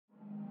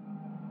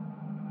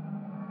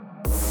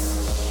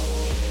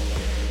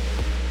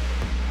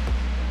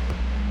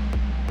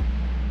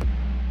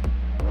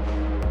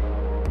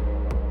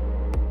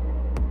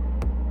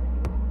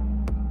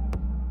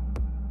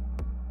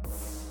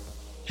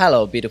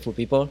Hello, beautiful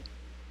people.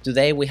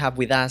 Today we have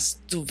with us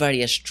two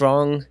very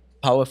strong,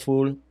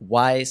 powerful,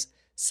 wise,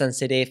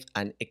 sensitive,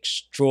 and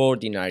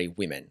extraordinary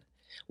women.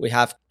 We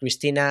have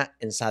Christina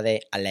and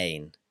Sade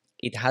Alain.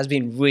 It has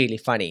been really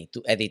funny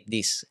to edit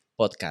this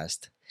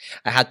podcast.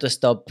 I had to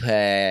stop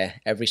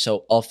every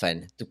so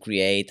often to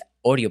create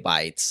audio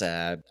bites.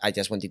 I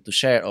just wanted to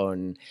share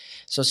on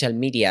social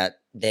media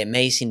the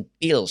amazing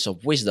pills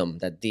of wisdom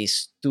that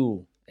these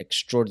two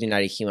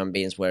extraordinary human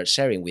beings were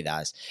sharing with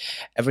us.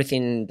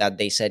 Everything that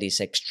they said is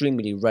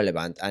extremely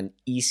relevant and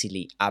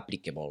easily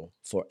applicable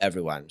for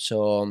everyone.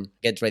 So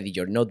get ready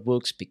your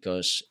notebooks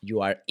because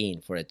you are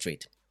in for a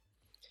treat.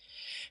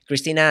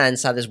 Christina and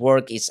Sade's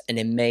work is an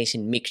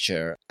amazing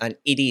mixture, and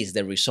it is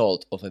the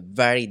result of a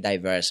very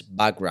diverse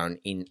background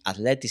in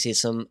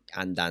athleticism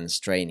and dance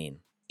training.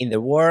 In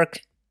their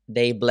work,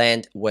 they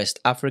blend West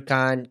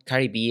African,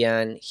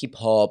 Caribbean, hip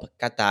hop,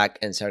 katak,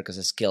 and circus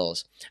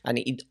skills, and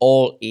it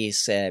all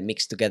is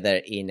mixed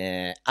together in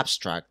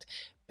abstract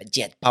but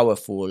yet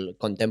powerful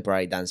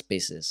contemporary dance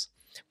pieces,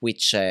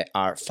 which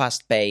are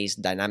fast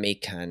paced,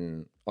 dynamic,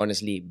 and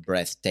honestly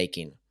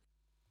breathtaking.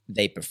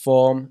 They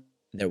perform.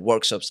 Their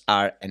workshops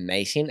are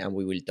amazing, and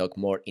we will talk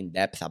more in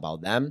depth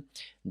about them.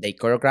 They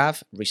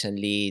choreograph.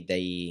 Recently,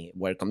 they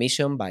were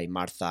commissioned by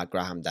Martha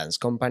Graham Dance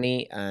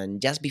Company, and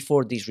just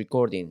before this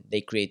recording, they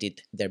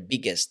created their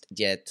biggest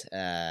yet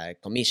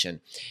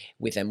commission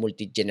with a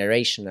multi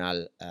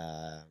generational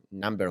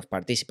number of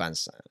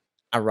participants.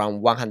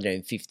 Around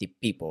 150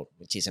 people,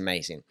 which is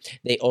amazing.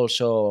 They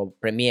also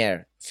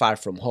premiere Far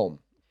From Home,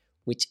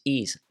 which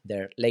is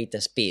their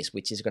latest piece,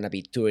 which is going to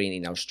be touring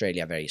in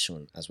Australia very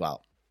soon as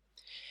well.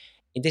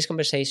 In this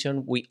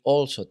conversation, we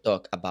also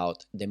talk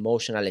about the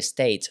emotional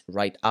states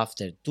right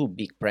after two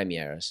big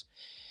premieres.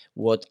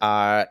 What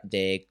are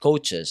the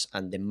coaches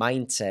and the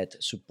mindset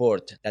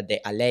support that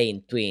the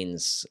Alain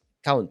twins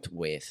count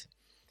with?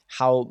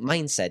 How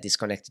mindset is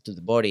connected to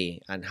the body,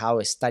 and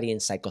how studying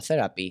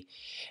psychotherapy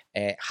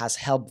has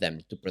helped them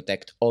to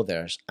protect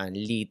others and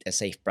lead a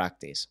safe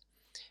practice.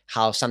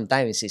 How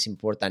sometimes it's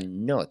important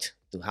not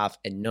to have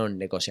a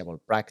non-negotiable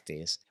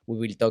practice. We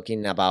will be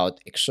talking about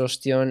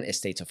exhaustion,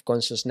 states of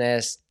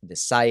consciousness, the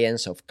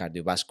science of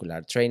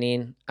cardiovascular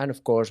training, and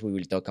of course we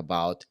will talk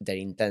about their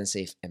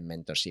intensive and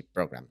mentorship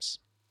programs.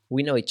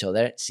 We know each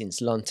other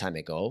since long time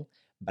ago,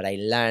 but I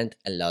learned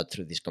a lot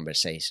through this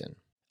conversation.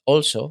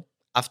 Also,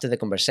 after the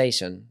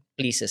conversation,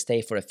 please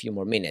stay for a few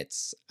more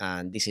minutes,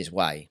 and this is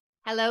why.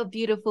 Hello,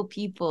 beautiful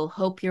people.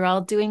 Hope you're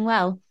all doing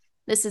well.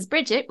 This is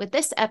Bridget with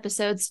this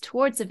episode's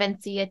Towards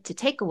Eventia to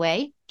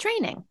Takeaway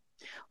training,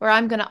 where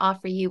I'm going to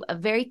offer you a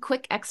very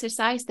quick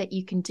exercise that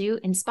you can do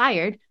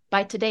inspired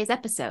by today's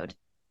episode.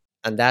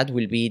 And that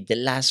will be the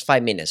last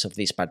 5 minutes of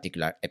this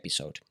particular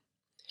episode.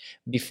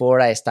 Before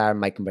I start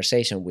my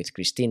conversation with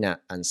Christina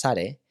and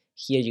Sade,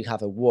 here you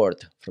have a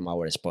word from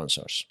our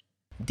sponsors.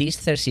 This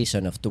third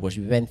season of Towards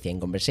Vivencia in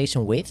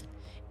Conversation With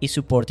is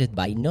supported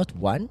by not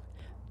one,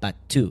 but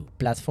two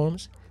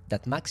platforms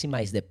that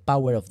maximize the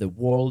power of the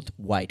World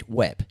Wide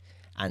Web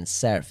and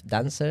serve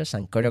dancers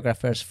and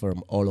choreographers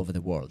from all over the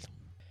world.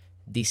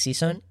 This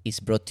season is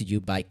brought to you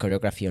by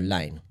Choreography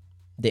Online,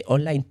 the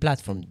online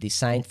platform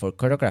designed for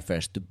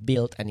choreographers to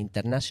build an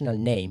international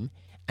name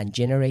and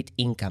generate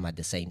income at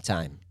the same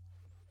time.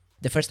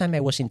 The first time I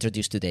was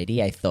introduced to the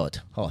idea, I thought,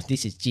 oh,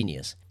 this is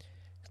genius.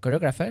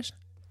 Choreographers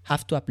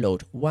have to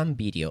upload one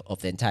video of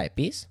the entire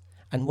piece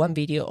and one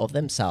video of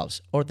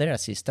themselves or their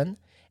assistant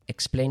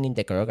explaining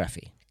the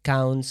choreography,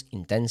 counts,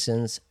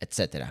 intentions,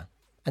 etc.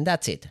 And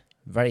that's it.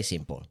 Very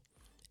simple.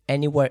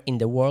 Anywhere in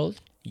the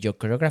world, your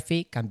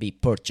choreography can be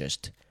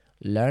purchased,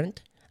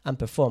 learned, and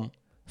performed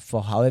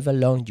for however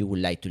long you would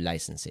like to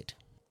license it.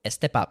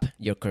 Step up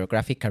your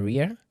choreography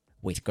career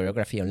with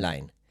Choreography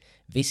Online.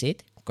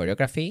 Visit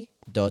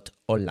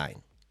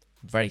choreography.online.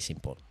 Very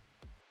simple.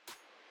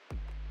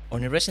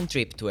 On a recent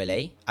trip to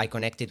LA, I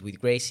connected with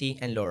Gracie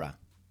and Laura.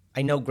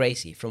 I know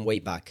Gracie from way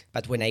back,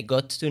 but when I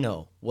got to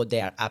know what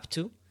they are up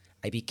to,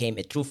 I became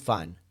a true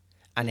fan,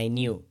 and I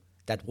knew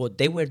that what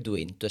they were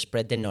doing to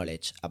spread the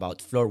knowledge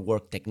about floor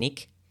work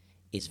technique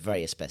is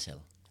very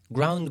special.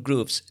 Ground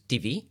Grooves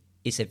TV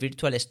is a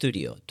virtual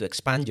studio to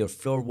expand your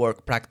floor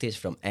work practice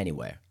from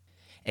anywhere.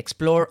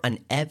 Explore an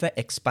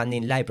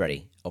ever-expanding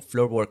library of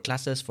floor work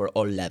classes for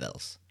all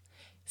levels.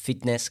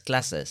 Fitness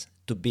classes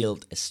to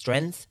build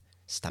strength,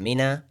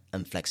 stamina,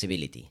 and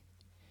flexibility.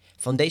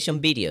 Foundation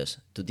videos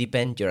to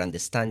deepen your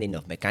understanding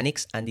of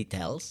mechanics and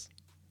details,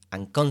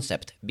 and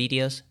concept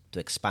videos to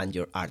expand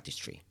your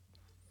artistry.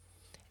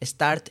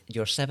 Start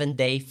your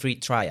 7-day free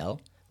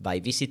trial by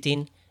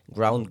visiting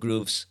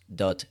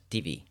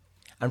groundgrooves.tv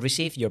and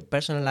receive your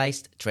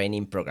personalized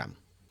training program.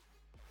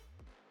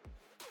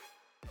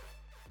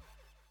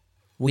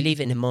 We live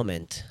in a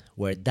moment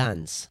where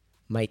dance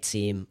might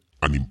seem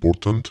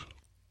unimportant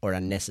or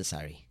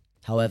unnecessary.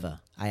 However,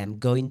 I am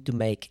going to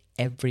make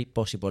every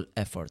possible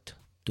effort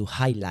to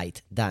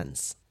highlight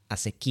dance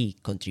as a key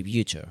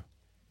contributor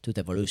to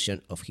the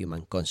evolution of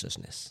human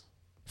consciousness.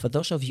 For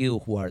those of you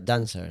who are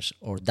dancers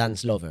or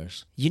dance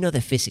lovers, you know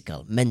the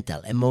physical,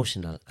 mental,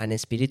 emotional, and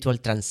spiritual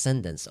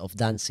transcendence of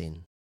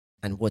dancing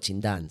and watching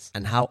dance,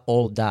 and how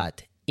all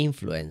that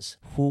influence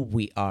who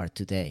we are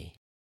today.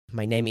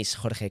 My name is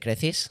Jorge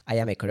Crecis. I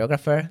am a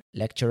choreographer,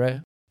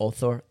 lecturer,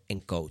 author,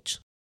 and coach.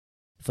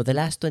 For the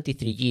last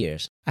 23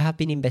 years, I have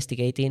been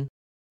investigating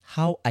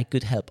how I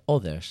could help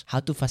others,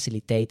 how to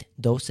facilitate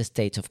those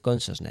states of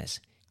consciousness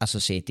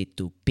associated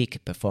to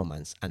peak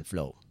performance and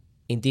flow.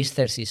 In this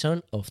third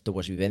season of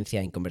Towards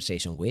Vivencia in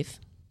Conversation With,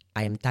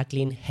 I am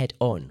tackling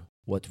head-on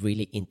what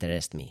really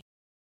interests me.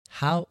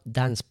 How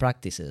dance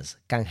practices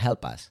can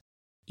help us,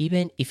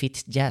 even if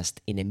it's just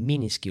in a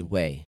minuscule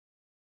way,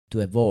 to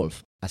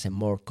evolve as a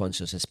more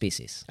conscious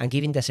species. And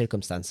given the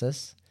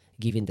circumstances,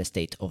 given the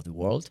state of the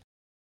world,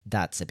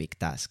 that's a big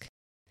task.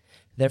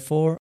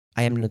 Therefore,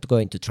 I am not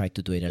going to try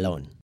to do it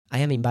alone. I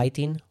am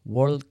inviting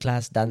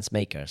world-class dance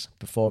makers,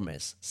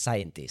 performers,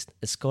 scientists,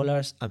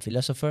 scholars, and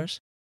philosophers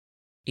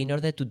in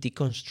order to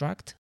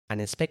deconstruct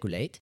and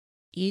speculate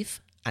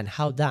if and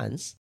how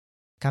dance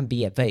can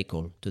be a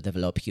vehicle to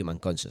develop human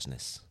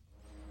consciousness.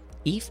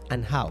 If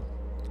and how,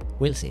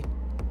 we'll see.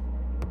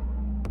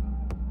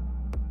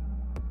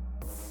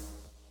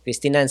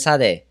 Cristina and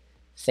Sade,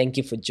 thank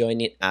you for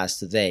joining us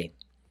today.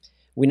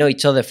 We know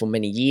each other for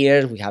many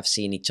years. We have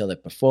seen each other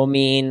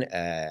performing.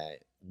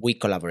 We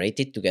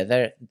collaborated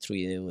together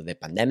through the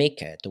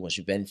pandemic. Towards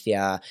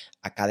Vivencia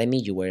Academy,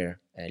 you were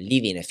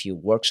leading a few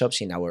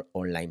workshops in our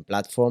online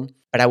platform.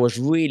 But I was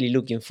really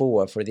looking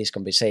forward for this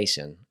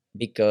conversation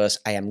because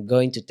I am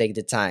going to take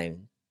the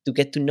time to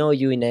get to know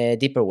you in a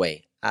deeper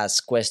way,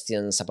 ask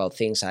questions about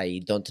things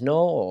I don't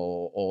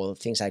know or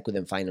things I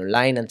couldn't find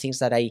online and things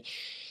that I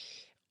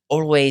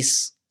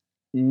always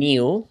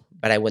knew,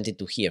 but I wanted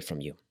to hear from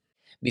you.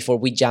 Before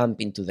we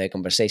jump into the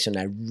conversation,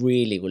 I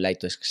really would like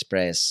to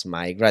express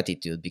my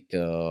gratitude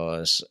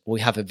because we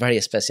have a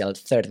very special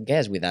third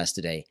guest with us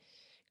today.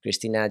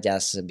 Cristina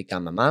just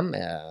became a mom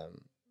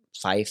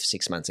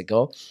 5-6 months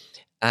ago,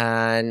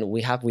 and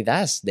we have with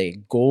us the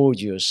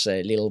gorgeous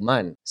little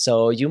man.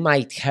 So you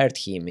might hear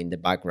him in the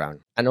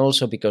background. And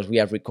also because we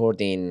are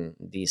recording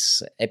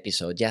this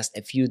episode just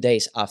a few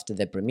days after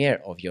the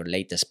premiere of your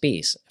latest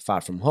piece, Far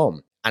From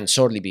Home. And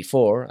shortly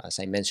before, as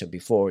I mentioned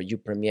before, you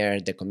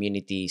premiered the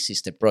Community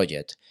Sister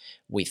Project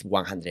with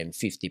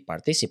 150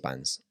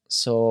 participants.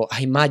 So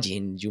I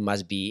imagine you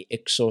must be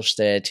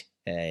exhausted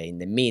in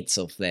the midst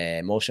of the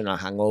emotional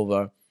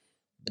hangover.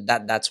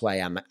 But that's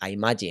why I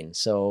imagine.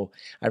 So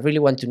I really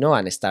want to know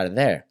and start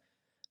there.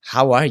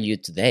 How are you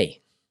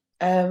today?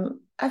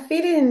 I'm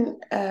feeling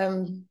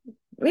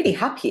really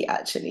happy,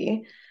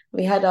 actually.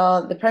 We had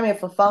the premiere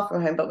for Far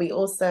From Home, but we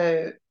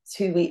also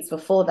 2 weeks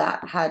before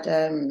that had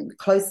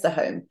Close to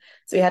Home.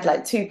 So we had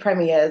like 2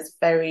 premieres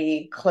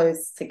very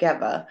close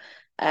together,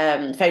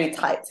 very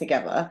tight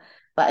together.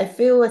 But I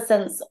feel a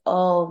sense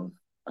of,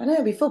 I don't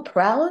know, we feel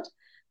proud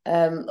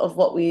of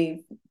what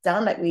we've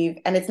done.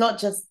 And it's not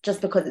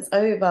just because it's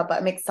over, but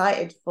I'm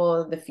excited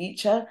for the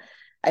future.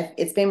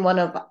 It's been one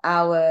of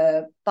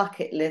our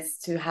bucket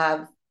lists to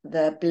have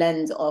the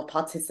blend of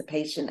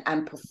participation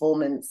and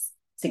performance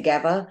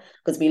together,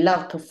 because we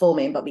love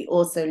performing, but we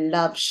also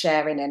love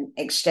sharing and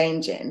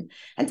exchanging.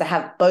 And to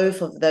have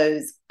both of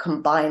those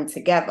combined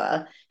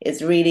together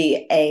is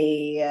really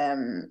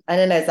I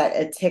don't know, it's like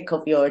a tick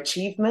of your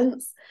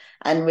achievements.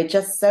 And we're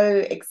just so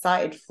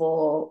excited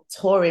for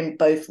touring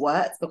both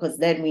works, because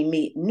then we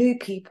meet new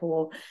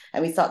people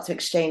and we start to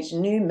exchange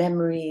new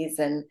memories.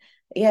 And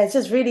yeah, it's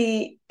just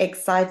really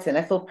exciting.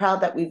 I feel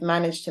proud that we've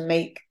managed to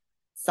make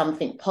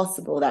something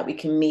possible, that we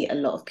can meet a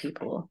lot of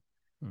people.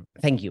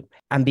 Thank you.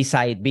 And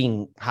beside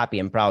being happy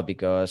and proud,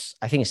 because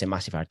I think it's a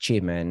massive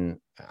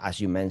achievement, as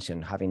you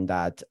mentioned, having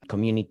that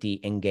community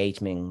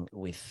engagement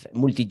with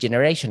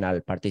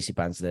multi-generational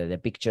participants. The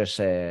pictures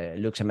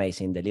looks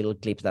amazing. The little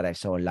clips that I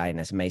saw online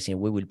is amazing.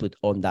 We will put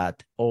on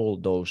that all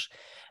those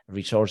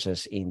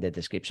resources in the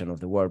description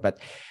of the work. But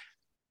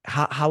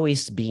how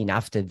is being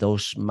after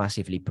those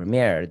massively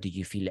premiere? Do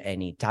you feel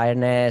any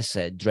tiredness,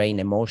 drain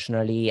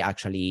emotionally?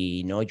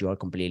 Actually, you are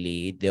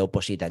completely the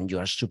opposite and you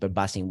are super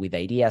buzzing with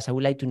ideas. I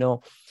would like to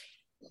know,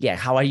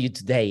 how are you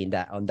today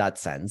on that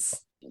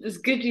sense? It's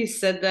good you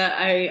said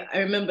that. I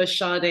remember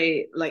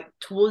Sade, like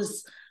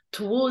towards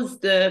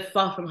the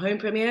Far From Home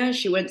premiere,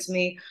 she went to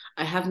me,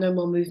 I have no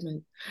more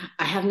movement.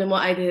 I have no more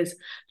ideas.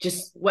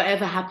 Just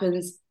whatever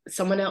happens,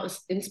 someone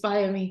else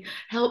inspire me,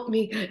 help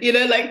me,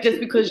 just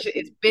because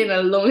it's been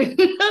a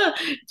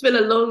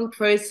long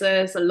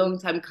process, a long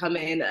time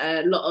coming,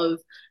 a lot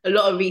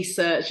of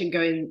research and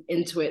going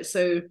into it.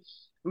 So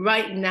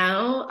right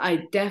now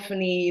I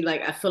definitely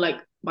I feel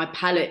like my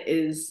palette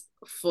is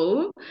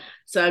full.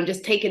 So I'm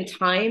just taking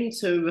time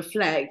to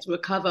reflect,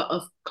 recover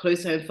of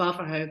Close Home, Far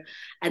From Home,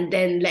 and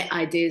then let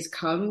ideas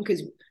come.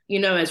 Because,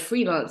 as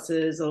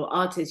freelancers or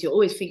artists, you're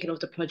always thinking of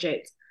the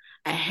project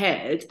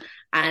ahead.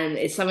 And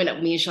it's something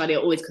that me and Shadi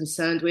are always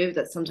concerned with,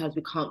 that sometimes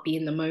we can't be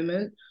in the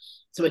moment.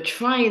 So we're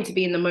trying to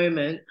be in the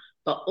moment,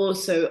 but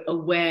also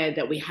aware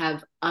that we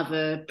have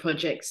other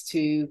projects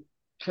to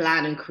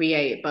plan and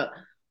create. But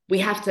we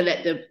have to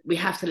let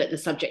the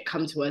subject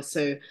come to us.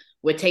 So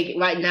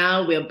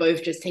we're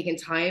both just taking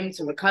time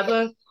to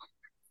recover,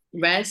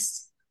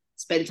 rest,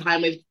 spend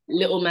time with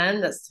little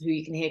man. That's who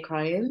you can hear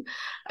crying.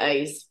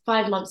 He's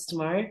 5 months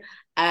tomorrow.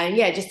 And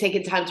yeah, just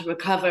taking time to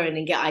recover and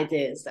then get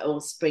ideas that will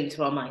spring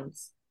to our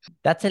minds.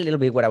 That's a little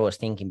bit what I was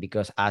thinking,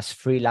 because as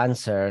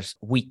freelancers,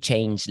 we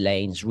change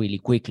lanes really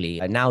quickly.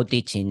 And now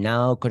teaching,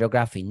 now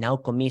choreography, now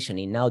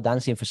commissioning, now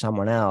dancing for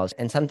someone else.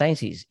 And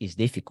sometimes it's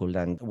difficult.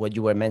 And what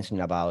you were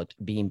mentioning about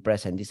being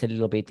present is a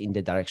little bit in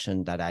the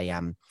direction that I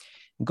am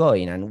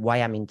going, and why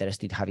I'm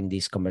interested in having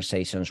these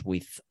conversations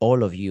with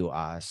all of you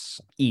as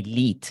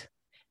elite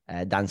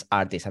dance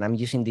artists. And I'm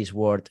using this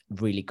word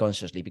really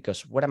consciously,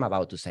 because what I'm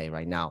about to say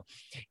right now,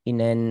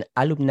 in an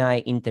alumni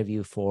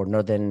interview for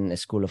Northern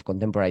School of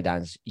Contemporary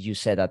Dance, you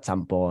said at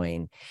some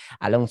point,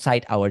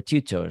 alongside our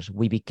tutors,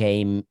 we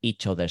became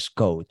each other's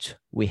coach.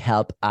 We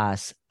help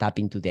us tap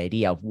into the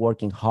idea of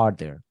working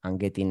harder and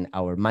getting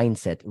our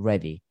mindset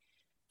ready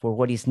for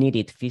what is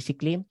needed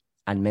physically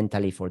and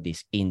mentally for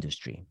this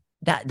industry.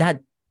 That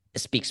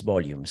speaks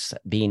volumes,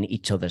 being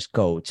each other's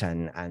coach,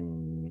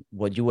 and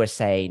what you were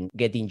saying,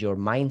 getting your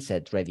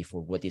mindset ready for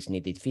what is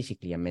needed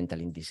physically and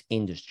mentally in this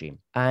industry.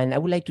 And I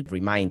would like to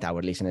remind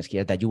our listeners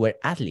here that you were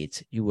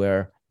athletes, you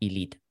were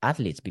elite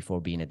athletes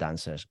before being a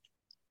dancer.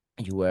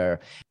 You were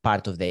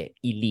part of the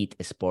elite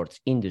sports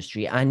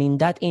industry. And in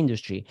that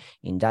industry,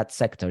 in that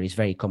sector, it's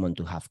very common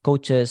to have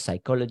coaches,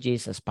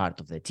 psychologists as part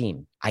of the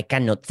team. I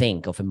cannot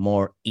think of a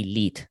more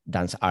elite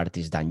dance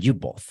artist than you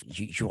both.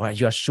 You are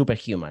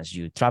superhumans.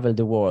 You travel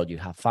the world, you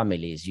have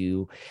families,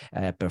 you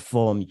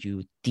perform,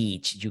 you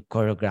teach, you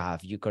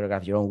choreograph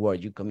your own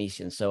work, you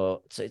commission.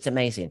 So it's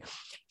amazing.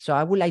 So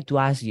I would like to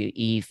ask you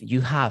if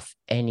you have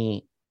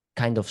any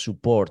kind of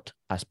support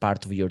as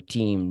part of your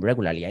team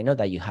regularly. I know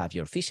that you have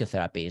your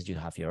physiotherapist, you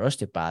have your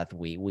osteopath.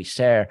 We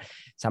share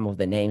some of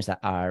the names that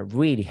are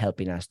really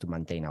helping us to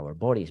maintain our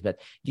bodies. But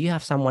do you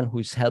have someone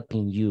who's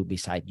helping you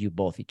beside you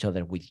both each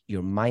other with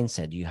your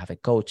mindset? Do you have a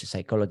coach, a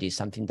psychologist,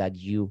 something that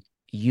you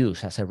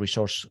use as a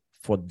resource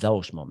for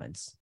those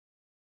moments?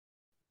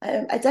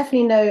 I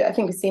definitely know, I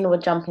think Christina will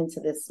jump into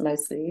this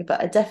mostly,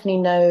 but I definitely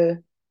know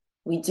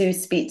we do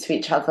speak to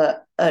each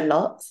other a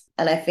lot.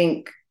 And I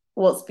think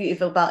what's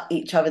beautiful about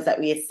each other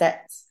is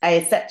that I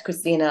accept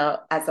Christina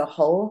as a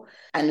whole,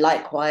 and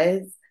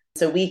likewise.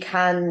 So we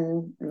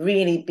can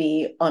really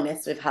be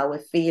honest with how we're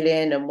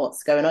feeling and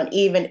what's going on,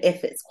 even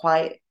if it's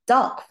quite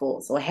dark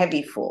thoughts or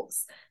heavy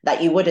thoughts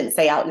that you wouldn't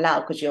say out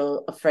loud because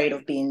you're afraid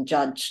of being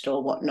judged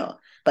or whatnot.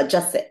 But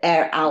just to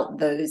air out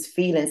those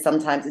feelings,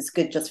 sometimes it's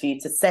good just for you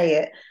to say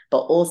it, but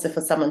also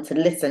for someone to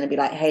listen and be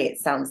like, hey, it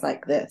sounds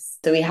like this.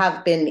 So we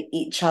have been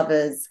each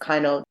other's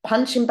kind of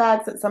punching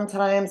bags at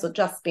sometimes, or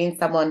just being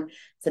someone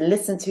to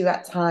listen to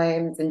at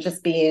times, and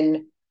just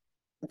being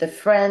the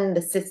friend,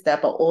 the sister,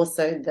 but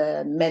also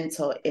the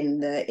mentor in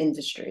the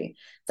industry.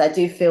 So I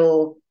do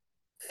feel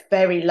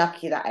very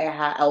lucky that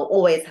I'll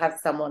always have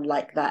someone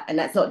like that. And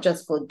that's not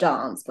just for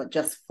dance, but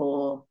just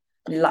for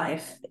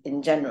life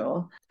in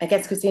general. I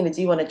guess, Christina,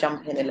 do you want to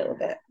jump in a little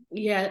bit?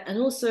 Yeah, and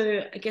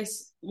also I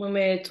guess when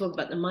we're talking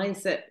about the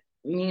mindset,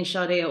 me and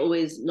Sade are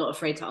always not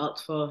afraid to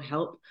ask for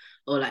help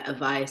or like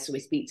advice. So we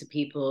speak to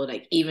people,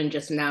 like even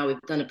just now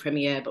we've done a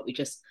premiere, but we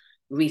just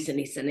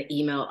recently sent an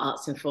email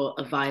asking for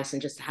advice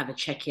and just to have a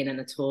check-in and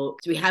a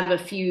talk. So we have a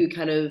few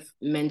kind of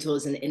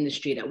mentors in the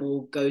industry that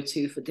we'll go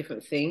to for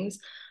different things.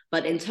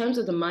 But in terms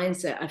of the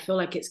mindset, I feel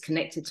like it's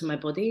connected to my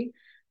body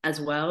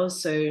as well.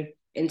 So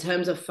in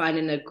terms of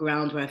finding a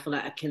ground where I feel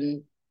like I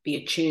can be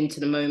attuned to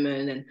the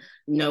moment and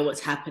know what's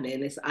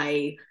happening, is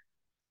I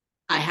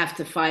have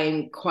to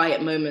find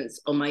quiet moments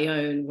on my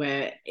own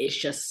where it's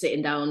just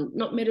sitting down,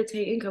 not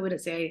meditating. I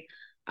wouldn't say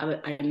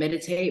I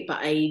meditate, but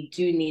I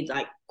do need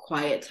like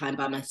quiet time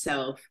by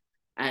myself,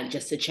 and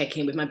just to check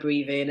in with my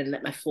breathing and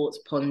let my thoughts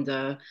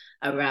ponder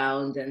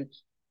around. And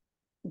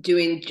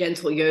doing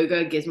gentle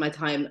yoga gives my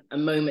time a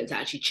moment to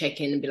actually check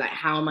in and be like,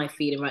 how am I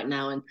feeling right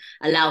now? And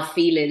allow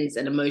feelings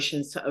and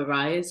emotions to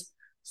arise.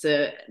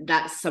 So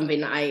that's something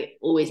that I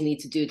always need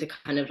to do to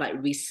kind of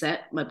like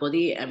reset my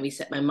body and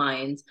reset my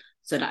mind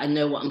so that I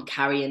know what I'm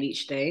carrying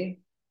each day.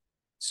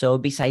 So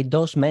beside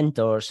those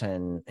mentors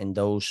and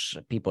those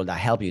people that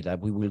help you,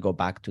 that we will go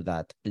back to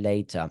that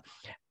later,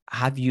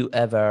 have you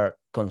ever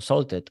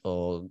consulted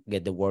or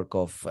get the work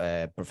of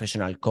a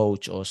professional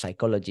coach or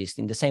psychologist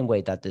in the same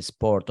way that the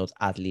sport or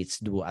athletes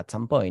do at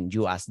some point?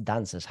 You as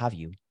dancers, have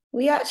you?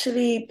 We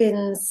actually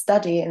been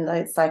studying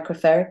like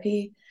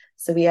psychotherapy.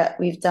 So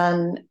we've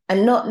done,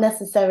 and not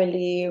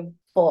necessarily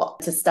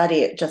to study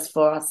it just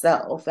for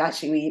ourselves.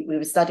 Actually, we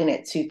were studying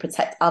it to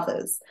protect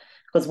others,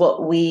 because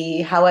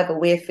however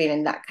we're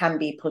feeling, that can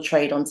be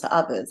portrayed onto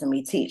others. And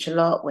we teach a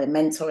lot, we're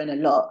mentoring a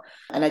lot.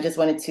 And I just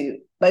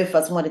both of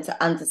us wanted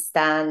to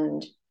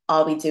understand,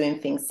 are we doing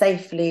things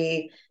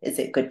safely? Is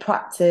it good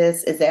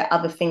practice? Is there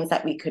other things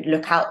that we could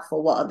look out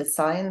for? What are the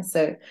signs?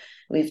 So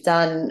we've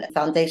done a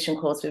foundation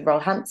course with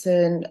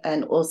Roehampton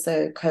and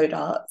also Code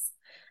Arts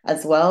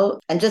as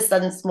well, and just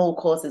done small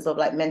courses of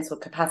like mental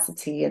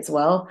capacity as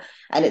well.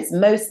 And it's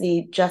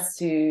mostly just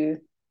to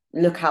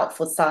look out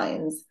for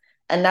signs.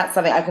 And that's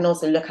something I can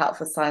also look out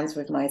for signs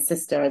with my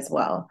sister as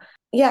well.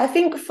 Yeah, I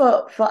think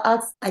for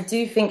us, I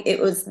do think it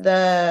was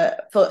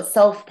for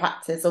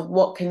self-practice of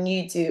what can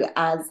you do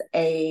as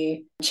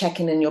a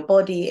check-in in your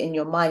body, in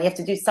your mind. You have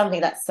to do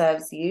something that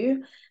serves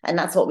you. And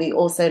that's what we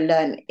also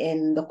learn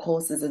in the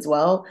courses as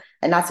well.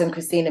 And that's when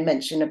Christina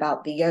mentioned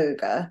about the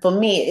yoga. For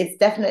me, it's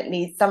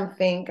definitely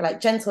something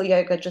like gentle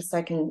yoga, just so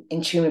I can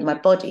in tune with my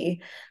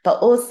body, but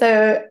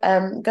also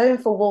going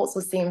for walks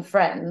or seeing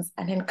friends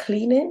and then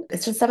cleaning.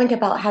 It's just something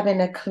about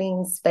having a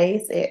clean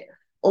space.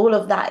 All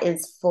of that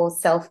is for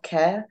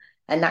self-care,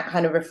 and that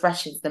kind of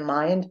refreshes the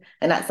mind.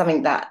 And that's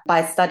something that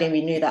by studying,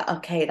 we knew that,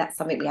 okay, that's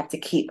something we have to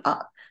keep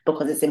up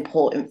because it's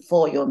important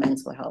for your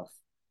mental health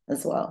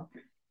as well.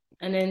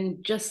 And then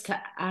just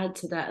to add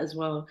to that as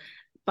well,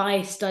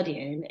 by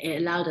studying,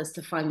 it allowed us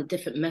to find the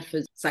different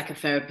methods,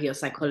 psychotherapy or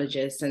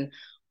psychologists. And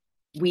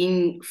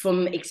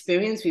from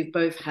experience, we've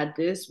both had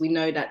this. We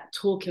know that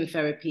talking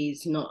therapy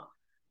is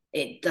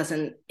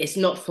it's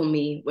not for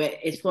me, where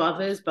it's for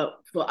others, but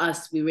for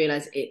us, we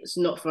realized it's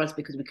not for us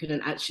because we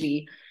couldn't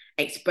actually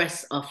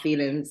express our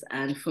feelings.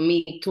 And for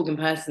me, talking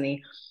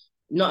personally,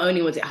 not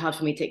only was it hard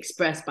for me to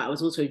express, but I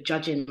was also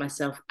judging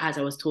myself as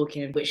I was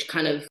talking, which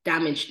kind of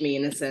damaged me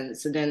in a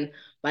sense. So then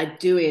by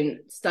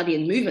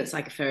studying movement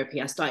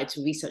psychotherapy, I started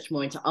to research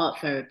more into art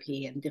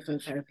therapy and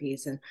different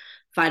therapies and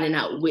finding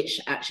out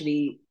which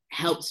actually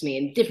helps me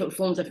in different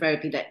forms of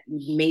therapy that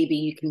maybe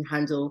you can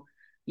handle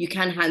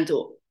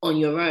on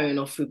your own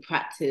or through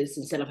practice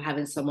instead of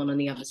having someone on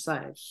the other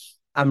side.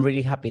 I'm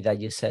really happy that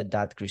you said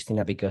that,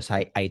 Christina, because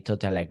I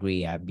totally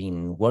agree. I've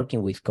been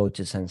working with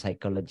coaches and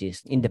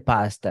psychologists in the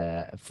past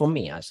for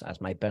me as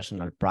my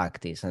personal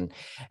practice, and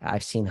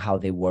I've seen how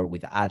they work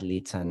with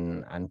athletes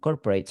and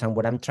corporates. And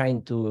what I'm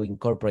trying to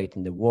incorporate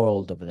in the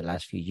world over the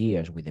last few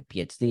years with the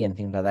PhD and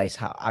things like that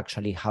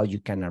is how you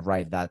can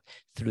arrive that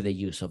through the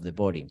use of the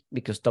body,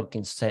 because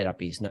talking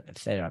therapy is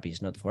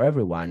not for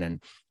everyone.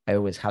 And I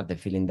always have the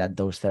feeling that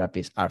those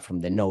therapies are from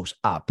the nose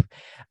up.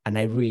 And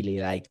I really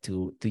like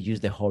to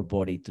use the whole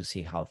body to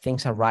see how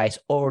things arise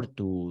or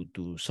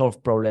to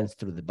solve problems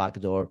through the back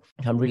door.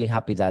 I'm really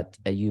happy that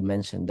you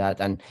mentioned that.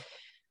 And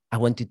I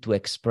wanted to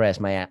express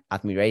my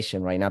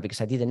admiration right now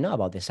because I didn't know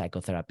about the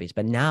psychotherapists,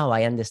 but now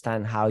I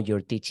understand how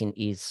your teaching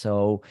is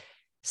so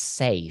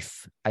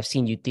safe. I've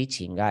seen you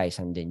teaching, guys,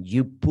 and then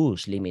you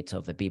push limits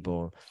of the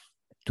people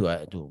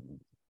to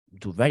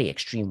very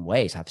extreme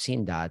ways. I've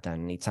seen that,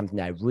 and it's something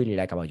that I really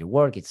like about your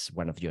work. It's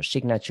one of your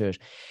signatures.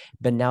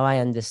 But now I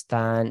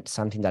understand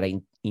something that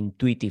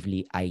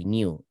intuitively I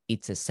knew.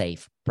 It's a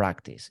safe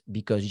practice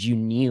because you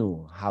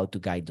knew how to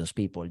guide those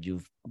people.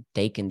 You've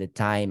taken the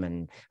time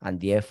and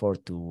the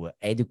effort to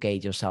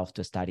educate yourself,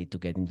 to study, to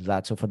get into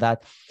that. So for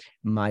that,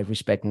 my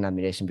respect and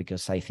admiration,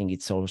 because I think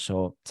it's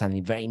also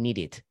something very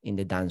needed in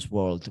the dance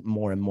world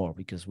more and more,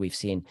 because we've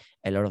seen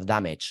a lot of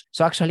damage.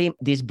 So actually,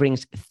 this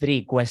brings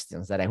 3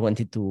 questions that I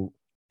wanted to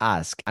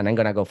ask, and I'm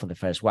going to go for the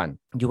first one.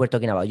 You were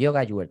talking about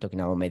yoga, you were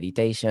talking about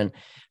meditation,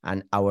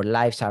 and our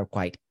lives are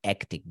quite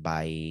hectic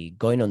by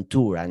going on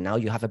tour, and now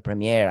you have a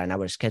premiere and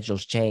our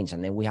schedules change,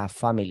 and then we have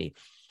family.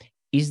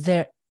 Is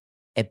there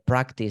a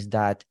practice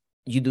that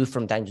you do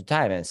from time to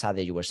time? And Sade,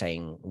 you were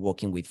saying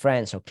walking with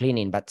friends or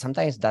cleaning, but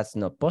sometimes that's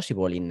not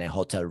possible in a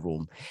hotel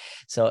room.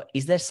 So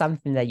is there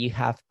something that you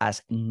have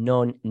as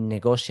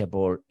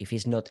non-negotiable? If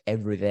it's not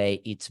every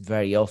day, it's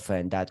very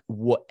often that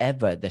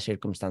whatever the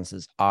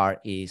circumstances are,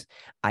 is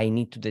I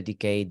need to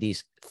dedicate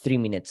these 3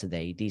 minutes a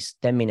day, these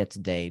 10 minutes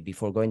a day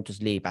before going to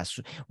sleep, as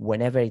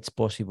whenever it's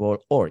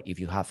possible, or if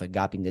you have a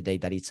gap in the day,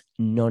 that it's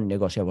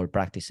non-negotiable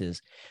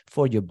practices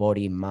for your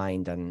body,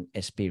 mind, and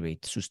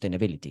spirit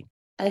sustainability?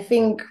 I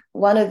think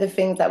one of the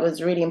things that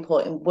was really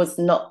important was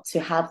not to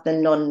have the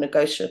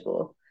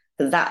non-negotiable,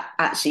 because that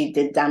actually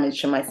did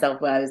damage to myself,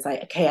 where I was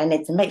like, okay, I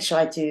need to make sure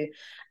I do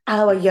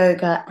our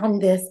yoga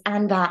and this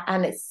and that.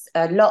 And it's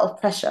a lot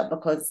of pressure,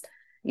 because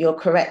you're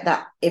correct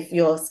that if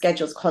your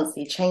schedule's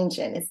constantly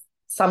changing,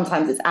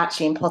 sometimes it's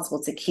actually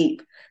impossible to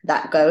keep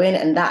that going.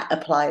 And that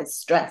applies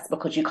stress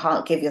because you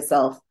can't give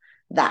yourself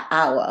that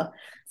hour.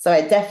 So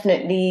I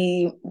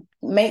definitely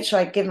make sure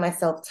I give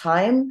myself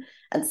time.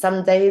 And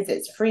some days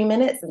it's 3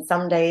 minutes and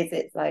some days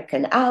it's like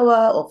an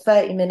hour or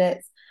 30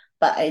 minutes.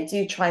 But I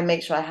do try and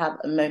make sure I have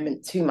a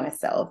moment to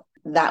myself.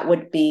 That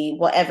would be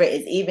whatever it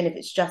is, even if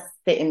it's just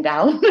sitting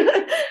down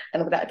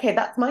and I'm like, okay,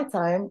 that's my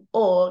time.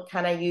 Or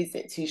can I use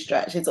it to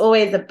stretch? It's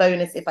always a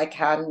bonus if I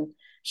can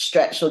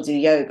stretch or do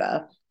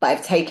yoga, but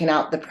I've taken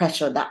out the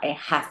pressure that I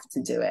have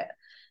to do it.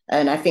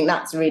 And I think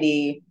that's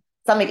really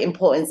something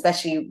important,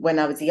 especially when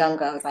I was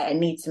younger. I was like, I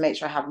need to make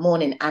sure I have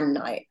morning and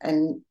night.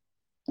 And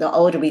the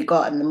older we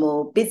got and the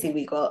more busy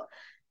we got,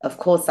 of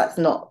course, that's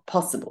not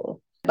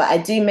possible. But I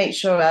do make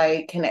sure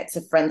I connect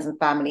to friends and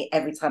family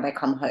every time I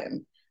come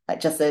home,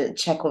 like just a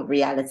check of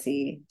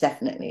reality,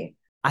 definitely.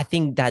 I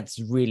think that's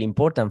really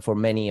important for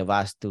many of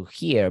us to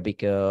hear,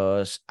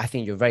 because I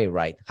think you're very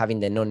right. Having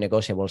the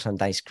non-negotiable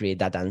sometimes create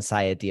that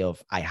anxiety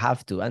of I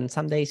have to, and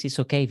some days it's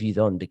okay if you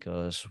don't,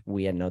 because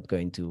we are not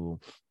going to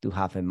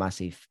have a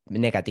massive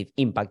negative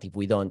impact if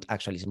we don't.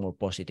 Actually, it's more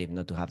positive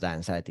not to have that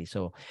anxiety.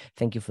 So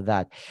thank you for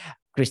that.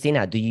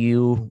 Christina, do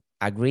you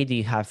agree? Do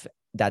you have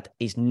that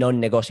is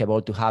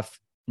non-negotiable to have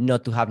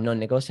not to have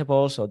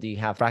non-negotiables, or do you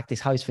have practice?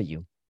 How is for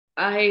you?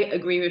 I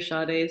agree with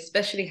Sade,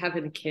 especially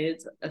having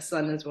kids, a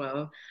son as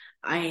well.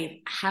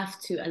 I have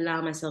to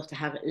allow myself to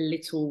have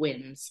little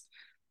wins.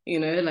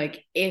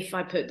 Like if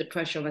I put the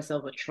pressure on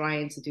myself of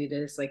trying to do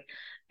this, like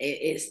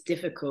it's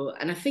difficult.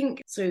 And I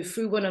think so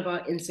through one of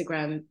our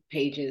Instagram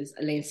pages,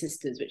 Elaine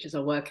Sisters, which is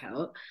our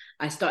workout,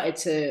 I started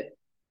to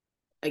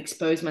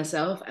expose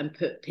myself and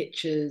put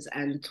pictures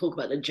and talk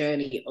about the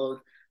journey of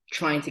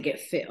trying to get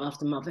fit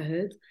after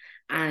motherhood.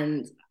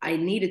 And I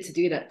needed to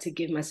do that to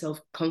give myself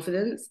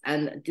confidence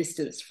and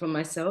distance from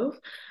myself,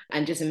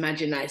 and just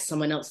imagine that it's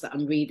someone else that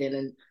I'm reading,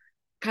 and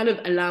kind of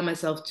allow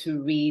myself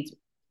to read,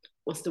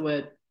 what's the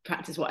word?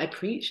 Practice what I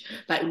preach,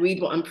 like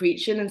read what I'm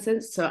preaching in a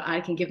sense, so I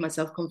can give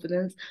myself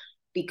confidence,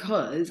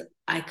 because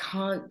I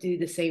can't do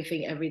the same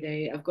thing every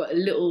day. I've got a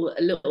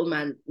little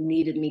man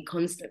needed me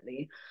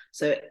constantly.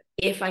 So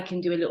if I can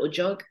do a little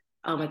jog,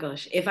 oh my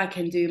gosh, if I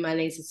can do my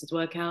Lane Sisters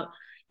workout,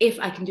 if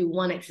I can do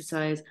one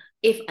exercise,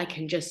 if I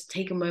can just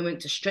take a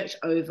moment to stretch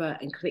over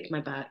and click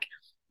my back,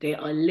 they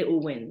are little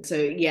wins. So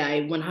yeah,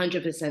 I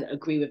 100%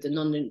 agree with the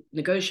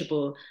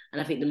non-negotiable. And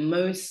I think the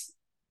most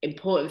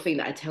important thing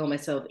that I tell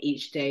myself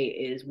each day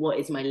is, what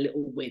is my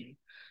little win?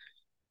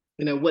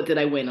 What did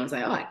I win? I was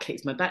like, oh, I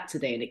clicked my back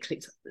today and it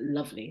clicked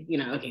lovely.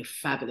 Okay,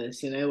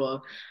 fabulous,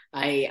 or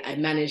I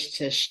managed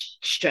to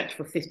stretch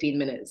for 15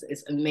 minutes.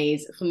 It's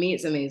amazing. For me,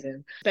 it's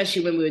amazing.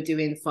 Especially when we were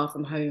doing Far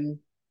From Home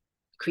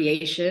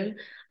creation.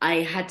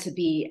 I had to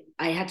do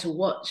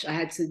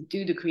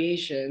the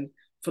creation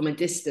from a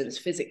distance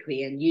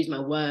physically and use my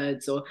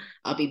words, or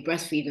I'll be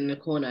breastfeeding in the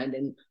corner and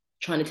then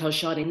trying to tell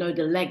Sade, no,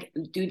 the leg,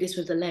 do this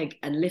with the leg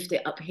and lift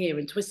it up here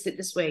and twist it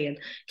this way. And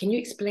can you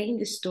explain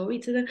this story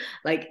to them?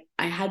 Like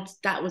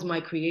that was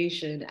my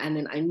creation. And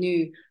then I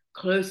knew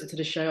closer to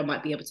the show, I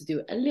might be able to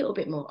do a little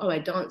bit more. Oh, I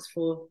danced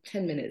for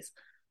 10 minutes,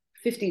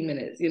 15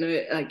 minutes,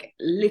 like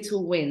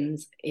little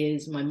wins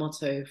is my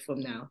motto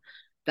from now.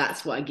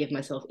 That's what I give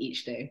myself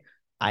each day.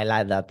 I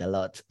like that a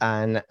lot.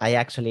 And I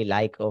actually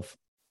like of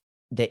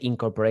the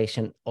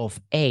incorporation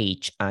of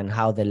age and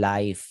how the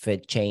life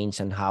change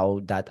and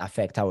how that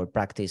affect our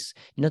practice,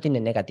 not in a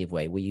negative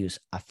way. We use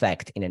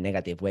affect in a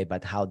negative way,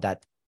 but how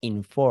that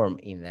inform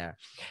in there.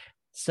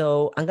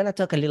 So I'm going to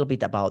talk a little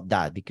bit about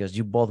that, because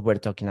you both were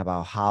talking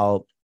about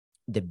how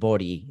the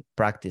body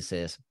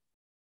practices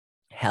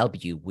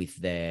help you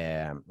with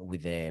the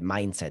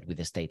mindset, with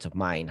the states of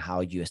mind,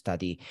 how you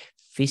study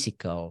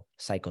physical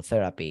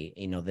psychotherapy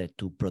in order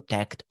to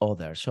protect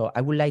others. So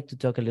I would like to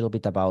talk a little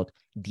bit about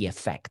the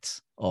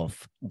effects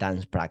of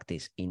dance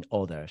practice in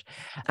others.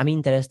 I'm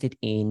interested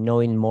in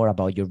knowing more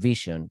about your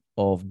vision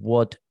of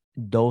what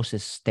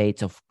those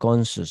states of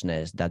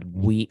consciousness that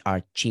we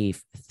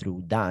achieve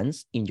through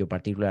dance, in your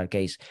particular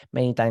case,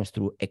 many times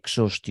through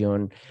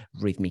exhaustion,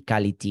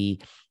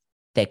 rhythmicality,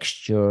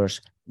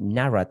 textures,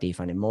 narrative,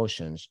 and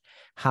emotions,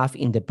 have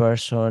in the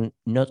person,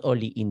 not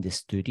only in the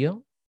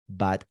studio,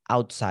 but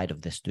outside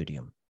of the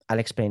studio. I'll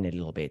explain a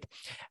little bit.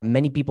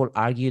 Many people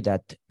argue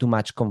that too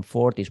much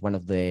comfort is one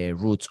of the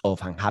roots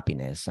of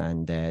unhappiness,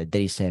 and there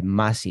is a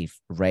massive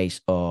rise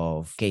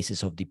of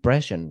cases of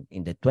depression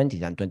in the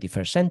 20th and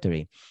 21st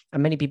century.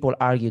 And many people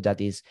argue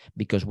that is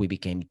because we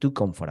became too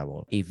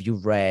comfortable. If you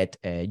read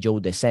Joe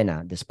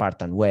DeSena, The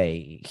Spartan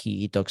Way,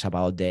 he talks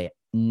about the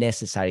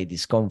necessary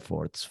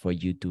discomforts for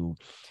you to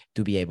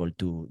be able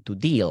to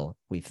deal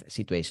with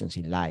situations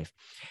in life.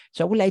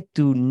 So I would like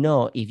to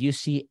know if you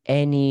see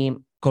any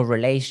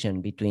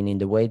correlation between in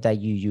the way that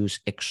you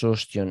use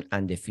exhaustion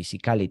and the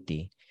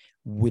physicality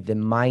with the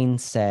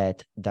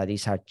mindset that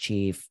is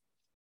achieved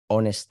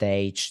on a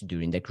stage,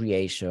 during the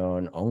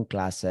creation, on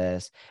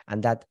classes,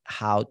 and that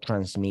how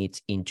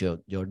transmits into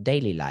your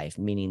daily life,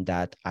 meaning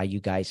that are you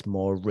guys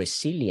more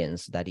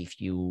resilient that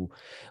if you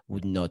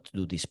would not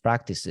do these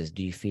practices?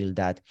 Do you feel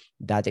that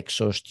that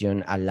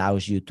exhaustion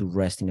allows you to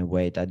rest in a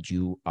way that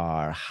you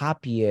are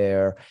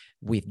happier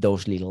with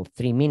those little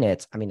 3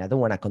 minutes? I mean, I don't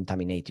want to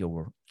contaminate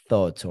your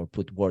thoughts or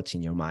put words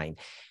in your mind.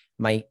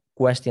 My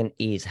question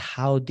is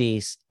how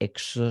this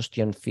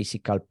exhaustion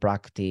physical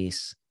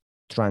practice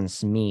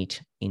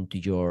transmit into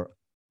your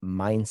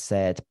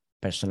mindset,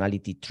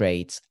 personality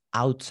traits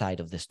outside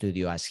of the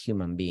studio as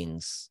human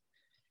beings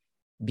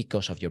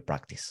because of your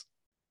practice.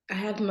 I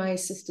have my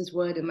sister's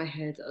word in my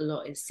head a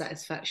lot, is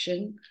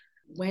satisfaction.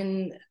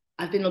 When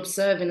I've been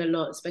observing a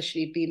lot,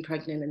 especially being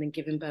pregnant and then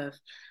giving birth,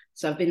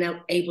 So I've been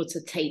able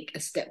to take a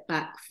step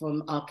back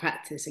from our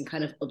practice and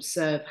kind of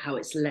observe how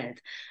it's led.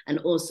 And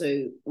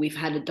also we've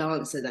had a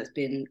dancer that's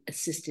been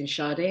assisting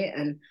Sade,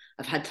 and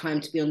I've had time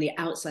to be on the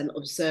outside and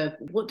observe,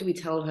 what do we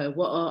tell her?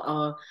 What are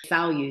our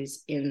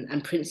values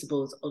and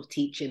principles of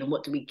teaching, and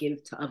what do we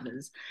give to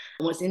others?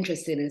 And what's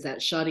interesting is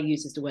that Sade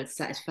uses the word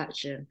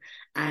satisfaction.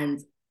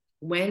 And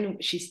when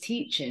she's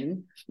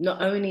teaching,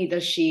 not only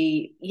does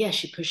she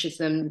pushes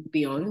them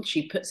beyond,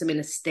 she puts them in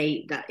a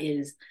state that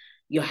is,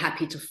 you're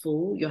happy to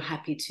fall, you're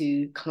happy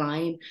to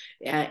climb,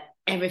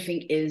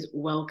 everything is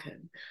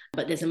welcome.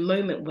 But there's a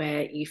moment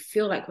where you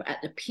feel like we're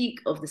at the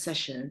peak of the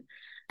session,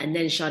 and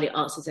then Sade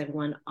asks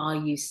everyone, are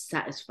you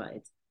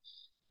satisfied?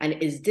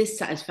 And is this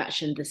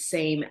satisfaction the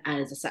same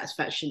as the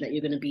satisfaction that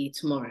you're going to be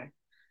tomorrow?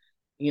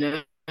 You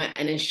know?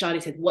 And then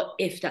Sade said, what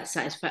if that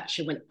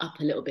satisfaction went up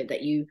a little bit,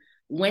 that you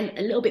went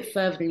a little bit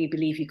further than you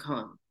believe you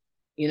can't?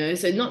 You know,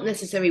 so not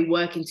necessarily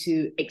working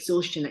to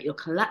exhaustion that you're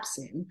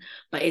collapsing,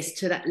 but it's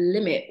to that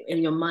limit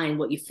in your mind,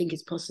 what you think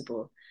is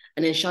possible.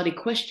 And then Sade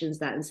questions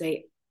that and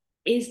say,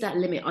 is that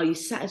limit, are you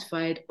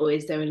satisfied, or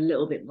is there a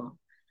little bit more?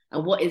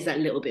 And what is that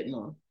little bit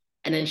more?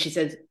 And then she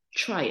says,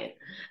 try it.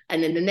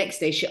 And then the next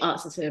day she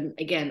asks him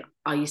again,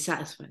 are you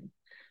satisfied?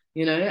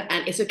 You know,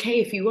 and it's okay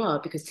if you are,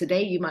 because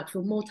today you might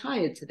feel more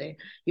tired today.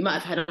 You might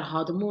have had a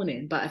harder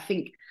morning, but I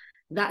think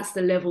that's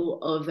the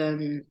level of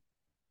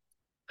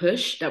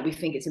push that we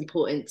think it's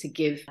important to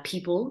give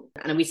people.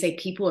 And we say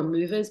people and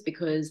movers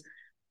because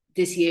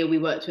this year we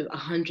worked with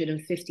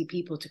 150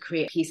 people to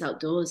create Peace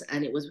Outdoors,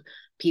 and it was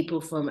people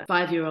from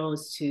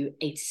 5-year-olds to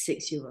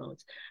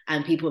 86-year-olds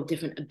and people of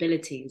different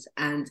abilities.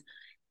 And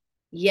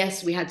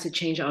yes, we had to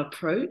change our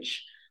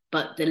approach,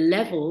 but the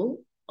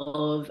level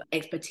of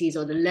expertise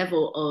or the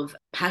level of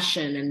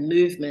passion and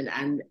movement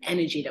and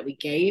energy that we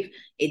gave,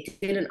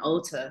 it didn't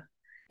alter.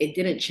 It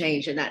didn't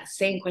change. And that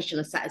same question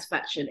of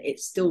satisfaction,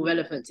 it's still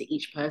relevant to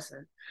each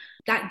person.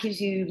 That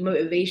gives you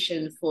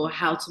motivation for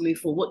how to move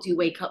forward. What do you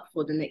wake up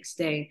for the next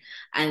day?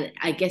 And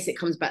I guess it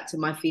comes back to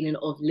my feeling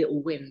of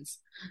little wins,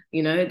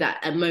 you know, that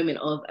a moment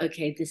of,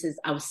 okay,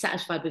 I was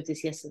satisfied with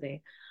this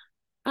yesterday.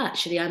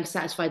 Actually, I'm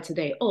satisfied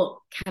today. Or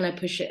can I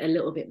push it a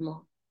little bit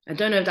more? I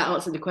don't know if that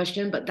answered the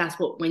question, but that's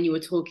what, when you were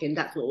talking,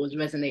 that's what was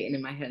resonating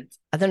in my head.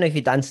 I don't know if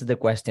it answered the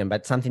question,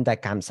 but something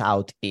that comes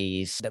out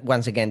is that,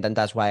 once again, and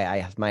that's why I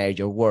admire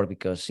your work,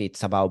 because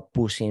it's about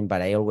pushing,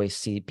 but I always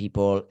see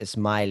people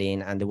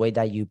smiling, and the way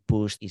that you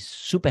push is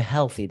super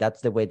healthy. That's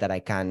the way that I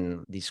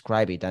can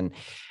describe it. And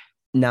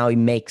now it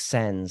makes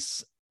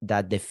sense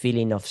that the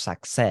feeling of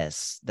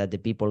success that the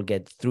people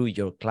get through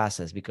your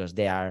classes, because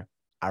they are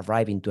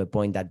arriving to a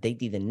point that they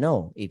didn't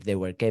know if they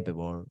were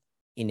capable,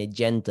 in a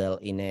gentle,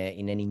 in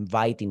an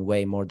inviting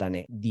way more than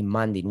a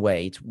demanding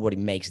way. It's what it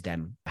makes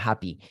them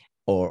happy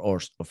or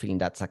feeling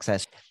that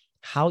success.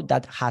 How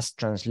that has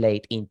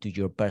translated into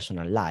your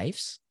personal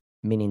lives,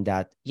 meaning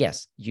that,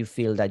 yes, you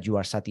feel that you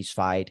are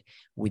satisfied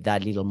with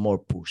that little more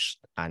push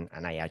and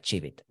I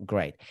achieve it.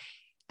 Great.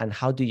 And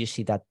how do you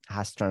see that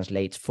has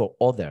translated for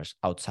others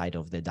outside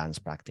of the dance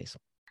practice?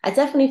 I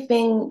definitely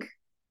think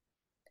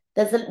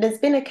there's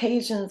been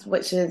occasions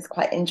which is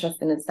quite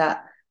interesting, is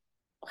that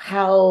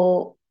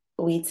how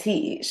we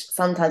teach,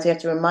 sometimes you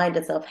have to remind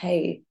yourself,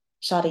 hey,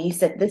 Sade, you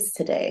said this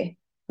today.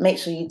 Make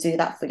sure you do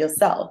that for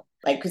yourself.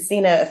 Like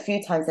Christina, a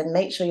few times said,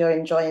 make sure you're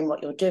enjoying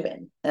what you're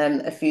doing.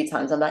 A few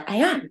times I'm like, I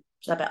am.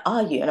 She's like,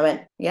 are you? And I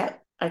went, yeah,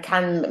 I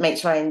can make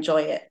sure I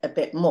enjoy it a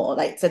bit more.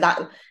 Like, so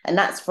that, and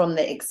that's from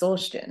the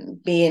exhaustion,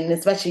 being,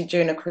 especially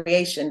during a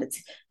creation, that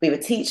we were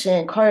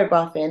teaching,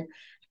 choreographing,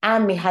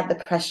 and we had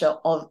the pressure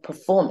of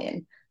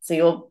performing. So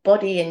your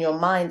body and your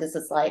mind is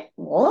just like,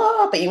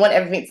 whoa, but you want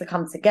everything to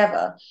come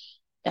together.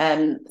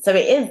 So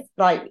it is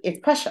like, it's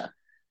pressure,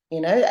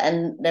 you know.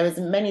 And there was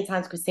many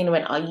times Christina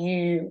went, are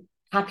you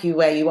happy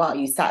where you are? Are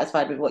you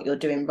satisfied with what you're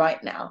doing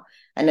right now?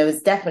 And there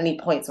was definitely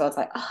points where I was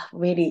like, oh,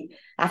 really,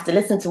 I have to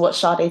listen to what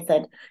Sade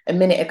said a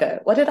minute ago.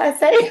 What did I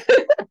say?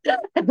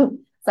 So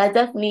I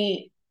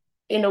definitely,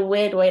 in a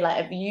weird way,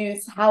 like I've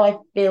used how I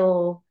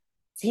feel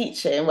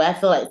teaching, where I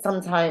feel like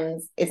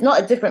sometimes it's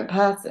not a different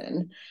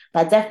person,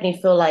 but I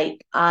definitely feel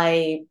like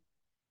I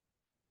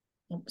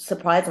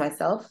surprise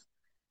myself.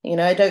 You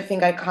know, I don't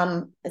think I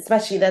come,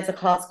 especially there's a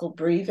class called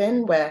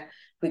Breathing where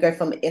we go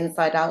from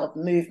inside out of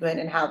movement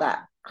and how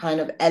that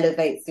kind of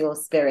elevates your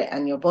spirit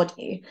and your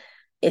body.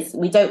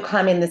 We don't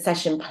come in the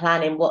session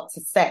planning what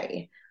to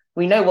say.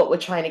 We know what we're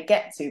trying to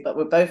get to, but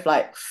we're both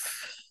like,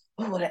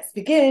 oh, let's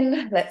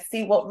begin. Let's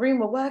see what room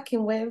we're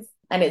working with.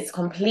 And it's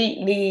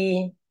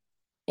completely,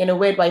 in a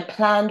weird way,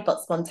 planned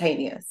but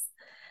spontaneous.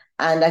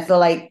 And I feel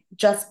like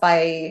just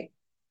by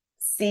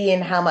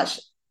seeing how much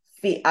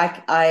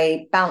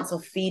I bounce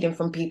off feeding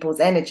from people's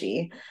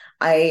energy,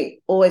 I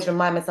always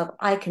remind myself,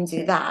 I can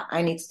do that.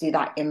 I need to do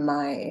that in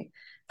my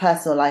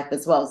personal life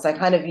as well. So I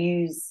kind of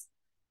use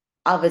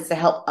others to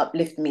help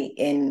uplift me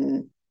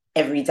in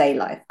everyday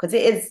life, because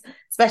it is,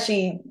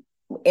 especially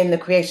in the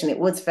creation, it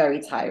was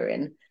very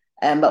tiring.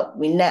 But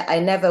I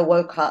never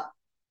woke up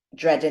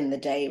dreading the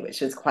day,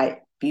 which was quite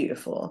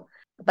beautiful.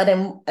 But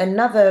then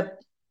another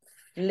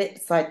flip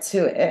side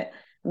to it,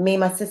 me,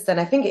 my sister, and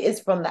I think it is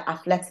from the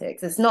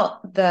athletics. It's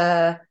not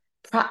the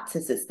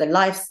practice, it's the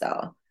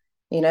lifestyle.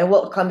 You know,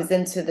 what comes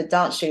into the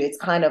dance shoot, it's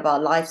kind of our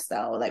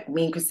lifestyle. Like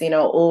me and Christina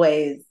are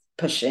always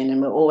pushing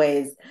and we're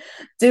always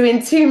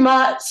doing too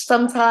much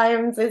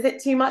sometimes. Is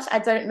it too much? I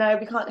don't know.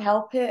 We can't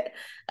help it.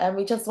 And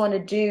we just want to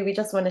do, we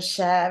just want to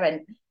share.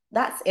 And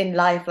that's in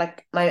life.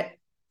 Like my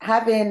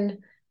having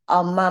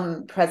our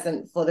mum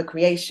present for the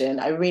creation,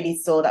 I really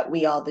saw that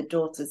we are the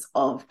daughters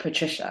of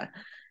Patricia,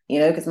 you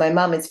know, because my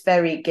mum is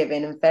very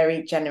giving and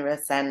very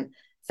generous and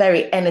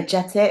very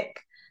energetic.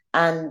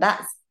 And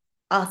that's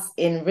us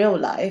in real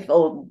life,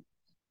 or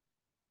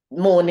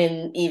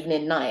morning,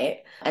 evening, night.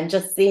 And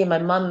just seeing my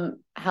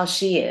mum, how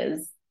she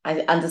is,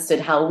 I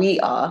understood how we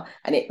are.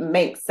 And it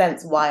makes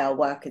sense why our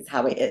work is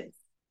how it is.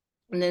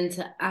 And then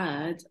to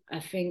add, I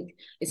think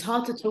it's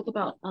hard to talk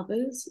about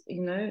others,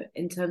 you know,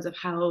 in terms of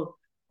how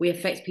we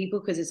affect people,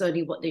 because it's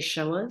only what they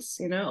show us,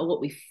 you know, or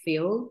what we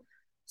feel.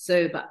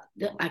 So, but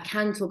I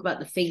can talk about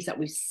the things that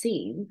we've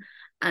seen.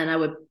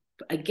 And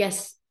I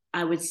guess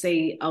I would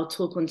say I'll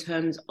talk on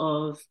terms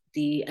of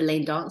the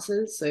Elaine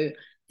dancers. So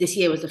this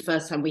year was the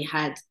first time we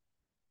had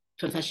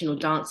professional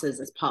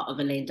dancers as part of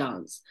Elaine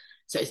Dance.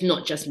 So it's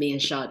not just me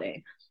and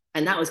Sade.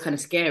 And that was kind of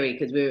scary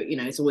because we're, you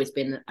know, it's always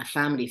been a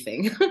family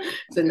thing.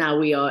 So now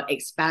we are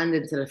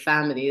expanding to the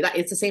family. That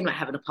it's the same like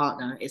having a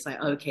partner. It's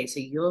like, okay, so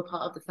you're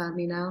part of the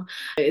family now.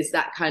 It's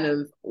that kind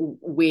of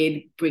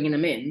weird bringing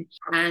them in.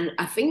 And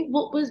I think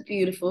what was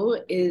beautiful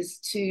is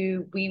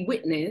we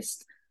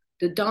witnessed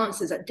the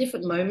dancers at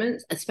different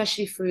moments,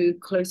 especially through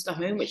Close to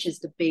Home, which is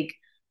the big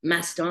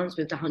mass dance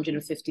with the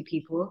 150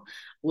 people,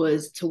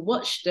 was to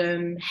watch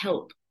them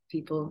help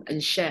people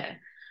and share.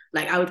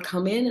 Like I would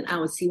come in and I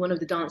would see one of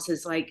the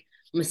dancers like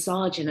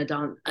massaging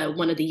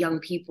one of the young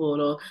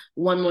people, or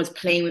one was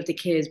playing with the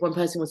kids, one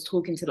person was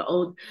talking to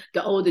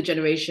the older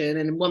generation,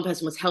 and one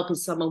person was helping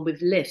someone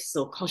with lifts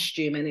or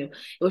costume, and it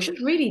was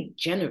just really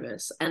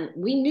generous. And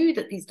we knew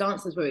that these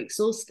dancers were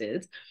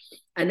exhausted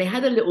and they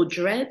had a little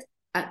dread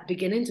at the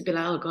beginning to be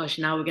like, oh gosh,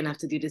 now we're gonna have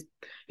to do this,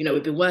 you know,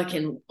 we've been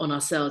working on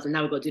ourselves and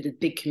now we've got to do this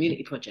big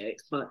community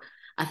project. But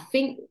I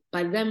think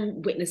by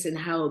them witnessing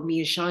how me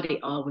and Sade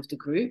are with the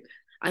group,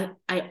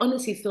 I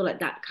honestly feel like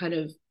that kind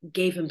of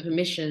gave them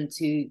permission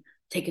to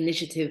take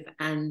initiative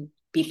and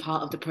be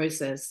part of the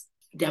process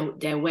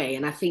their way.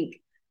 And I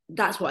think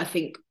that's what I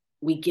think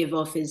we give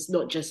off, is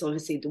not just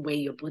obviously the way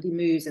your body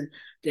moves and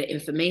the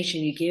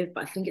information you give,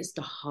 but I think it's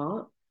the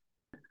heart.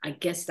 I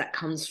guess that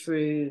comes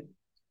through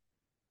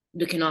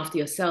looking after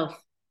yourself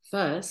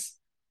first,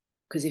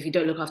 because if you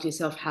don't look after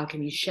yourself, how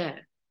can you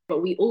share?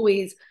 But we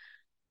always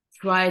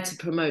try to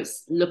promote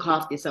look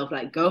after yourself,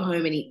 like go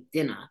home and eat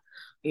dinner,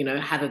 you know,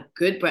 have a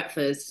good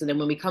breakfast. So then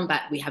when we come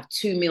back, we have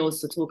 2 meals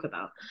to talk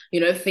about,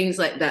 you know, things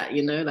like that,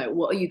 you know, like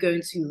what are you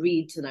going to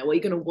read tonight? What are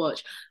you going to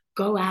watch?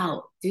 Go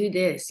out, do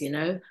this, you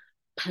know,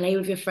 play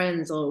with your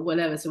friends or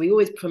whatever. So we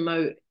always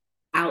promote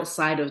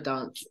outside of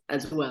dance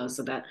as well,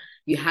 so that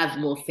you have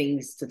more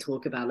things to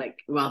talk about, like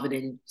rather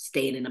than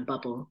staying in a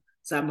bubble.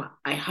 So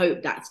I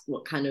hope that's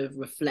what kind of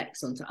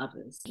reflects onto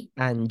others.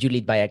 And you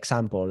lead by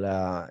example.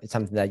 It's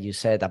something that you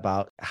said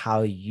about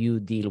how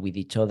you deal with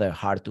each other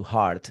heart to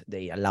heart.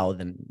 They allow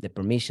them the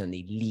permission.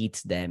 It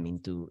leads them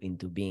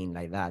into being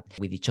like that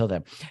with each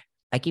other.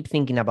 I keep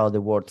thinking about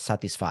the word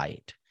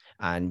satisfied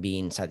and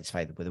being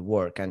satisfied with the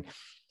work. And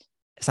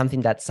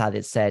something that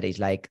Sade said is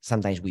like,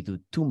 sometimes we do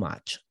too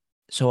much.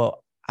 So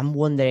I'm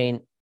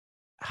wondering,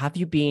 have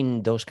you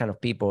been those kind of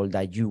people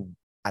that you,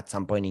 at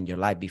some point in your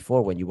life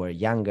before, when you were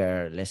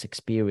younger, less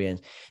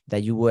experienced,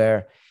 that you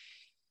were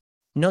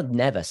not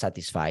never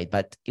satisfied,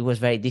 but it was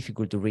very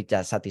difficult to reach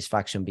that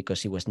satisfaction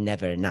because it was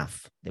never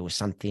enough. There was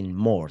something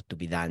more to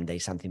be done. There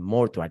is something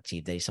more to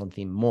achieve. There is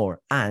something more.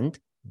 And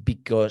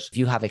because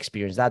you have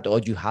experienced that, or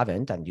you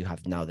haven't, and you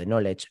have now the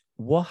knowledge,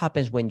 what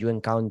happens when you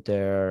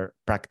encounter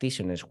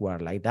practitioners who are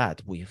like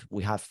that? We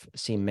have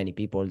seen many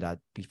people that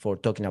before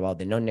talking about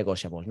the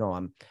non-negotiables,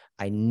 no,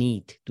 I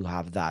need to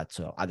have that.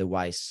 So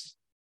otherwise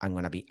I'm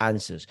going to be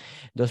anxious.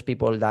 Those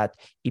people that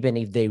even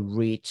if they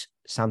reach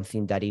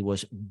something that it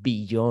was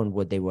beyond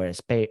what they were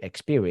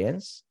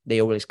experienced,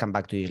 they always come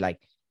back to you like,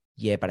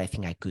 yeah, but I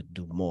think I could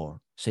do more.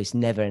 So it's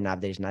never enough.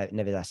 There's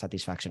never that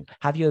satisfaction.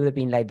 Have you ever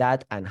been like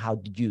that? And how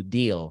did you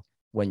deal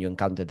when you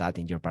encountered that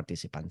in your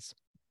participants?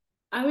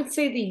 I would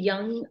say the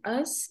young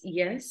us,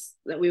 yes,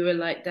 that we were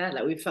like that.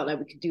 Like we felt like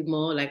we could do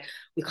more. Like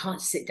we can't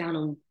sit down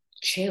and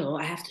chill.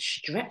 I have to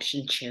stretch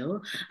and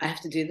chill. I have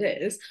to do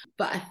this.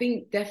 But I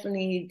think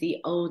definitely the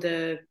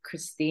older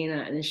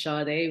Christina and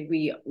Sade,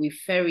 we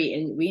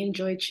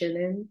enjoy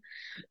chilling.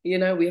 You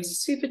know, we are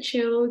super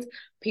chilled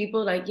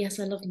people. Like, yes,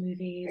 I love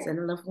movies and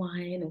I love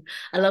wine and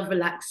I love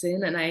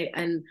relaxing.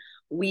 And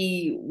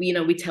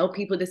we tell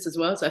people this as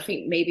well. So I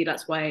think maybe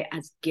that's why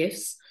as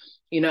gifts,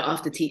 you know,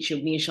 after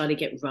teaching, me and Shadi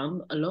get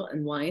rum a lot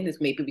and wine, is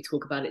maybe we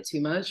talk about it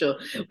too much, or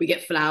we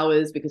get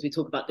flowers because we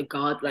talk about the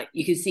garden. Like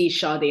you can see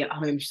Shadi at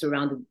home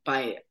surrounded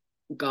by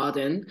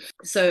garden.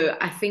 So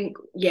I think,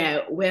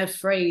 yeah, we're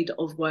afraid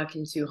of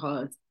working too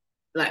hard,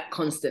 like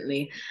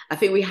constantly. I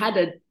think we had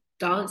a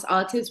dance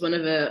artist, one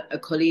of a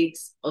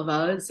colleagues of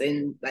ours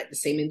in like the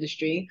same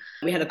industry.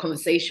 We had a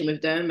conversation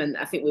with them, and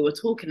I think we were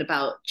talking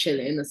about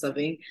chilling or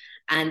something.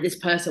 And this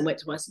person went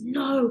to us,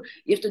 no,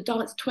 you have to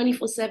dance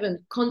 24/7,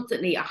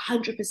 constantly,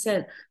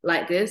 100%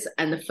 like this.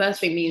 And the first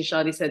thing me and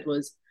Shadi said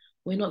was,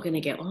 we're not going to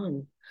get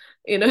on.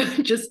 You know,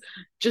 just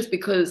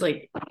because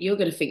like you're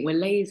gonna think we're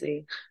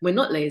lazy. We're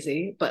not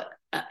lazy, but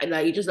like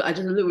I just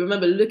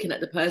remember looking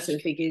at the person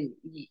thinking,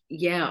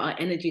 yeah, our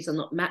energies are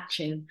not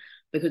matching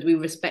because we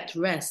respect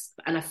rest,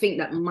 and I think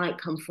that might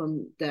come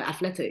from the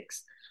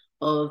athletics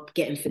of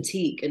getting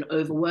fatigue and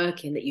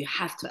overworking, that you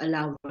have to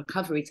allow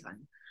recovery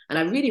time, and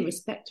I really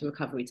respect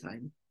recovery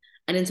time.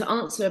 And then to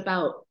answer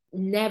about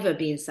never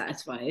being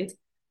satisfied,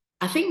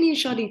 I think me and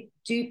Shadi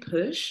do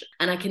push,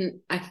 and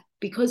I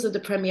because of the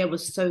premiere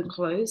was so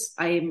close,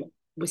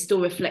 we're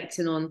still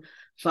reflecting on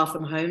Far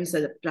From Home,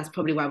 so that's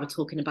probably why we're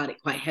talking about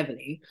it quite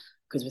heavily,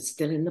 because we're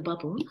still in the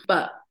bubble.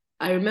 But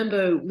I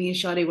remember me and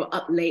Shadi were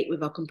up late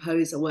with our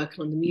composer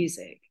working on the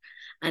music,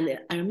 and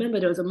I remember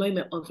there was a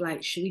moment of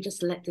like, should we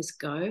just let this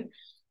go?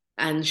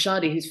 And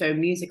Shadi, who's very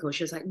musical,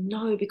 she was like,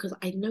 no, because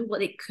I know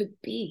what it could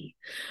be,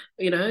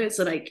 you know?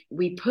 So like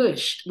we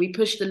pushed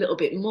a little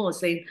bit more,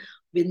 saying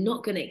we're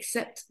not going to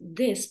accept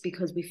this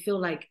because we feel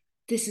like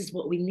this is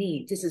what we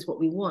need, this is what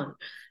we want.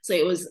 So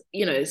it was,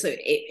 you know, so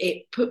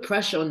it put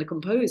pressure on the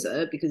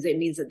composer, because it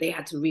means that they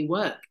had to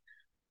rework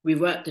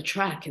the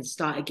track and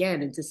start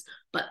again. And just,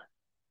 but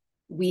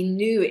we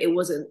knew it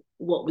wasn't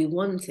what we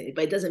wanted,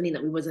 but it doesn't mean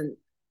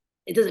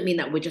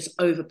that we're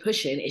just over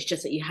pushing. It's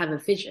just that you have a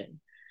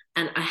vision.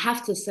 And I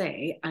have to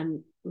say,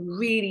 I'm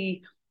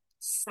really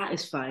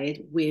satisfied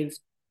with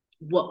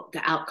what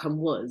the outcome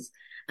was.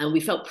 And we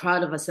felt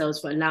proud of ourselves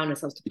for allowing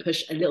ourselves to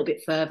push a little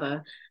bit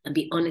further and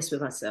be honest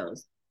with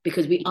ourselves,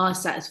 because we are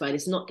satisfied.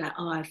 It's not that,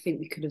 oh, I think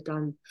we could have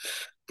done,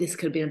 this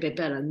could have been a bit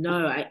better.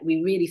 No,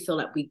 we really feel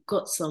like we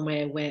got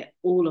somewhere where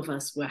all of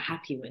us were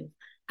happy with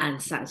and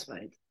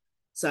satisfied.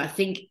 So I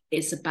think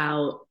it's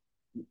about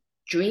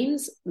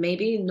dreams,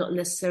 maybe not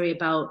necessarily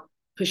about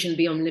pushing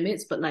beyond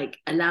limits, but like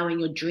allowing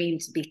your dream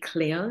to be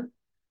clear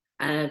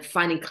and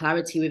finding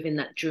clarity within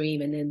that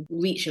dream and then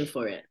reaching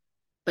for it.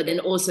 But then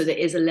also there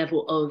is a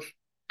level of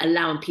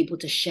allowing people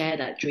to share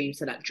that dream,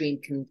 so that dream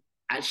can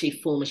actually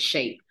form a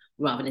shape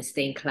rather than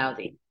staying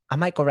cloudy.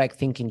 Am I correct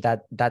thinking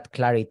that that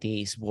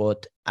clarity is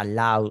what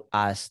allows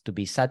us to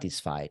be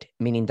satisfied?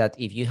 Meaning that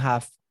if you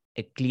have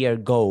a clear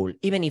goal,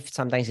 even if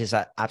sometimes it's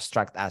as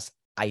abstract as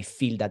I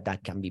feel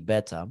that can be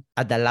better,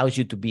 it allows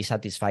you to be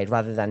satisfied,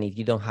 rather than if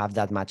you don't have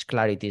that much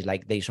clarity, it's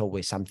like there's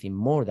always something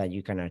more that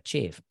you can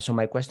achieve. So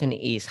my question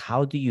is,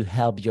 how do you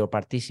help your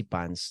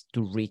participants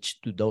to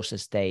reach to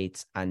those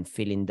states and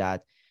feeling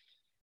that,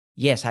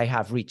 yes, I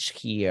have reached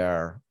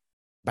here,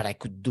 but I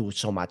could do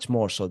so much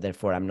more, so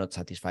therefore I'm not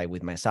satisfied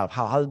with myself?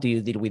 How do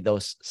you deal with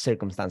those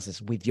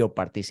circumstances with your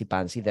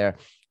participants, either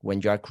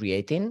when you are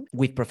creating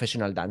with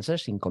professional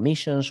dancers in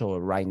commissions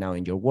or right now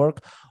in your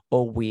work,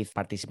 or with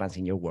participants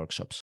in your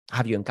workshops?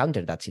 Have you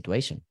encountered that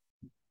situation?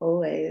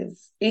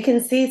 Always. You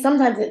can see,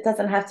 sometimes it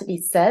doesn't have to be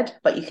said,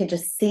 but you can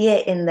just see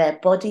it in their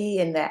body,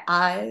 in their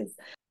eyes.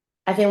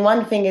 I think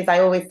one thing is I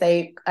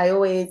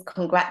always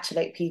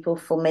congratulate people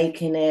for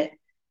making it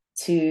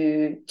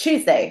to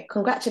Tuesday.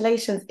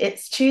 Congratulations,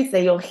 it's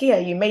Tuesday, you're here,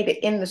 you made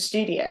it in the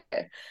studio.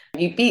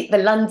 You beat the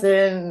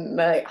London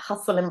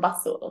hustle and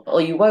bustle,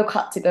 or you woke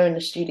up to go in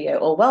the studio,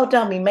 or well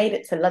done, we made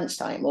it to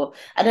lunchtime, or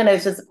I don't know,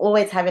 it's just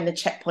always having the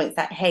checkpoints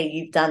that, hey,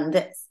 you've done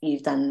this,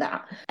 you've done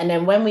that. And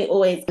then when we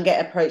always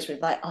get approached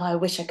with like, oh, I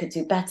wish I could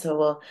do better,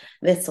 or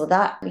this or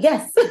that,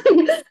 yes.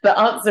 The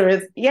answer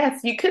is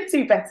yes, you could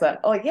do better,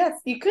 or yes,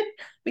 we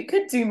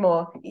could do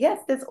more. Yes,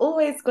 there's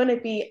always going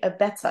to be a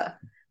better.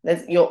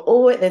 There's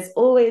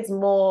always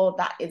more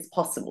that is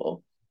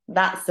possible.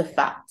 That's the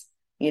fact,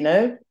 you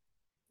know?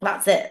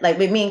 That's it. Like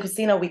with me and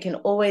Christina, we can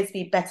always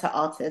be better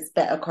artists,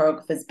 better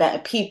choreographers, better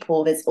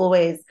people. There's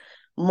always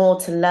more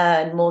to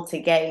learn, more to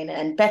gain.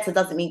 And better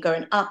doesn't mean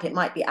going up. It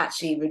might be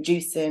actually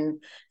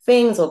reducing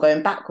things or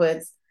going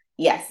backwards.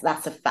 Yes,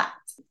 that's a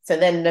fact. So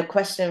then the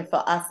question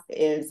for us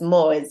is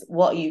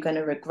what are you going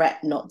to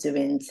regret not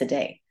doing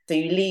today? So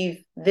you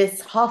leave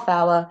this half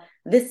hour,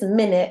 this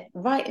minute,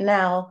 right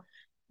now,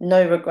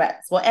 no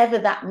regrets. Whatever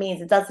that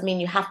means, it doesn't mean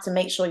you have to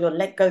make sure your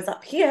leg goes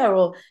up here,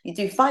 or you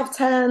do 5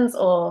 turns,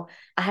 or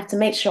I have to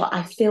make sure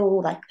I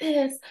feel like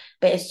this.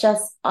 But it's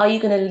just, are you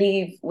going to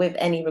leave with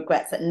any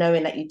regrets at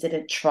knowing that you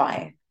didn't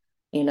try?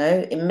 You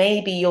know,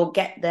 maybe you'll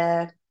get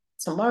there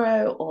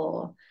tomorrow,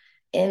 or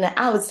in an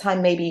hour's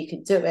time, maybe you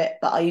could do it.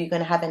 But are you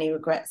going to have any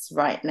regrets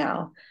right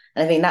now?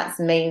 And I think that's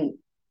the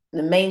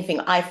main thing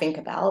I think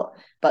about,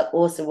 but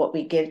also what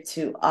we give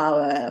to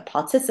our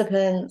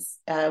participants,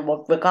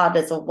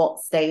 regardless of what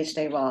stage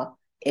they are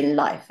in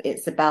life.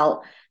 It's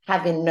about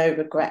having no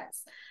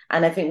regrets.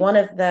 And I think one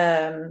of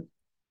the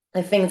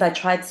things I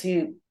try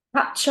to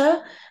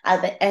capture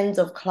at the end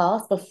of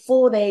class,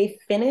 before they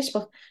finish,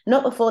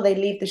 not before they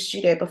leave the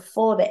studio,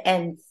 before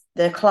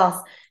the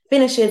class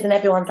finishes and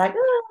everyone's like,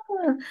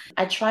 ah,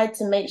 I try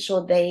to make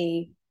sure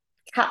they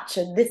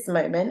capture this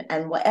moment,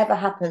 and whatever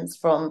happens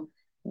from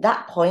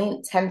that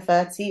point,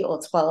 10:30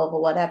 or 12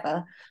 or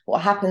whatever,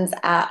 what happens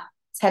at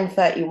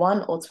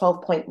 10:31 or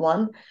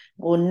 12:1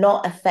 will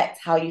not affect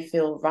how you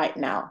feel right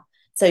now.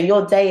 So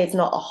your day is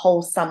not a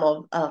whole sum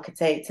of, oh,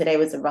 today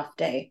was a rough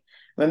day.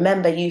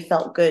 Remember, you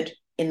felt good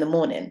in the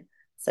morning.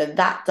 So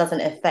that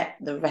doesn't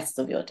affect the rest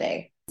of your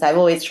day. So I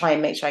always try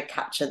and make sure I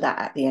capture that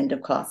at the end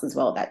of class as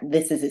well, that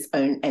this is its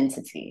own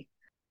entity.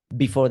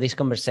 Before this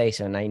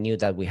conversation, I knew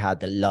that we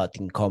had a lot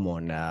in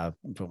common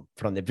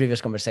from the previous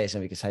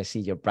conversation, because I see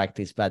your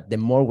practice. But the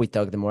more we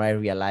talk, the more I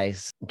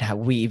realize that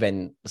we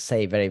even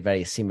say very,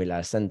 very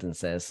similar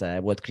sentences.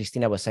 What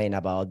Christina was saying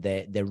about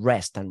the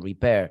rest and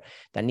repair,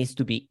 that needs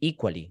to be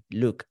equally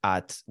look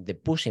at the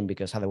pushing,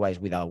 because otherwise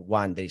without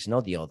one, there is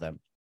not the other.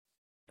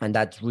 And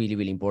that's really,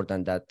 really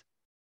important, that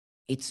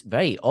it's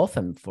very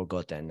often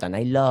forgotten. And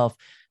I love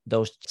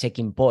those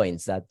checking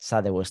points that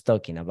Sade was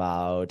talking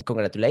about.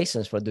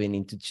 Congratulations for doing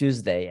Into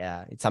Tuesday.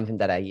 It's something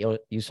that I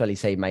usually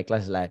say in my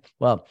classes, like,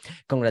 well,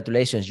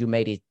 congratulations, you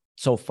made it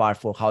so far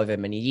for however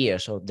many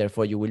years, so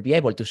therefore you will be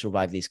able to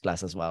survive this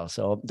class as well.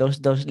 So those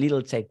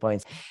little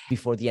checkpoints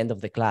before the end of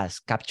the class,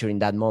 capturing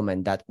that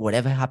moment that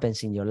whatever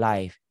happens in your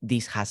life,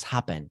 this has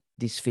happened.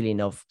 This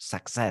feeling of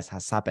success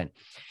has happened.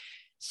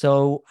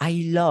 So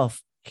I love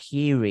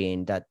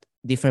hearing that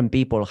different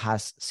people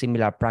has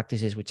similar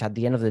practices, which at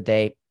the end of the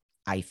day,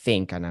 I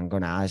think, and I'm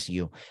going to ask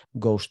you,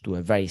 goes to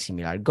a very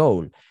similar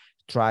goal.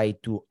 Try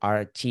to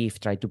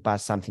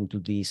pass something to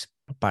these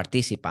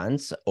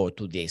participants or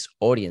to these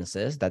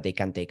audiences that they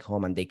can take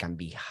home and they can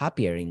be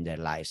happier in their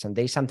lives. And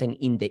there's something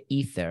in the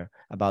ether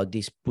about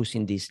this,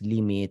 pushing these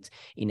limits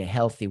in a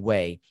healthy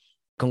way,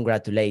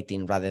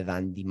 congratulating rather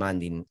than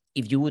demanding.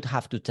 If you would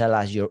have to tell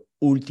us your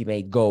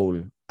ultimate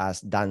goal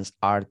as dance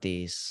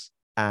artists,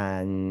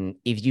 and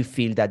if you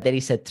feel that there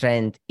is a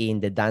trend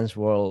in the dance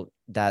world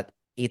that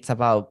it's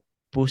about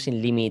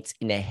pushing limits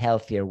in a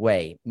healthier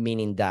way,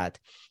 meaning that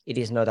it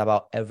is not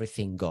about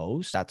everything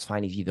goes, that's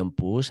fine if you don't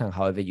push and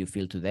however you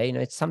feel today.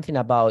 It's something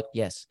about,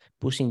 yes,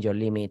 pushing your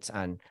limits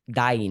and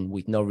dying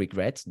with no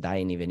regrets,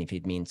 dying even if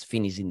it means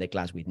finishing the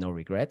class with no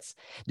regrets.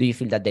 Do you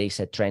feel that there is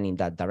a trend in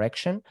that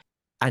direction?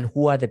 And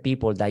who are the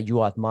people that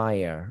you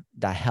admire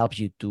that help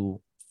you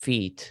to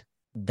fit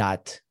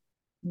that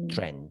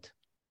trend?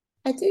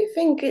 I do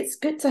think it's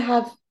good to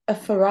have a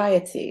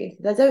variety.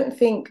 I don't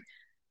think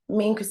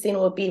me and Christina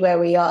would be where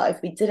we are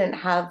if we didn't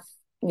have,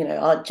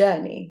 our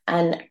journey.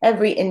 And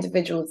every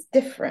individual is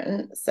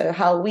different. So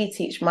how we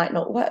teach might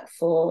not work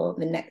for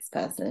the next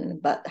person,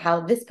 but how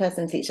this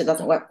person teacher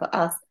doesn't work for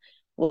us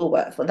will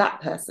work for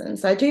that person.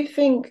 So I do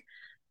think,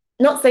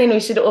 not saying we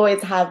should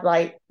always have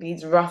like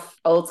these rough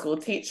old school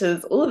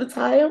teachers all the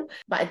time,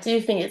 but I do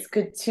think it's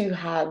good to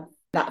have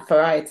that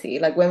variety.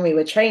 Like when we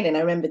were training, I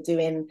remember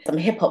doing some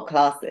hip hop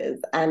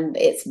classes and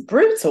it's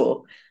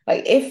brutal.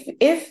 Like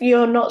if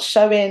you're not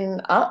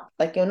showing up,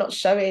 like you're not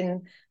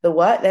showing the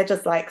work, they're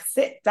just like,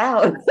 sit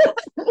down.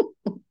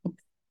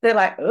 They're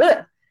like,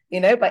 ugh, but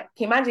can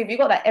you imagine if you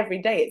got that every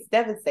day, it's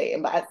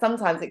devastating. But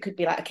sometimes it could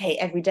be like, okay,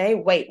 every day,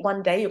 wait,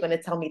 one day you're going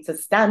to tell me to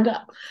stand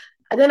up.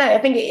 I don't know. I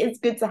think it is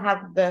good to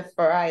have the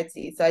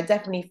variety. So I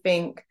definitely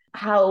think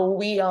how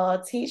we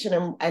are teaching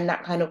and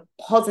that kind of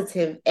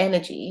positive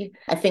energy,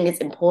 I think it's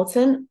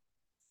important.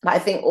 But I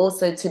think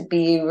also to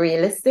be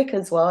realistic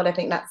as well. And I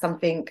think that's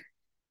something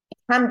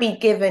can be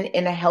given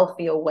in a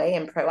healthier way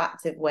and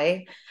proactive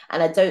way.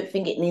 And I don't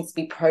think it needs to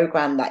be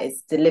programmed that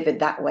is delivered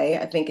that way.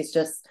 I think it's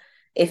just,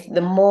 if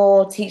the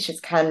more teachers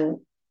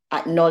can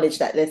acknowledge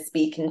that they're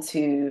speaking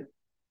to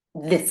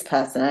this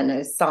person, I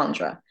know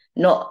Sandra,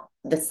 not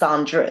the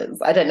Sandras.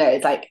 I don't know.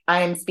 It's like,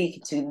 I am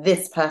speaking to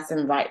this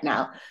person right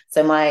now.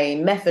 So my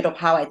method of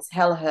how I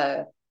tell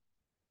her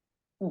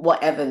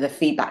whatever the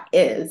feedback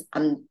is,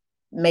 I'm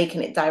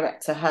making it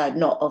direct to her,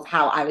 not of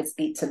how I would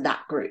speak to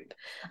that group.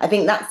 I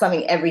think that's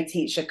something every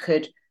teacher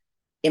could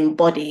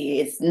embody.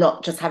 It's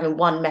not just having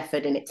one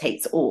method and it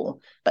takes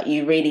all, but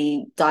you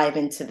really dive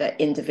into the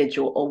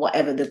individual or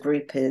whatever the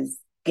group is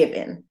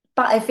giving.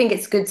 But I think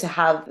it's good to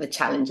have the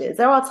challenges.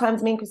 There are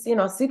times me and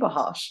Christina are super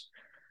harsh,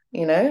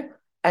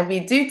 and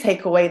we do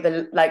take away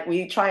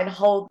we try and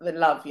hold the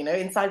love,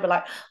 inside we're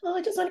like, oh,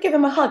 I just want to give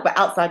him a hug. But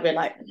outside we're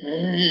like,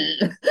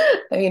 and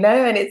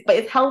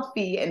it's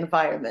healthy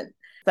environment.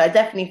 So I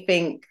definitely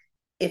think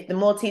if the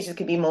more teachers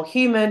could be more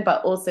human,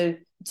 but also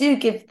do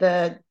give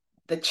the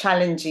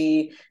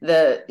challenging,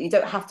 you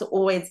don't have to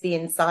always be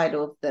inside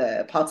of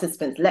the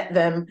participants. Let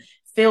them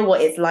feel what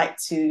it's like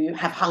to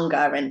have hunger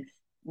and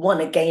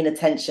want to gain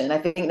attention. I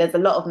think there's a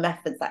lot of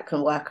methods that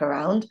can work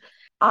around.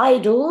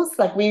 Idols,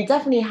 like we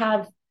definitely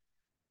have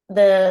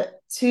the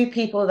two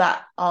people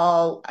that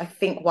are, I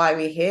think, why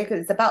we're here,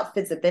 because it's about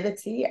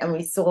visibility. And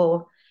we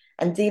saw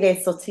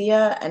Andile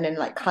Sotia and then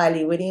like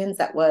Kylie Williams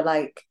that were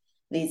like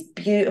these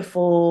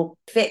beautiful,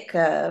 thick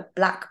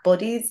black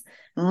bodies,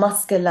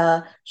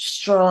 muscular,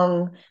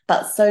 strong,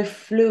 but so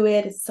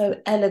fluid, so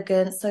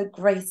elegant, so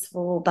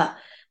graceful, but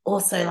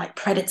also like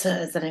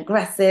predators and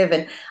aggressive.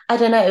 And I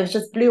don't know, it was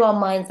just blew our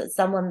minds that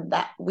someone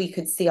that we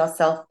could see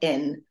ourselves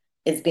in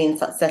is being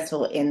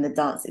successful in the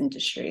dance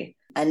industry.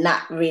 And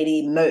that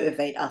really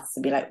motivate us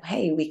to be like,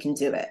 hey, we can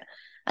do it.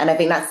 And I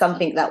think that's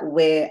something that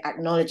we're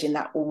acknowledging,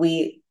 that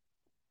we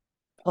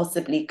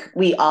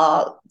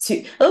are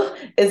too, oh,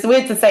 it's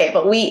weird to say it,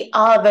 but we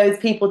are those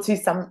people to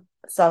some,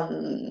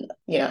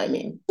 you know what I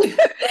mean?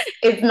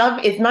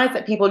 It's nice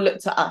that people look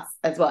to us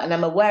as well. And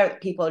I'm aware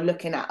that people are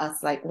looking at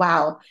us like,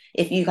 wow,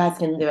 if you guys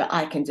can do it,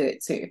 I can do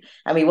it too.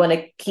 And we want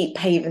to keep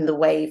paving the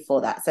way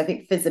for that. So I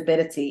think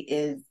visibility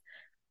is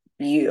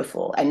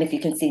beautiful. And if you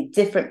can see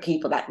different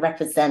people that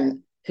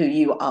represent who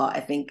you are, I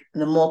think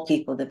the more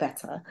people, the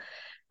better.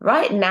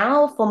 Right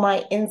now, for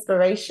my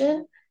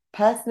inspiration,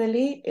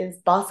 personally, is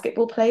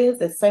basketball players.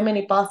 There's so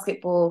many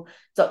basketball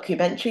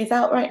documentaries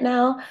out right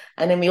now.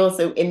 And then we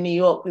also, in New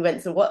York, we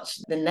went to watch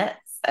the Nets.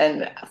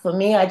 And for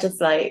me, I just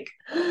like,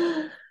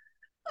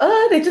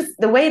 oh, they just,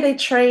 the way they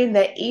train,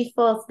 their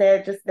ethos,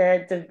 their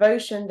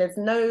devotion. There's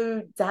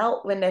no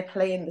doubt when they're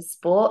playing the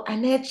sport,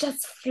 and they're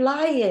just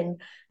flying.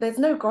 There's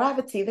no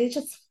gravity.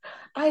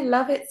 I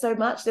love it so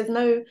much. There's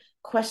no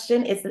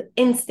question. It's an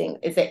instinct.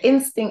 It's an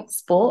instinct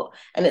sport,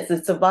 and it's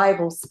a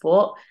survival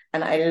sport,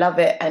 and I love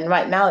it. And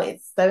right now,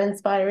 it's so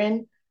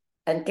inspiring,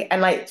 and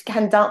like,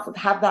 can dancers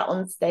have that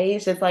on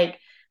stage? There's like,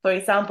 for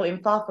example,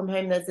 in Far From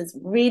Home, there's this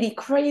really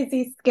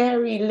crazy,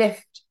 scary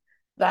lift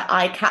that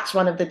I catch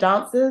one of the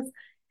dancers,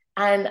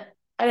 and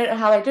I don't know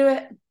how I do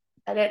it.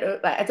 I don't know,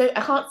 like,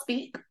 I can't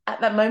speak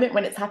at that moment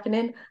when it's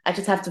happening. I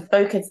just have to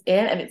focus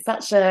in, and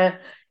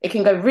it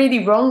can go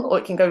really wrong or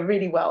it can go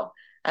really well.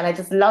 And I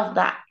just love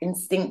that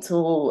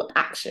instinctual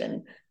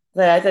action.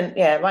 So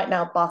right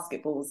now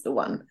basketball's the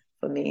one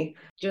for me.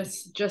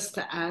 Just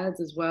to add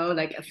as well,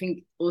 like, I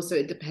think also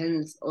it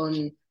depends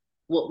on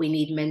what we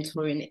need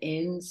mentoring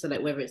in. So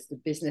like, whether it's the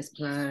business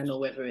plan or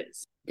whether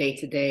it's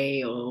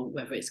day-to-day or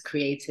whether it's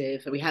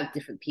creative. And we have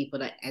different people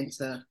that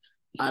enter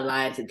our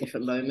lives at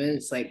different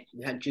moments. Like,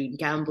 we had June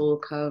Gamble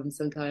come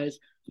sometimes.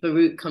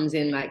 Farouk comes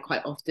in like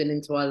quite often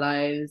into our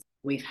lives.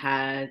 We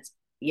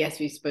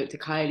spoke to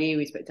Kylie,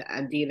 we spoke to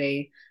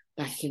Andile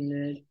back in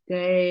the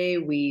day.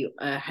 We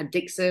had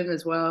Dixon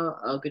as well,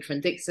 our good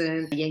friend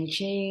Dixon, Yang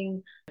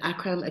Ching,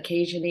 Akram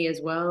occasionally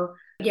as well.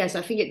 Yes,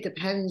 I think it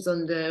depends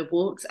on the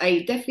walks. I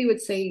definitely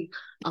would say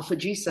our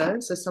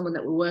producer, so someone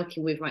that we're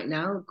working with right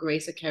now,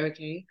 Grace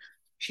Okereke.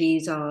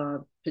 She's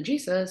our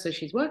producer, so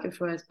she's working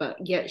for us, but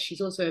yet she's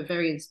also a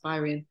very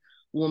inspiring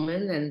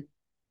woman. And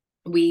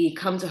we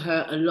come to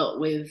her a lot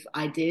with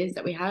ideas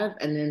that we have,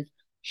 and then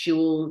she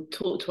will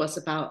talk to us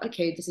about,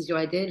 okay, this is your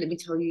idea. Let me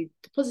tell you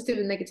the positive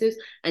and negatives,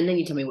 and then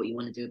you tell me what you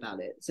want to do about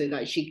it. So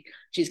like,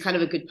 she's kind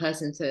of a good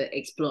person to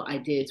explore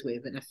ideas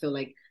with. And I feel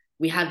like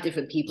we have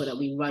different people that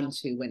we run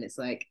to when it's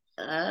like,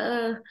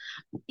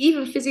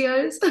 even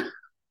physios.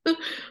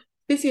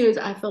 Physios,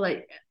 I feel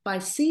like by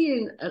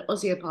seeing an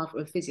osteopath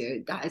or a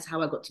physio, that is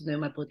how I got to know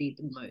my body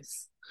the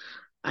most,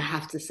 I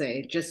have to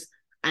say.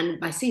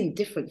 And by seeing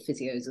different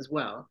physios as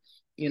well,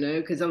 you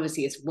know, because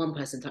obviously it's one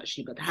person touched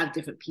you, but to have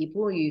different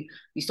people, you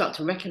start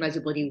to recognize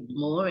your body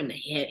more and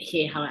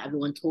hear how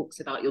everyone talks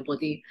about your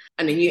body.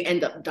 And then you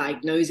end up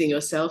diagnosing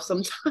yourself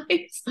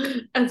sometimes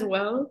as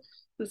well.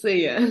 So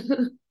yeah.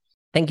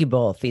 Thank you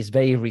both. It's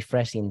very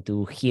refreshing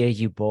to hear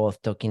you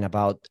both talking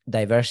about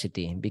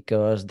diversity,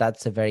 because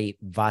that's a very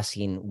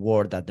buzzing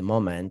word at the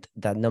moment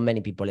that not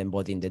many people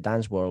embody in the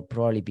dance world,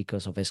 probably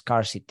because of a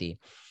scarcity.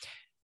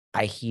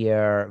 I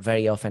hear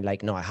very often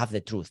like, no, I have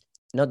the truth.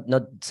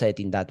 Not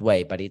said in that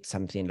way, but it's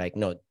something like,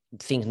 no,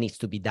 things needs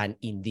to be done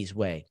in this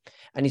way.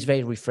 And it's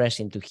very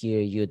refreshing to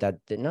hear you that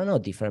no,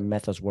 different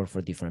methods work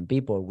for different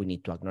people. We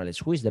need to acknowledge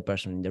who is the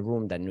person in the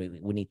room, then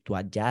we need to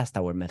adjust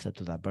our method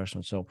to that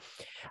person. So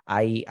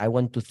I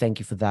want to thank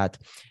you for that.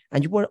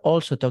 And you were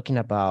also talking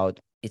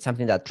about, it's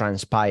something that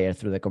transpired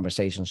through the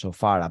conversation so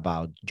far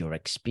about your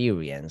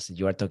experience.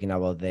 You are talking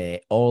about the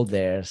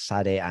older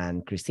Sade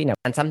and Christina.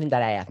 And something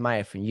that I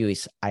admire from you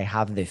is I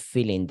have the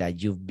feeling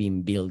that you've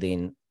been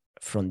building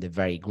from the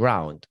very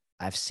ground.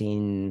 I've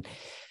seen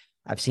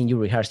you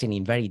rehearsing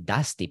in very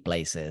dusty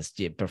places,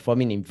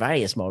 performing in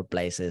very small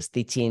places,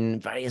 teaching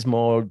very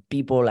small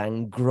people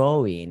and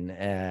growing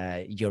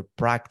your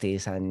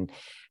practice and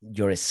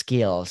your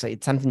skills.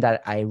 It's something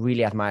that I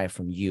really admire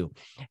from you.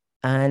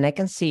 And I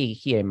can see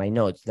here in my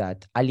notes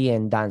that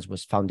Alien Dance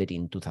was founded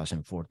in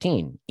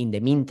 2014. In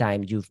the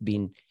meantime, you've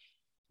been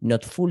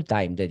not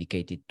full-time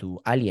dedicated to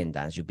Alien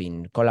Dance. You've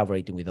been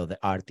collaborating with other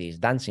artists,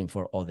 dancing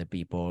for other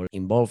people,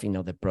 involved in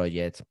other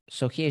projects.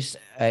 So here's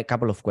a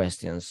couple of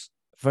questions.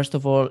 First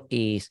of all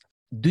is,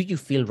 do you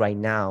feel right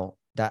now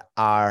that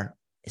are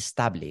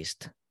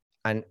established?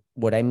 And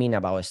what I mean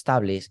about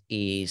established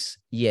is,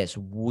 yes,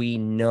 we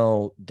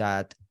know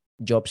that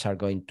jobs are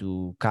going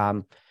to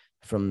come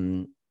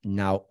from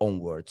now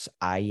onwards.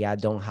 I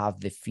don't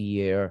have the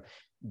fear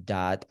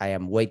that I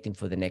am waiting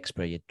for the next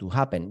project to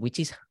happen, which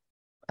is,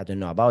 I don't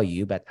know about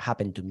you, but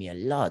happened to me a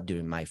lot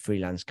during my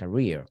freelance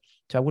career.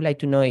 So I would like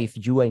to know if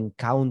you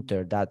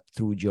encountered that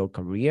through your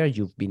career.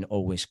 You've been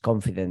always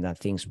confident that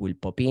things will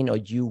pop in, or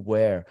you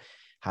were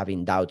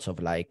having doubts of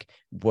like,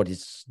 what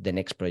is the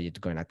next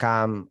project going to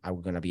come? Are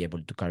we going to be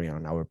able to carry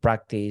on our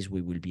practice?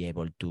 We will be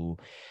able to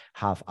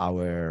have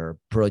our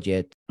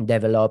project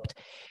developed.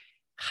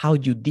 How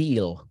you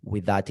deal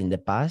with that in the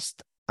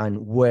past,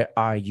 and where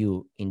are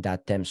you in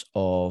that terms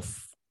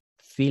of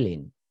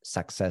feeling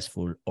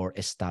successful or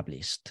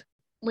established?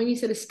 When you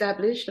said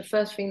established, the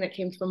first thing that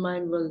came to my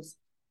mind was,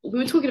 we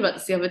were talking about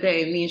this the other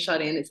day, me and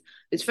Shadi, and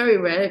it's very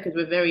rare because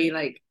we're very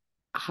like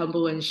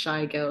humble and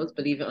shy girls,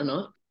 believe it or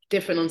not.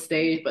 Different on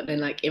stage, but then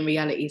like in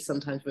reality,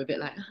 sometimes we're a bit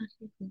like,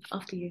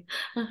 after you,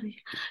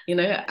 you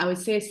know. I would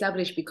say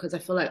established because I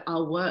feel like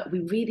our work, we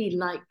really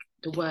like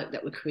the work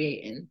that we're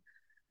creating.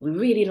 We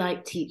really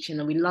like teaching,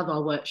 and we love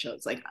our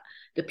workshops. Like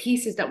the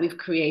pieces that we've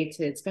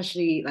created,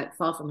 especially like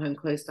Far From Home,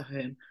 Close to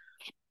Home,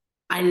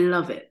 I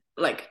love it.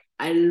 Like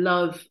I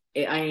love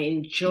it. I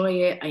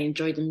enjoy it. I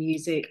enjoy the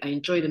music. I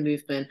enjoy the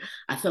movement.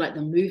 I feel like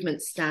the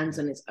movement stands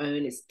on its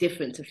own. It's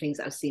different to things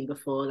that I've seen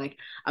before. Like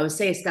I would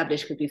say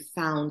established because we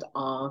found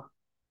our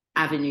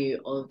avenue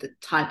of the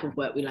type of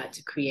work we like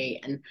to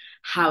create and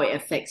how it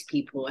affects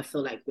people. I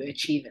feel like we're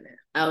achieving it.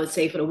 I would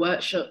say for the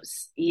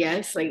workshops,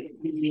 yes, like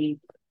we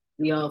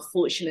are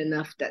fortunate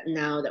enough that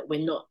now that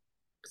we're not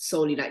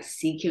solely like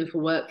seeking for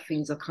work,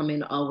 things are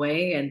coming our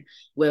way and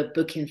we're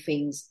booking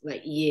things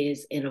like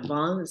years in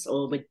advance,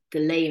 or we're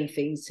delaying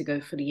things to go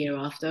for the year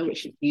after,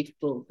 which is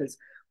beautiful because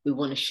we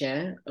want to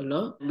share a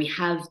lot. We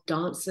have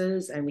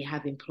dancers and we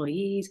have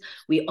employees.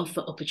 We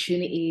offer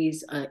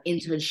opportunities,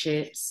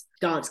 internships,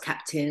 dance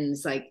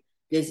captains. Like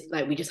there's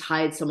like, we just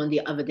hired someone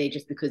the other day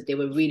just because they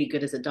were really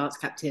good as a dance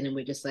captain, and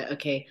we're just like,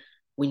 okay,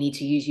 we need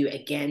to use you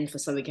again for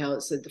something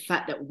else. So the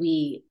fact that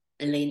we,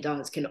 Elaine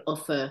Dance, can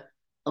offer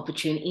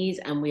opportunities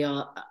and we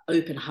are an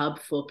open hub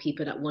for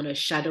people that want to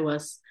shadow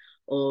us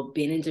or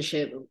be an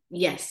internship,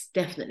 yes,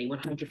 definitely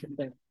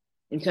 100%.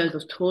 In terms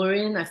of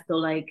touring, I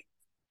feel like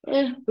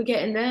we're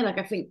getting there. Like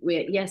I think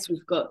we've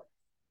got,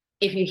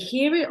 if you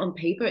hear it on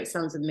paper, it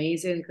sounds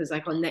amazing because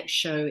like our next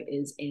show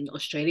is in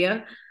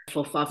Australia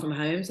for Far From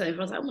Home. So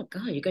everyone's like, oh my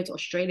God, you go to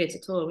Australia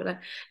to tour. We're like,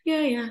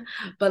 yeah.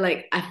 But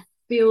like, I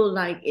feel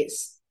like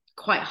it's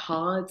quite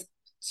hard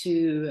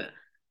to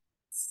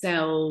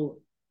sell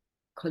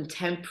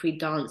contemporary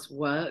dance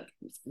work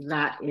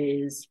that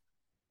is,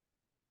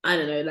 I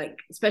don't know, like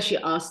especially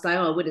our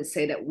style. I wouldn't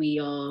say that we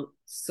are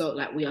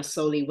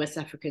solely West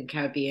African,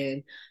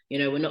 Caribbean. You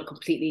know, we're not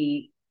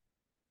completely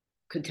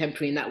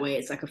contemporary in that way.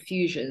 It's like a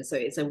fusion, so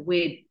it's a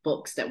weird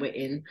box that we're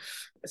in.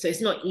 So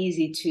it's not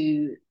easy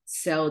to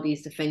sell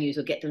these to venues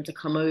or get them to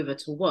come over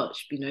to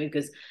watch, you know,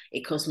 because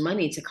it costs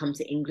money to come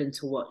to England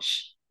to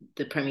watch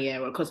the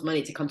premiere, or it costs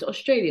money to come to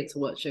Australia to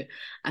watch it.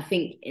 I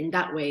think in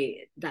that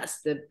way,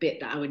 that's the bit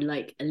that I would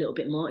like a little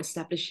bit more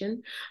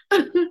establishing,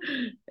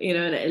 you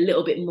know, a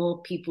little bit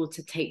more people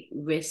to take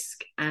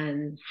risk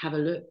and have a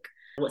look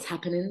at what's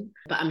happening.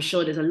 But I'm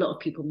sure there's a lot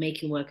of people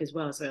making work as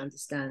well, so I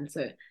understand.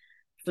 So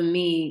for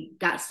me,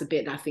 that's the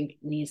bit that I think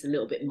needs a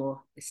little bit more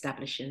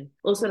establishing.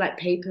 Also like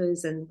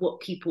papers and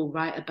what people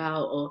write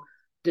about, or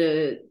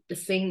the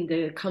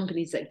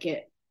companies that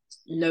get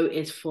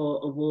noticed for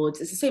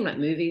awards. It's the same like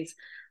movies.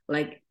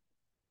 Like,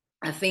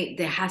 I think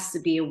there has to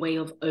be a way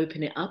of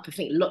opening it up. I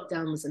think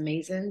lockdown was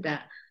amazing,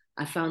 that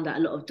I found that a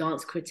lot of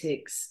dance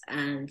critics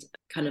and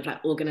kind of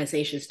like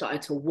organizations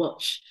started to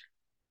watch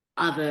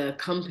other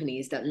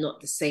companies that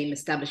not the same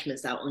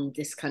establishments that are on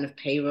this kind of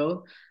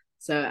payroll.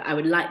 So I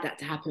would like that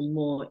to happen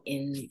more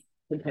in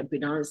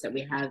contemporary dance, that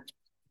we have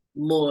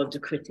more of the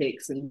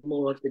critics and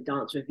more of the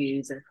dance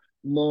reviews and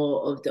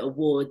more of the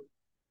award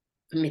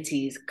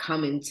committees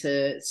coming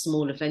to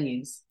smaller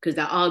venues, because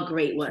there are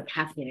great work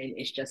happening.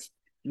 It's just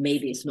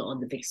maybe it's not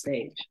on the big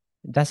stage.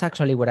 That's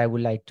actually what I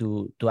would like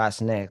to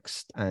ask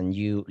next, and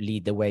you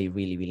lead the way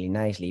really, really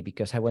nicely,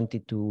 because I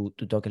wanted to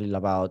talk a little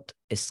about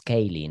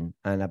scaling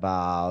and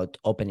about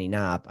opening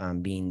up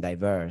and being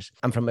diverse.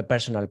 And from a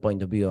personal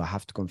point of view, I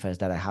have to confess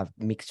that I have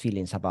mixed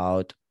feelings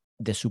about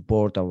the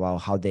support, about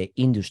how the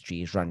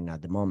industry is running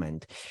at the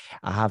moment.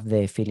 I have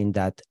the feeling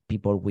that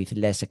people with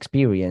less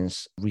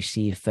experience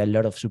receive a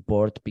lot of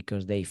support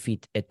because they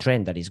fit a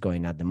trend that is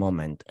going at the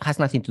moment. It has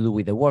nothing to do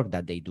with the work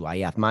that they do.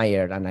 I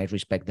admire and I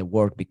respect the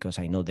work because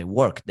I know the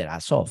work that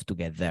has of to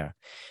get there.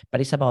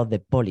 But it's about the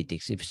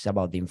politics, it's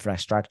about the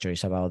infrastructure,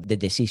 it's about the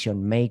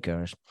decision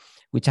makers,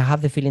 which I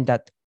have the feeling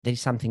that there is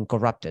something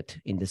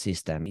corrupted in the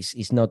system.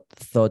 It's not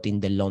thought in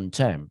the long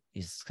term.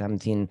 It's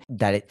something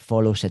that it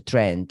follows a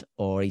trend,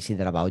 or is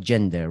either about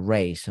gender,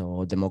 race,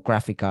 or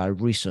demographical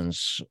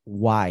reasons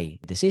why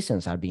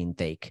decisions are being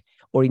taken,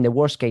 or in the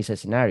worst case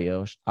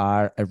scenarios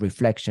are a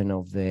reflection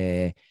of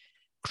the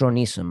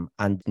cronyism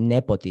and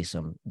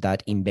nepotism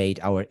that invade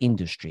our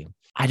industry.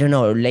 I don't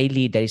know,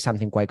 lately there is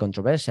something quite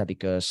controversial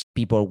because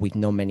people with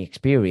not many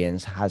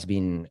experience has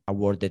been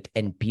awarded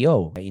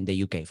NPO in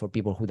the UK. For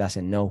people who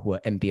doesn't know who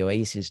NPO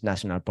is, it's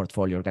National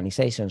Portfolio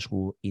Organizations,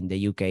 who in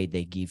the UK,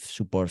 they give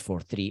support for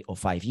 3 or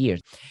 5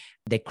 years.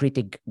 The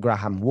critic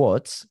Graham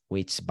Watts,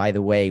 which by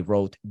the way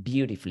wrote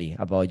beautifully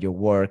about your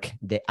work,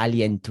 the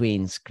alien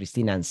twins,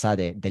 Christina and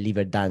Sade,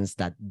 deliver dance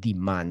that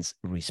demands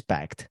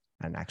respect.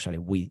 and actually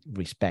we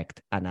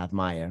respect and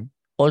admire,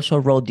 also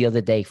wrote the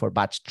other day for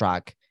Batch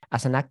Track,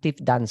 as an active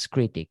dance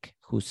critic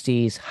who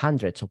sees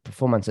hundreds of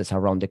performances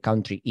around the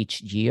country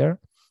each year,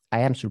 I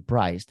am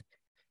surprised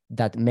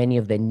that many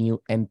of the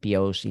new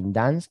MPOs in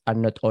dance are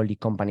not only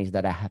companies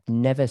that I have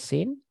never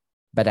seen,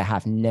 but I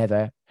have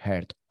never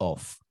heard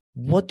of.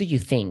 What do you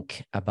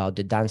think about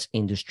the dance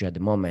industry at the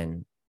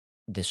moment,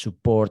 the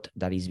support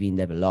that is being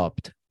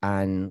developed,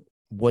 and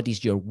what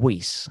is your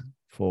wish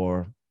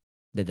for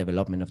the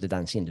development of the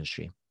dance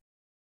industry?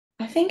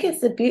 I think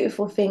it's a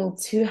beautiful thing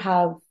to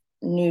have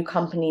new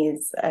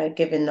companies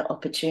given the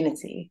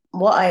opportunity.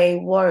 What I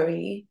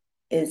worry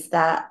is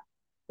that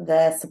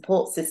their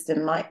support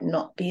system might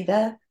not be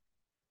there,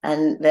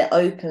 and they're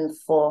open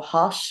for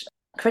harsh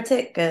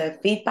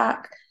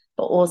feedback,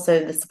 but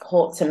also the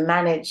support to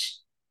manage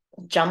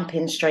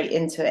jumping straight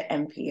into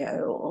an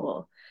MPO,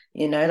 or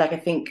I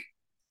think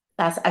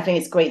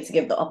it's great to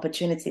give the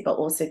opportunity, but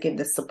also give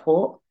the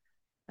support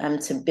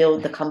to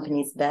build the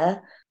companies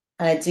there.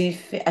 And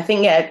I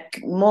think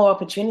more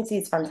opportunity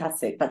is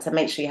fantastic, but to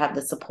make sure you have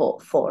the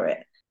support for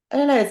it. I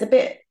don't know, it's a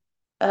bit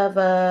of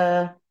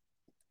a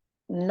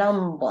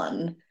numb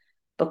one,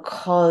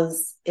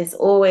 because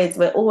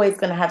we're always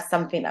going to have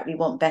something that we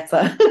want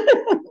better.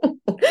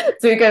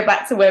 So we go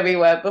back to where we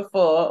were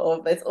before,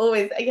 or there's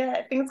always,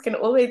 things can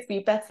always be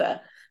better.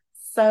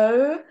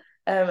 So,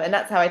 and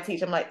that's how I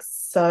teach. I'm like,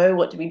 so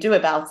what do we do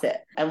about it?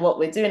 And what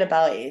we're doing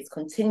about it is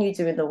continue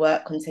doing the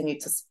work, continue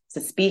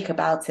to speak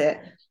about it,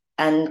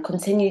 and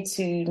continue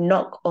to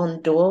knock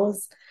on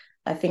doors.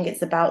 I think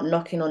it's about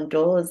knocking on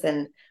doors,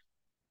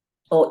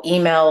 or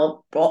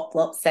email,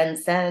 block,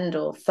 send,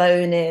 or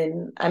phone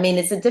in. I mean,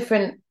 it's a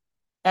different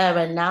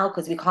era now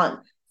because we can't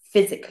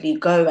physically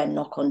go and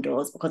knock on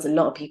doors because a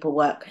lot of people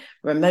work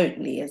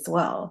remotely as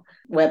well.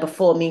 Where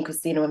before, me and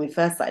Christina, when we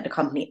first started the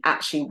company,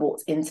 actually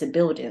walked into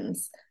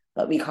buildings,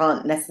 but we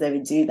can't necessarily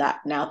do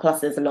that now.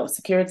 Plus, there's a lot of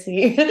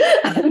security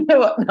and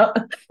whatnot.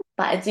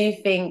 But I do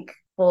think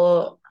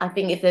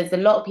if there's a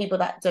lot of people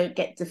that don't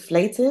get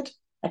deflated,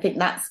 I think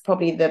that's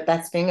probably the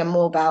best thing, and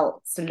more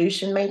about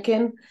solution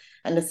making.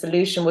 And the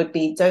solution would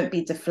be, don't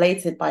be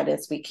deflated by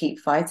this. We keep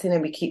fighting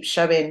and we keep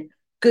showing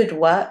good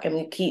work, and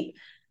we keep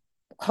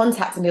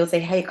contacting people, say,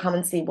 hey, come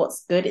and see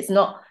what's good. It's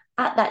not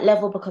at that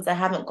level because I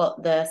haven't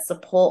got the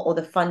support or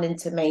the funding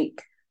to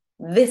make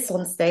this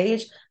on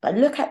stage, but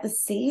look at the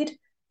seed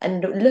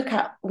and look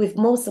at, with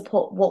more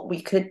support, what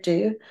we could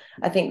do.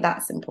 I think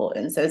that's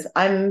important. So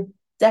I'm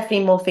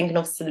definitely more thinking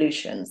of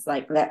solutions,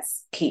 like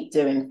let's keep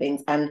doing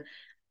things. And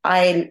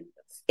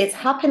it's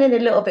happening a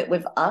little bit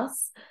with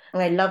us.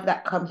 And I love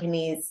that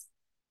companies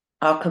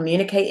are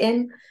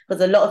communicating,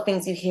 because a lot of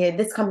things you hear,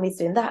 this company's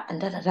doing that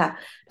and da.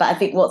 But I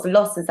think what's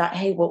lost is that,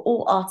 hey, we're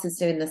all artists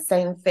doing the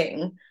same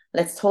thing.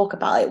 Let's talk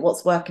about it.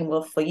 What's working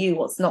well for you?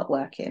 What's not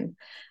working?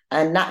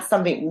 And that's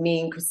something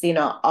me and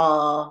Christina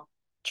are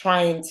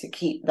trying to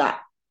keep that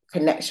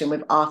connection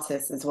with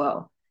artists as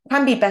well.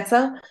 Can be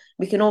better.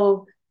 We can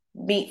all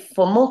meet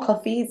for more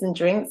coffees and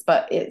drinks,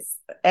 but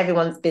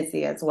everyone's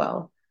busy as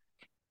well.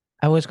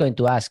 I was going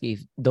to ask if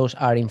those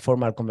are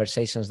informal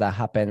conversations that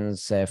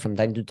happens from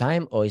time to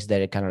time, or is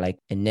there kind of like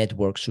a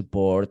network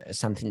support,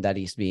 something that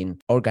is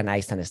being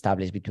organized and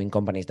established between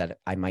companies that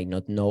I might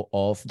not know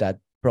of that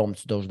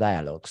prompts those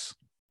dialogues?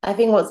 I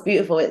think what's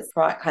beautiful, it's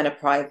kind of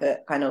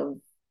private, kind of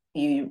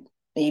there's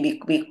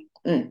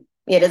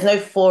no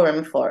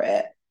forum for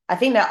it. I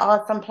think there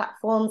are some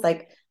platforms,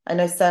 like I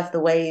know Surf the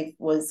Wave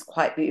was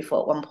quite beautiful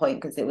at one point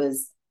because it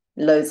was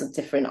loads of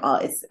different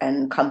artists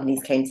and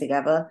companies came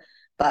together.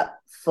 But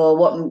for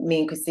what me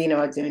and Christina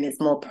are doing,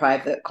 it's more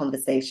private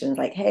conversations,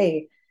 like,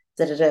 hey,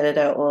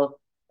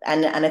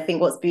 and I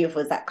think what's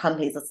beautiful is that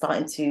companies are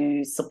starting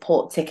to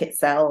support ticket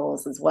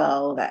sales as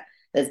well. That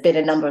there's been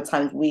a number of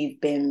times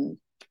we've been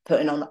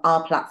putting on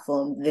our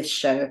platform this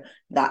show,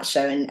 that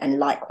show, and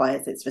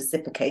likewise it's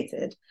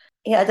reciprocated.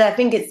 Yeah, I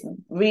think it's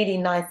really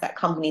nice that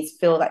companies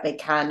feel like they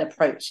can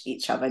approach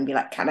each other and be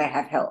like, can I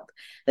have help?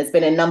 There's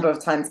been a number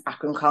of times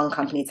Akram Khan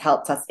companies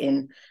helped us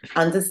in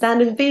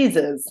understanding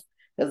visas,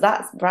 because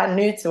that's brand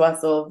new to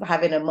us, of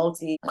having a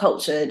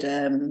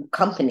multicultural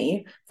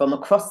company from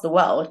across the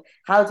world.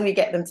 How do we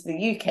get them to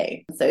the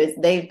UK? So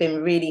they've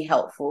been really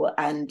helpful,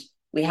 and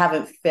we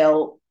haven't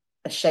felt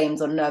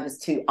ashamed or nervous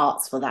to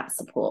ask for that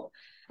support.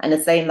 And the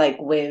same like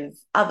with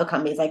other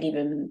companies, like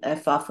even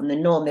Far From the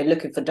Norm, they're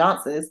looking for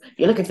dancers. If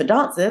you're looking for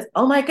dancers,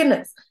 oh my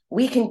goodness,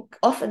 we can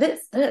offer this.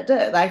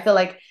 I feel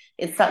like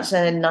it's such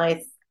a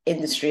nice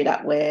industry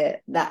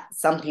that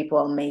some people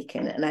are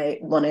making, and I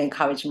want to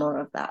encourage more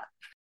of that.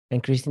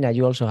 And Christina,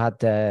 you also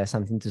had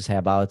something to say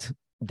about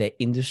the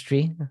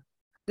industry.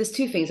 There's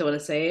two things I want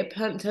to say.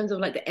 In terms of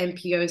like the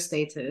MPO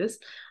status,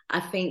 I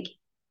think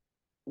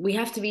we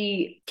have to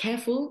be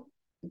careful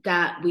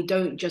that we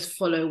don't just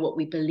follow what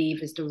we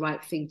believe is the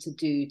right thing to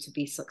do to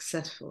be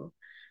successful,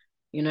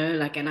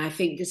 and I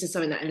think this is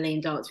something that in Lane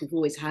Dance we've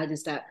always had,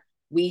 is that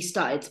we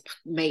started to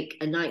make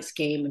a night's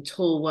game and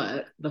tour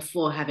work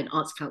before having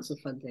Arts Council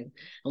funding,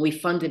 and we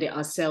funded it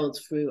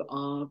ourselves through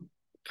our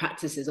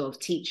practices of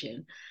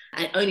teaching,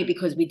 and only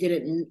because we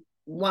didn't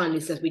one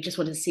is that we just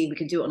want to see if we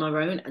can do it on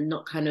our own and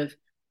not kind of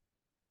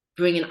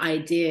bring an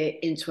idea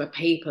into a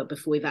paper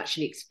before we've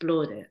actually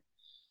explored it.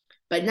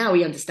 But now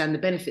we understand the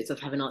benefits of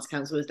having arts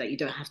council is that you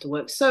don't have to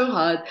work so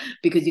hard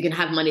because you can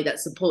have money that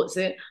supports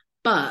it.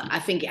 But I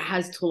think it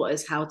has taught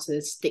us how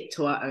to stick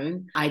to our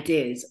own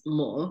ideas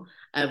more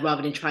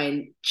rather than try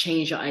and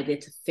change your idea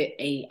to fit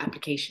a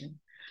application.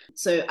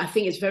 So I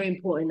think it's very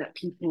important that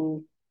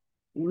people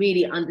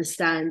really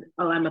understand,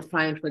 oh, I'm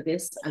applying for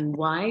this and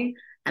why,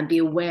 and be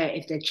aware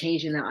if they're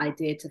changing their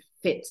idea to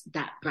fit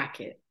that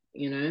bracket,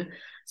 you know,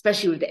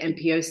 especially with the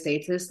NPO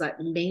status, like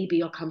maybe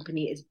your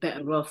company is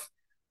better off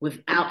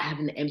without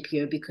having the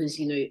NPO because,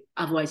 you know,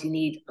 otherwise you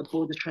need a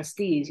board of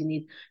trustees, you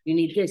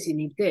need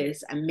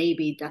this, and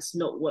maybe that's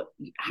not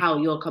how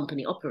your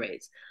company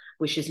operates,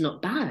 which is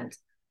not bad.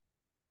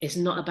 It's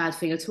not a bad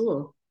thing at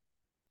all.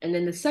 And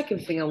then the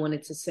second thing I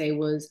wanted to say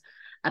was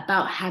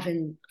about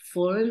having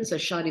forums. So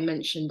Shadi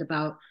mentioned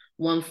about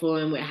one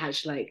forum where it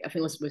has like, I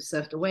think it was with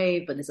Surf the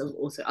Wave, but there's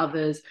also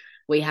others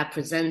where you have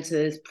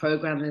presenters,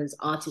 programmers,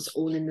 artists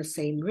all in the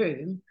same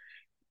room.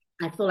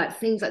 I feel like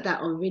things like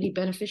that are really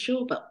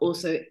beneficial, but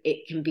also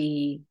it can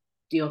be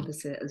the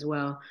opposite as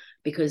well,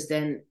 because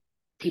then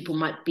people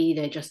might be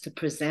there just to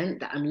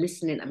present, that I'm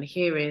listening, I'm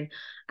hearing,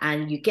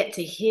 and you get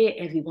to hear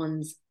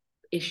everyone's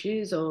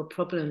issues or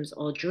problems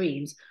or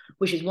dreams,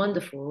 which is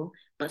wonderful.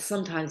 But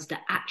sometimes the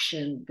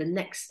action, the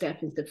next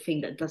step is the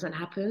thing that doesn't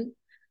happen.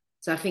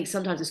 So I think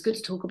sometimes it's good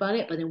to talk about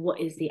it, but then what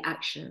is the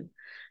action?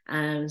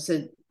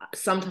 So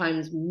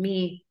sometimes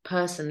me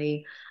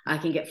personally, I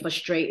can get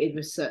frustrated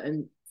with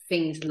certain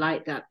things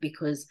like that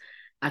because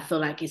I feel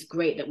like it's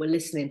great that we're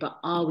listening, but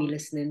are we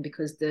listening?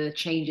 Because the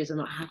changes are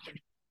not happening.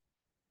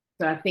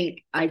 So I think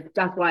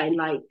that's why I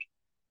like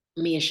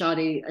me and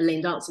Shadi,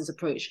 Elaine Dance's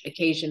approach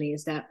occasionally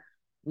is that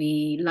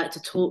we like to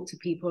talk to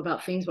people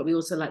about things, but we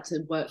also like to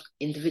work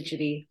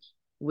individually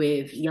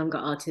with younger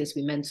artists.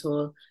 We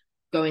mentor,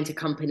 go into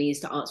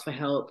companies to ask for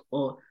help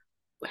or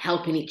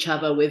helping each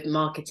other with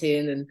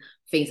marketing and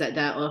things like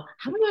that, or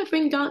how do I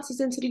bring dancers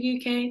into the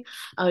UK?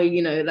 Oh,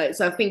 you know, like,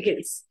 so I think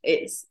it's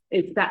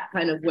that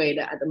kind of way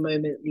that at the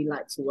moment we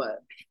like to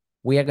work.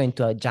 We are going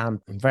to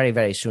jump very,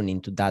 very soon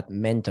into that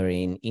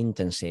mentoring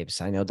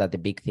intensives. I know that the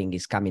big thing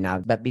is coming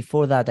up, but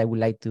before that, I would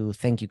like to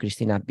thank you,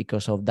 Christina,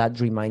 because of that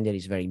reminder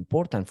is very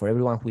important for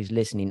everyone who is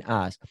listening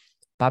us.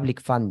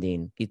 Public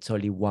funding, it's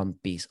only one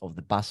piece of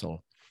the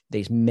puzzle.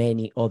 There's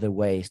many other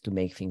ways to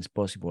make things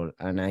possible.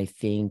 And I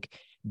think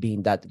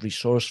being that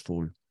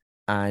resourceful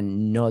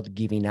and not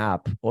giving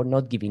up or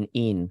not giving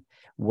in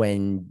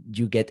when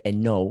you get a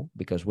no,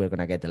 because we're going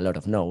to get a lot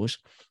of no's,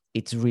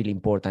 it's really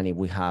important if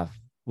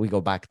we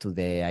go back to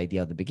the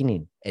idea of the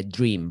beginning, a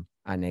dream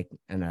and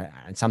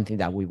something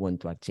that we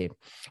want to achieve.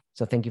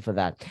 So thank you for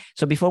that.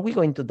 So before we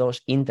go into those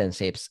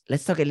intensives,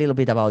 let's talk a little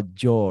bit about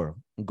your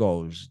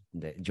goals,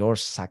 your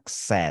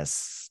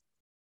success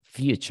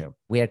future.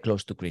 We are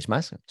close to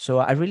Christmas. So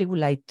I really would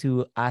like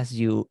to ask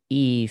you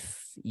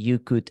if you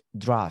could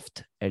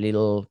draft a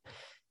little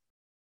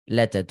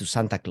letter to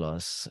Santa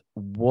Claus.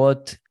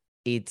 What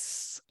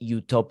is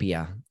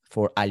utopia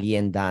for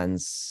Alien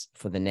Dance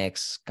for the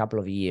next couple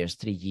of years,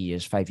 3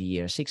 years, 5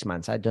 years, 6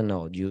 months? I don't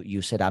know.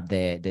 You set up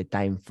the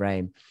time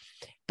frame,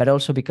 but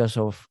also because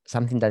of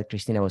something that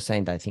Christina was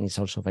saying that I think is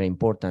also very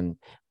important.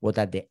 What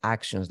are the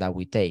actions that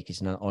we take?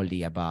 It's not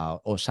only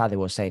about, or Sade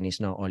was saying, it's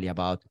not only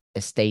about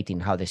stating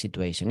how the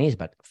situation is,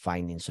 but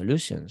finding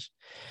solutions.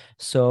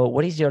 So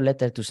what is your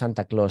letter to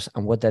Santa Claus,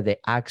 and what are the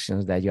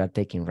actions that you are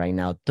taking right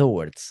now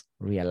towards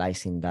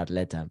realizing that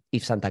letter,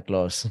 if Santa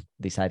Claus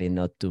decided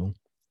not to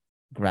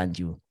grant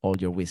you all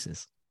your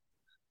wishes?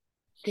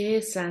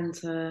 Dear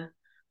Santa,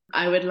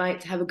 I would like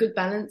to have a good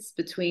balance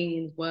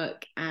between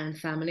work and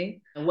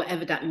family,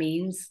 whatever that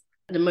means.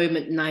 At the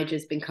moment,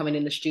 Nigel's been coming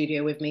in the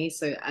studio with me,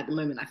 so at the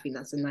moment I think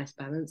that's a nice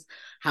balance.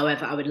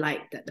 However, I would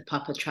like that the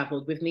papa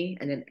traveled with me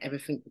and then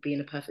everything would be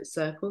in a perfect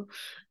circle.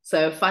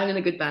 So finding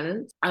a good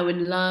balance. I would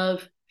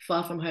love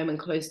Far From Home and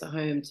Close to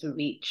Home to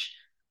reach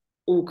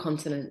all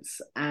continents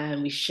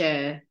and we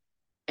share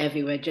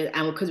everywhere,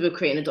 and because we're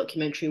creating a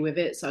documentary with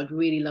it, so I'd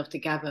really love to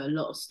gather a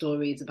lot of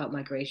stories about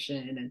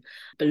migration and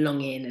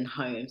belonging and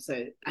home.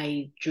 So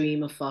I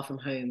dream of Far From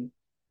Home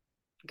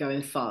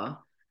going far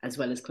as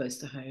well as close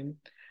to home.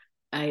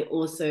 I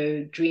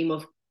also dream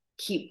of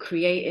keep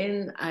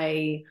creating.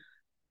 I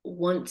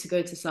want to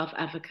go to South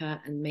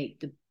Africa and make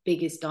the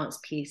biggest dance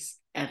piece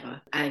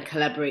ever and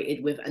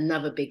collaborated with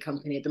another big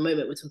company. At the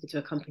moment we're talking to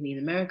a company in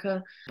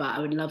America, but I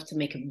would love to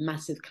make a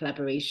massive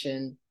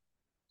collaboration,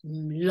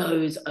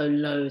 loads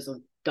of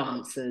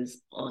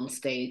dancers on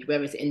stage,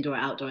 whether it's indoor or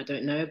outdoor, I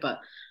don't know, but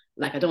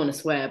like I don't want to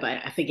swear,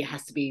 but I think it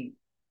has to be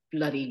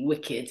bloody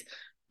wicked.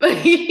 But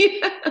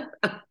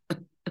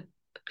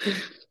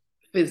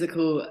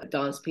physical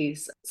dance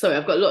piece. So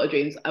I've got a lot of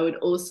dreams. I would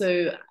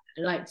also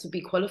like to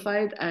be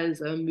qualified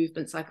as a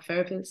movement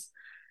psychotherapist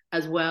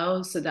as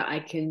well, so that I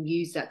can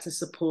use that to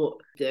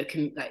support the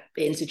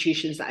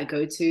institutions that I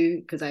go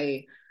to, because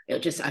I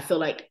feel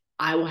like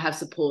I will have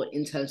support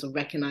in terms of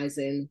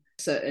recognizing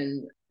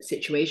certain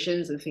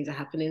situations and things are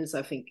happening. So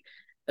I think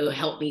it will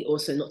help me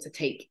also not to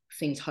take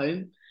things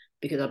home,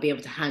 because I'll be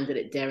able to handle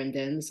it there and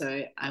then.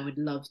 So I would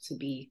love to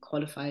be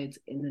qualified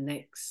in the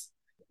next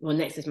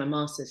is my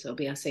master's. So I'll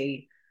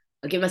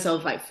give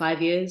myself like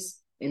 5 years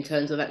in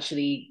terms of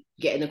actually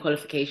getting the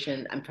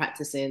qualification and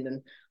practicing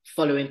and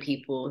following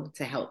people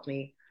to help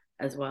me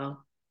as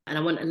well. And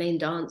I want Elaine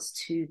Dance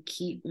to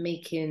keep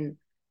making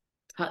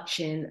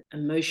touching,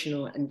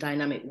 emotional and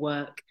dynamic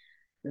work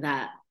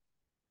that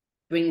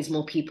brings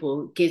more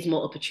people, gives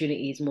more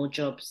opportunities, more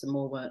jobs and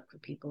more work for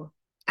people.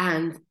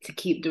 And to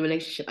keep the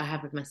relationship I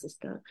have with my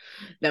sister,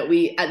 that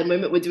we, at the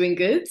moment, we're doing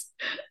good.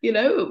 You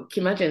know,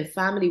 can you imagine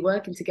family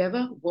working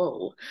together?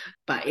 Whoa,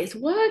 but it's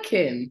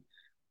working.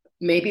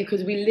 Maybe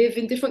because we live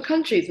in different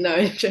countries.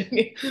 No,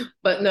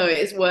 but no,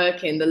 it's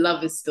working. The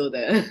love is still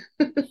there.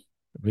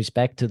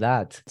 Respect to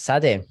that.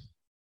 Sade,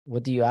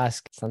 what do you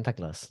ask Santa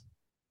Claus?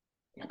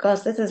 Gosh,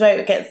 this is where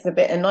it gets a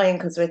bit annoying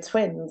because we're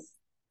twins.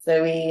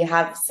 So we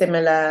have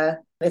similar,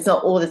 it's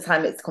not all the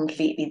time, it's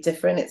completely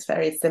different. It's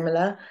very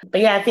similar.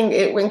 But yeah, I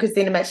think when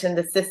Christina mentioned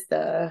the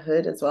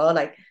sisterhood as well,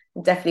 like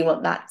definitely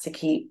want that to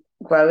keep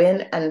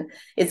growing. And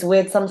it's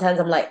weird. Sometimes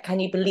I'm like,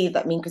 can you believe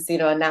that me and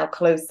Christina are now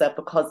closer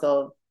because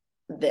of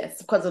this,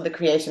 because of the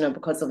creation or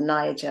because of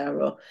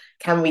Niger, or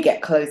can we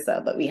get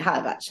closer? But we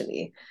have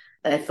actually.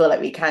 And I feel like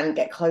we can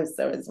get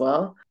closer as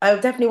well. I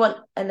would definitely want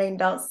Elaine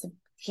Dance to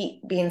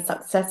keep being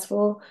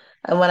successful.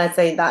 And when I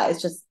say that,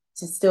 it's just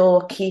to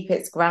still keep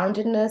its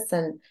groundedness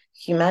and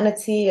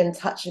humanity and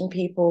touching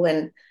people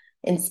and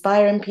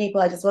inspiring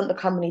people. I just want the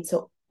company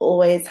to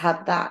always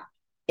have that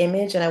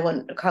image, and I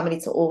want the company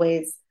to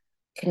always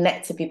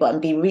connect to people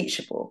and be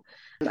reachable.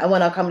 I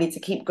want our company to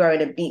keep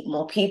growing and meet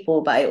more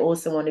people, but I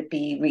also want to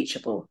be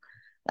reachable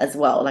as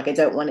well. Like I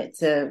don't want it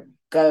to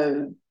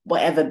go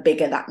whatever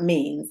bigger that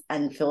means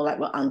and feel like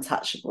we're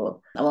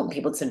untouchable. I want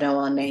people to know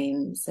our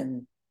names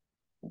and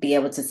be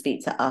able to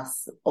speak to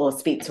us or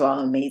speak to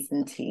our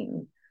amazing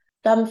team.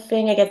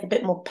 Something, I guess, a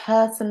bit more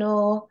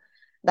personal,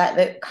 like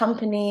the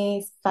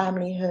company's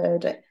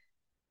familyhood.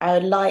 I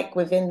would like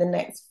within the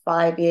next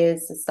 5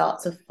 years to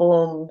start to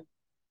form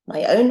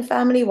my own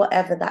family,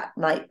 whatever that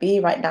might be.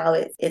 Right now,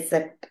 it's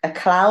a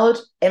cloud,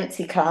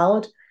 empty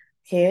cloud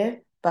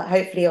here, but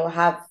hopefully it'll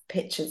have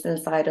pictures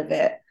inside of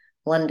it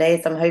one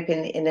day. So I'm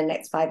hoping in the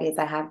next 5 years,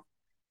 I have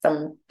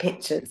some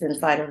pictures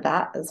inside of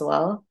that as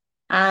well.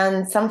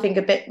 And something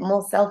a bit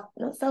more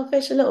not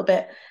selfish, a little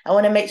bit. I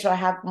want to make sure I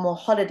have more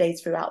holidays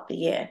throughout the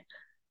year.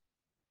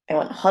 I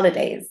want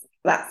holidays.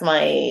 That's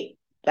my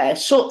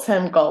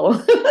short-term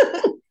goal.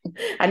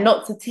 And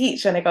not to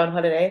teach when I go on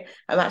holiday.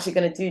 I'm actually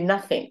going to do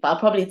nothing, but I'll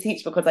probably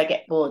teach because I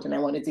get bored and I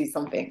want to do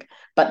something.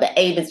 But the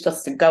aim is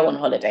just to go on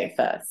holiday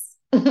first.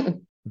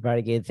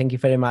 Very good. Thank you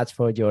very much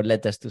for your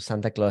letters to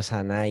Santa Claus,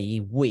 and I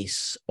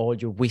wish all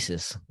your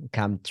wishes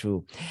come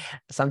true.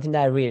 Something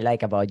that I really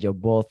like about your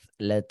both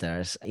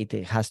letters, it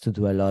has to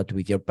do a lot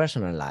with your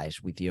personal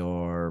lives, with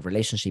your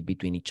relationship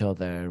between each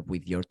other,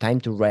 with your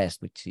time to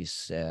rest, which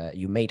is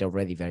you made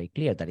already very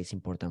clear that is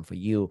important for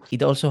you.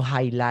 It also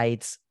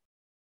highlights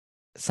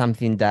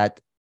something that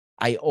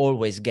I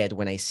always get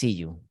when I see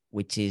you,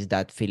 which is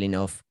that feeling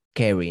of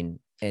caring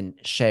and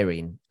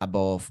sharing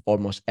above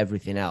almost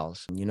everything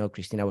else. You know,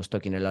 Christina was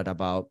talking a lot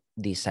about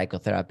these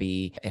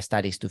psychotherapy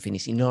studies to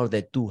finish in order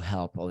to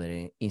help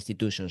other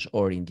institutions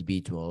or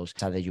individuals.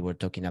 So that you were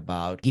talking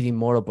about giving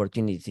more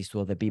opportunities to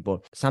other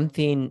people.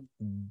 Something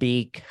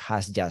big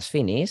has just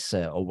finished,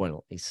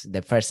 it's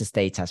the first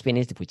stage has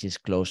finished, which is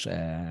Close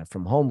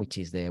from Home, which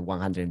is the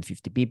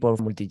 150 people,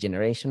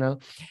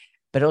 multi-generational.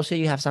 But also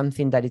you have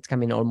something that is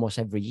coming almost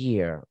every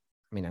year.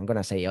 I mean, I'm going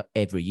to say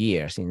every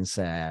year since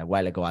a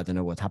while ago, I don't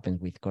know what happened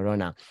with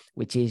Corona,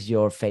 which is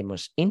your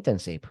famous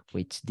internship,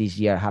 which this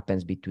year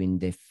happens between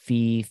the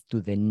 5th to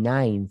the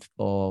 9th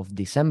of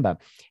December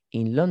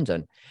in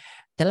London.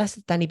 Tell us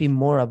a tiny bit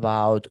more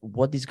about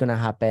what is going to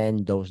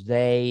happen those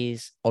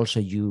days. Also,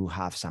 you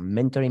have some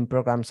mentoring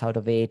programs out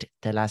of it.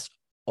 Tell us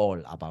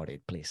all about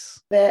it, please.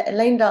 The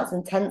Elaine Dance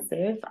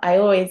Intensive, I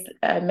always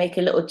make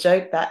a little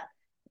joke that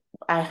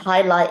I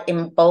highlight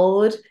in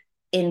bold,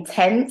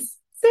 intensive.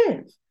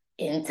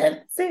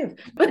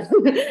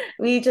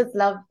 We just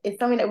love, it's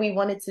something that we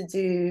wanted to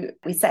do.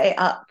 We set it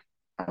up,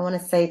 I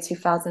want to say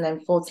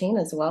 2014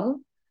 as well,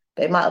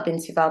 but it might have been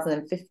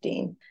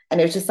 2015. And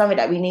it was just something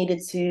that we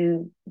needed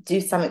to do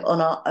something on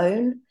our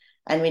own.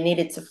 And it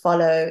needs to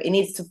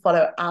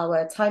follow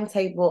our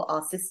timetable,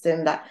 our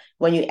system, that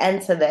when you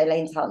enter the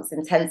Elaine Dance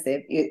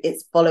Intensive,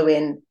 it's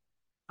following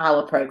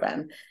our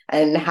program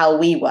and how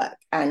we work.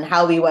 And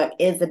how we work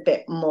is a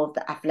bit more of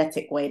the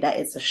athletic way, that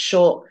it's a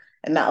short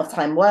amount of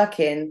time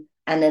working,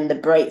 and then the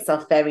breaks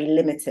are very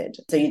limited.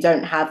 So you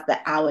don't have the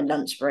hour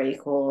lunch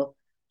break or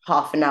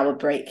half an hour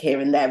break here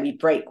and there. We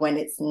break when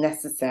it's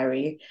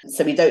necessary.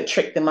 So we don't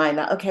trick the mind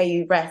that, okay,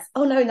 you rest.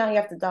 Oh no, now you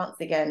have to dance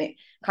again. It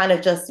kind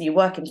of just, you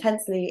work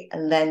intensely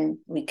and then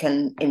we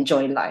can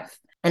enjoy life.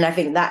 And I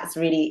think that's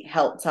really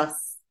helped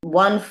us,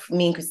 one,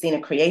 me and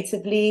Christina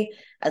creatively,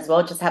 as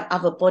well, just have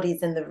other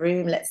bodies in the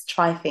room. Let's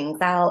try things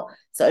out.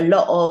 So a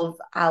lot of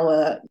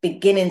our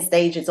beginning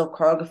stages of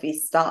choreography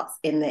starts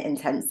in the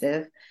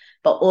intensive,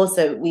 but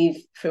also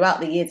throughout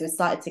the years, we've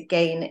started to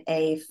gain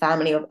a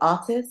family of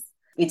artists.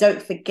 We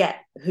don't forget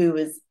who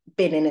has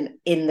been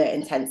in the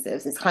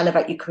intensives. It's kind of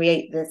like you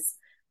create this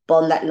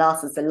bond that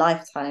lasts us a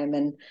lifetime.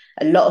 And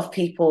a lot of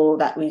people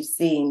that we've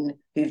seen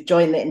who've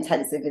joined the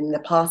intensive in the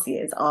past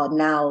years are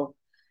now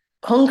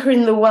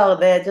conquering the world.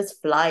 They're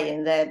just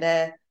flying.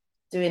 They're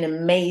doing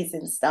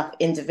amazing stuff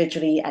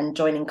individually and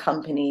joining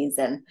companies.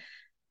 And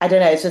I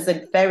don't know, it's just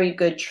a very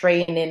good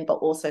training, but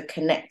also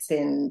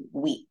connecting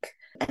week.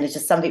 And it's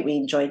just something we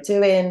enjoy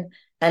doing.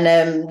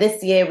 And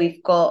this year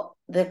we've got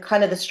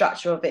the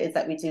structure of it is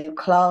that we do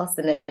class,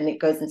 and then it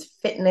goes into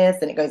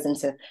fitness, and it goes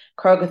into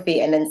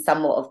choreography, and then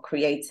somewhat of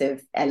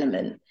creative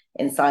element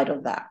inside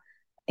of that.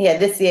 Yeah,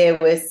 this year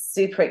we're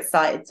super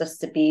excited just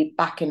to be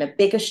back in a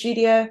bigger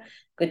studio.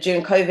 But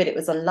during COVID, it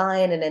was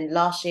online, and then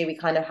last year we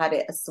kind of had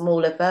it a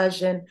smaller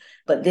version.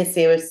 But this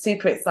year we're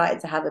super excited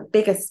to have a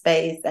bigger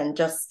space and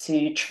just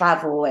to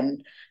travel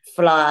and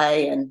fly,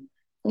 and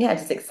yeah,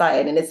 just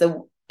excited. And it's a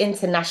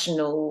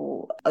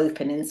international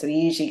opening, so we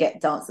usually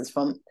get dancers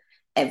from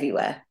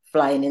everywhere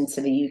flying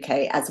into the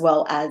UK, as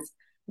well as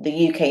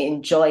the UK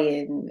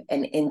enjoying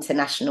an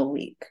international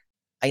week.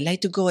 I'd like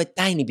to go a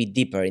tiny bit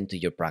deeper into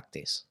your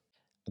practice,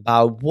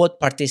 about what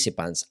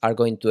participants are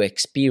going to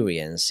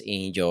experience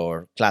in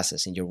your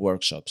classes, in your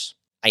workshops.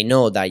 I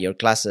know that your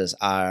classes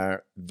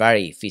are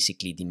very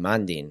physically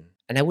demanding,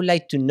 and I would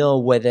like to know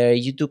whether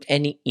you took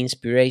any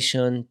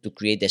inspiration to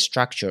create the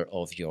structure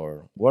of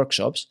your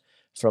workshops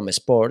from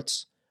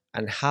sports,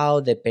 and how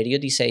the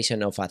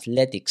periodization of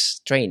athletics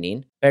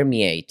training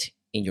permeate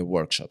in your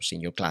workshops,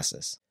 in your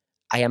classes.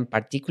 I am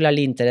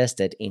particularly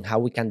interested in how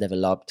we can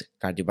develop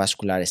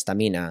cardiovascular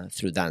stamina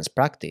through dance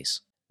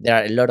practice. There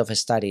are a lot of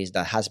studies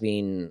that has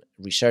been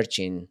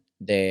researching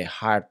the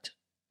heart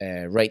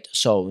rate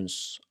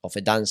zones of a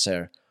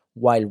dancer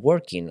while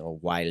working or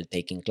while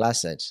taking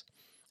classes.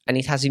 And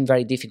it has been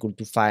very difficult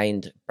to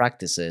find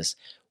practices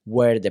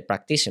where the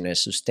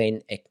practitioners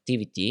sustain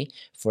activity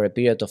for a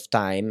period of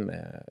time,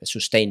 a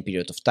sustained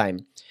period of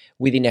time,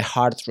 within a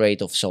heart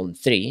rate of zone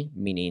 3,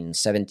 meaning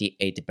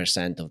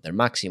 70-80% of their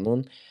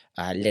maximum,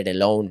 let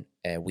alone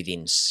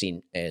within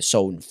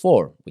zone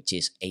 4, which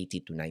is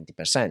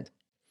 80-90%.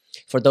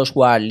 For those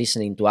who are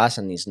listening to us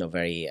and is not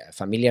very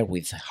familiar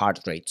with heart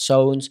rate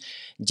zones,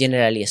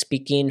 generally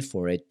speaking,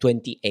 for a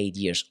 28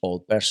 years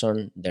old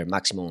person, their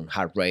maximum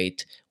heart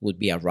rate would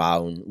be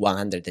around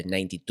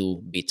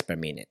 192 beats per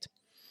minute.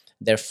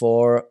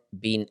 Therefore,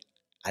 being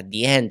at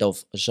the end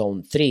of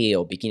zone 3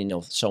 or beginning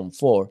of zone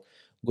 4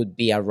 would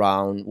be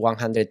around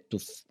 100 to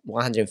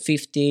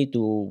 150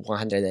 to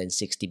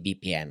 160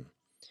 BPM,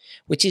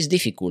 which is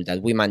difficult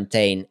that we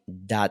maintain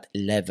that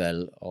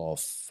level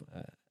of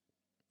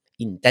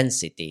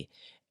intensity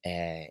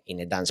in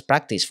a dance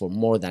practice for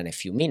more than a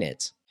few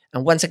minutes.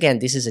 And once again,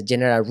 this is a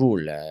general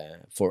rule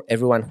for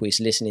everyone who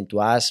is listening to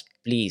us.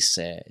 Please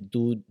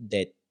do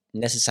the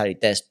necessary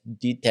test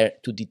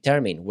to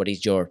determine what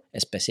is your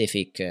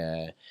specific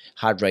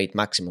heart rate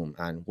maximum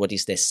and what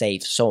is the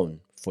safe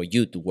zone for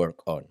you to work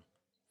on.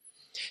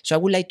 So I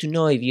would like to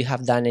know if you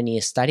have done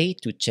any study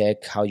to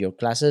check how your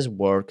classes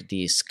work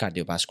this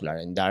cardiovascular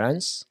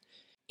endurance,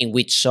 in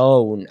which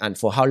zone and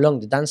for how long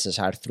the dances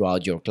are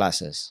throughout your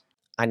classes.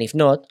 And if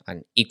not,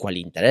 and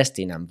equally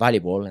interesting and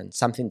valuable, and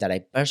something that I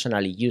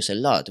personally use a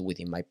lot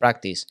within my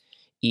practice,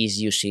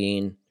 is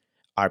using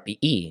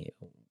RPE,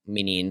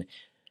 meaning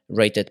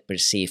rated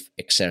perceived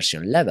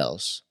exertion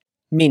levels,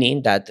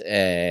 meaning that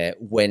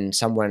when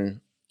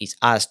someone is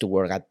asked to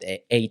work at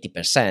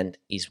 80%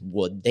 is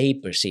what they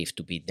perceive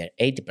to be their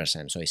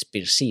 80%, so it's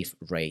perceived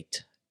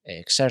rate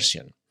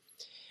exertion.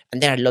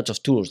 And there are lots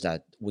of tools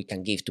that we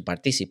can give to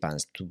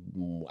participants to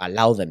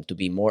allow them to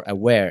be more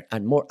aware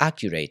and more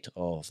accurate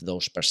of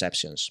those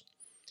perceptions.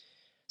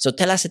 So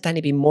tell us a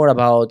tiny bit more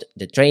about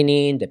the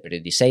training, the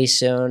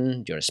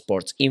periodization, your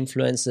sports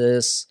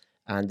influences,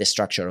 and the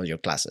structure of your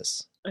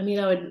classes. I mean,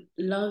 I would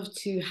love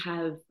to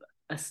have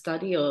a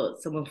study or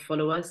someone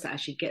follow us to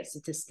actually get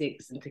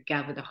statistics and to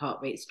gather the heart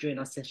rates during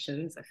our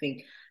sessions. I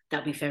think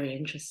that'd be very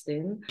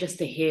interesting just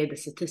to hear the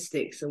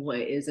statistics and what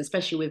it is,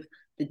 especially with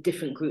the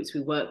different groups we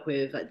work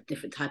with, like the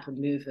different type of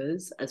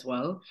movers as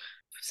well.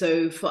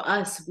 So for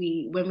us,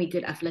 when we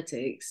did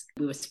athletics,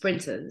 we were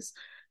sprinters.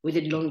 We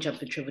did long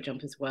jump and triple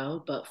jump as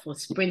well. But for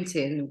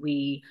sprinting,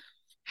 we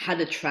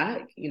had a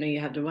track, you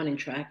have the running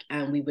track,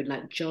 and we would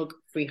like jog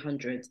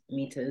 300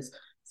 meters,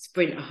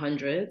 sprint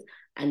 100,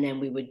 and then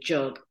we would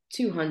jog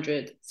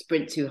 200,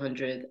 sprint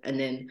 200, and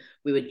then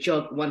we would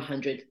jog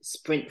 100,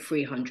 sprint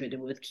 300,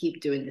 and we would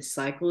keep doing this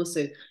cycle.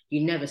 So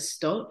you never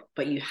stop,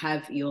 but you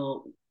have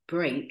your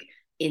break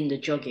in the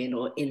jogging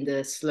or in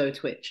the slow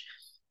twitch.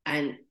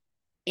 And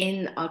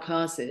in our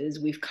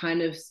classes, we've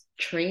kind of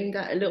trained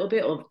that a little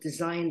bit, or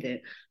designed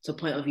it to a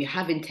point of you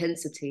have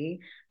intensity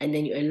and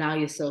then you allow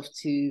yourself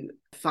to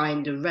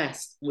find the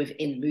rest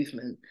within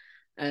movement.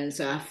 And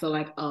so I feel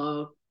like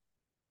our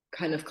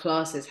kind of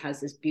classes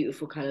has this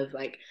beautiful kind of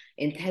like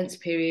intense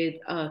period.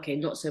 Oh, okay,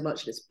 not so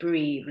much. Let's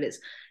breathe. Let's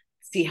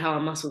see how our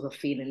muscles are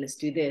feeling. Let's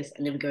do this.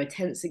 And then we go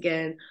tense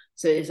again.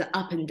 So it's an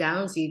up and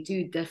down. So you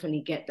do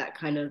definitely get that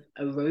kind of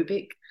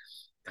aerobic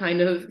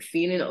kind of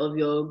feeling of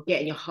you're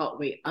getting your heart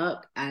rate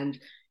up and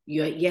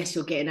you're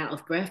getting out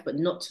of breath, but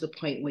not to the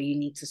point where you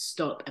need to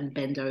stop and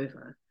bend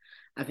over.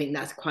 I think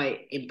that's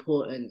quite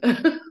important.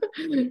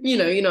 you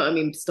know what I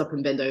mean? Stop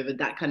and bend over,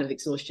 that kind of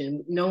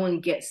exhaustion. No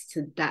one gets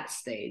to that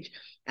stage.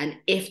 And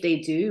if they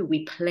do,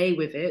 we play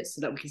with it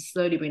so that we can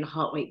slowly bring the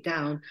heart rate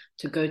down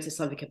to go to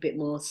something a bit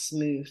more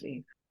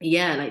smoothly.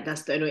 Yeah, like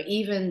that's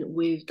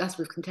that's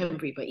with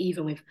contemporary, but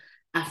even with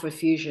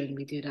Afrofusion,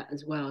 we do that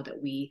as well,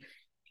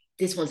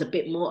 this one's a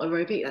bit more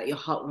aerobic, like your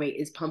heart rate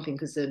is pumping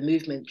because the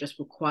movement just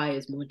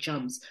requires more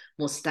jumps,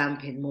 more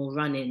stamping, more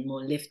running,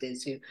 more lifting.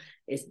 So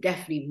it's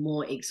definitely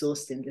more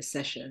exhausting this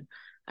session.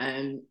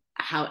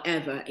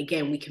 However,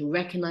 again, we can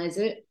recognize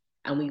it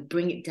and we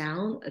bring it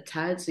down a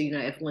tad. So,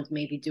 everyone's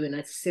maybe doing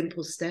a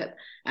simple step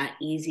at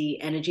easy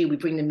energy. We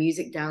bring the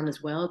music down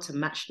as well to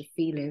match the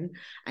feeling.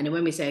 And then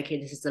when we say, okay,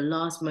 this is the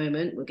last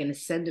moment, we're going to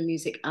send the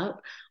music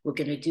up. We're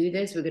going to do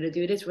this. We're going to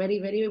do this.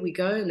 Ready, we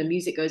go. And the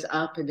music goes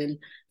up. And then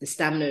the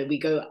stamina, we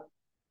go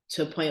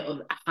to a point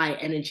of high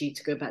energy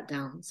to go back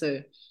down. So,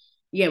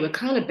 yeah, we're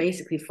kind of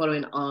basically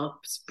following our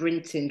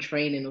sprinting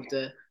training of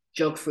the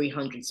jog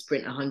 300,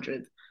 sprint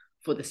 100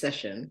 for the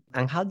session.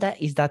 And how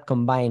is that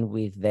combined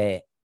with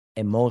the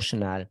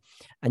emotional?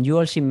 And you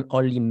also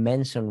only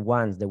mentioned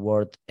once the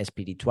word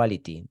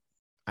spirituality,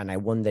 and I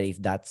wonder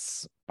if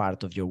that's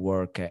part of your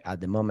work at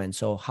the moment.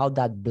 So how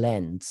that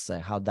blends,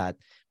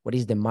 what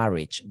is the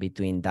marriage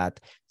between that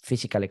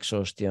physical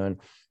exhaustion,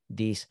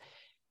 this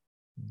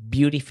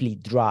beautifully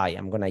dry,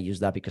 I'm going to use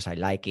that because I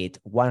like it,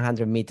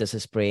 100 meters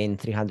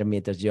sprint, 300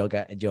 meters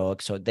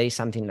jog. So there is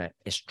something like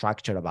a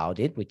structure about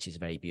it, which is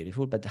very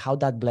beautiful, but how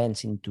that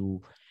blends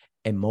into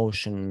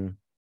emotion,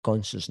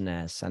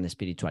 consciousness, and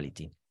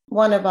spirituality.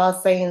 One of our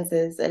sayings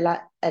is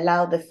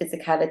allow the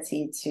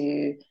physicality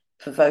to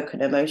provoke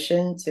an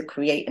emotion, to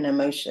create an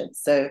emotion.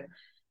 So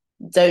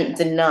don't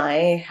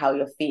deny how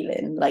you're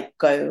feeling, like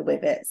go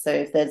with it. So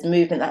if there's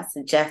movement that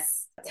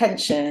suggests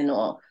tension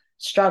or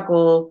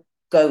struggle,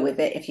 go with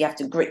it. If you have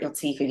to grit your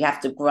teeth, if you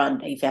have to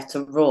grunt, if you have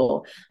to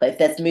roar, but if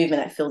there's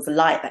movement that feels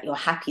light, that you're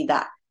happy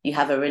that you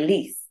have a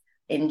release,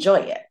 enjoy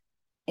it.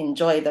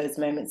 Enjoy those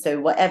moments. So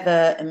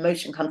whatever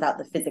emotion comes out,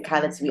 the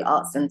physicality, we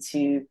ask them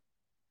to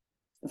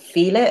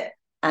feel it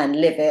and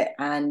live it.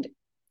 And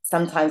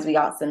sometimes we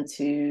ask them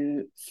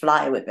to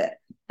fly with it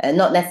and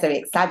not necessarily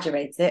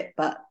exaggerate it,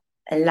 but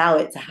allow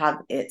it to have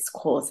its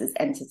course, its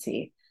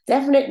entity.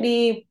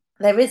 Definitely,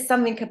 there is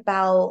something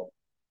about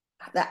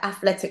the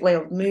athletic way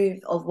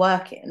of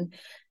working.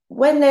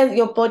 When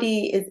your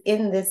body is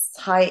in this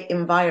tight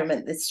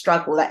environment, this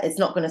struggle that is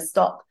not going to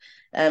stop.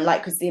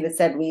 Like Christina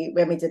said,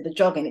 when we did the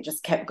jogging, it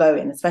just kept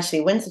going, especially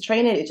winter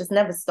training, it just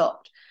never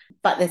stopped.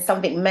 But there's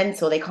something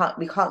mental.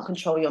 We can't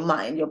control your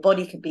mind. Your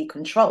body can be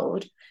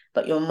controlled,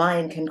 but your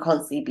mind can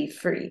constantly be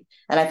free.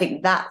 And I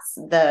think that's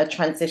the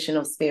transition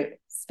of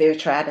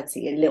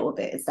spirituality a little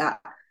bit, is that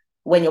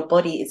when your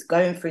body is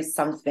going through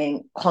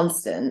something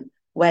constant,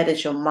 where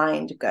does your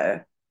mind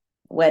go?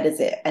 Where does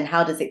it, and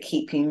how does it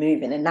keep you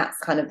moving? And that's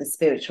kind of the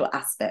spiritual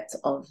aspect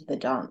of the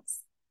dance.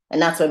 And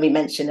that's when we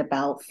mention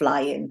about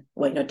flying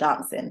when you're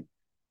dancing.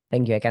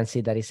 Thank you. I can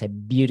see that it's a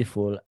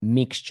beautiful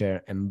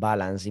mixture and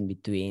balance in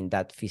between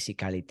that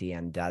physicality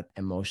and that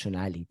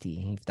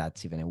emotionality, if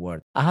that's even a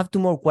word. I have two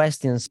more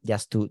questions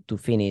just to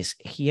finish.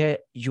 Here,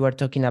 you are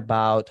talking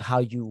about how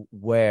you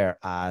were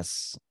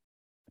as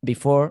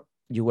before.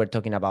 You were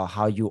talking about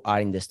how you are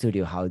in the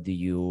studio. How do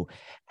you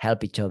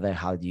help each other?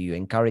 How do you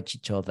encourage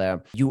each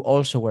other? You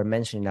also were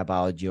mentioning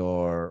about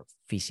your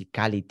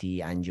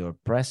physicality and your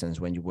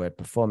presence when you were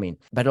performing,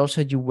 but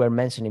also you were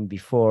mentioning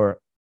before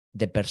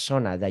the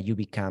persona that you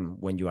become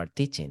when you are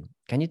teaching.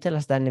 Can you tell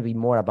us then a bit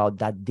more about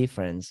that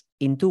difference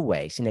in two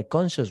ways? In a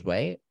conscious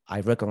way,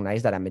 I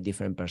recognize that I'm a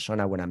different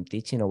persona when I'm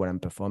teaching or when I'm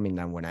performing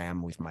than when I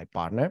am with my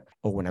partner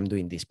or when I'm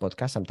doing this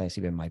podcast. Sometimes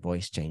even my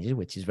voice changes,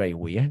 which is very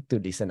weird to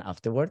listen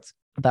afterwards.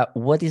 But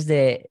what is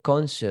the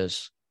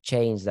conscious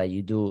change that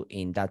you do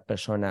in that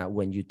persona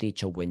when you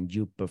teach or when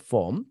you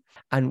perform?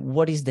 And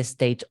what is the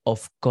state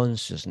of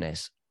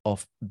consciousness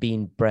of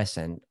being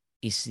present?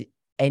 Is it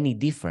any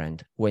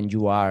different when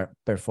you are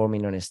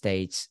performing on a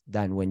stage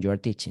than when you are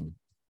teaching?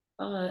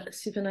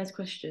 Super nice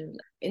question.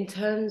 In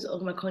terms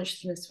of my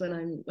consciousness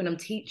when I'm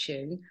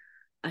teaching,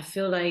 I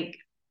feel like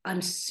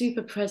I'm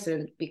super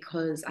present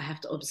because I have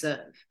to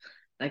observe.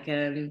 Like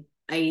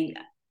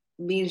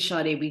me and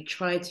Sade, we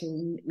try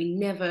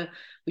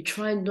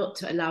not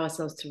to allow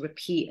ourselves to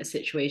repeat a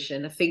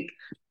situation. I think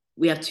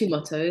we have two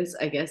mottos,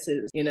 I guess,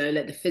 is,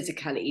 let the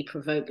physicality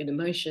provoke an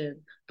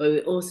emotion, but we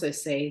also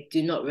say,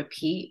 do not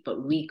repeat, but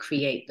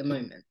recreate the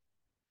moment.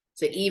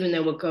 So even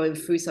though we're going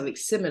through something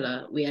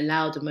similar, we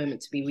allow the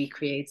moment to be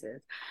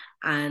recreated.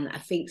 And I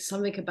think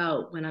something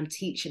about when I'm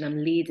teaching, I'm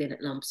leading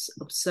and I'm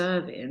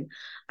observing,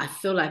 I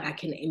feel like I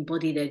can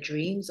embody their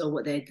dreams or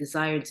what they're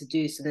desiring to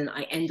do. So then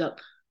I end up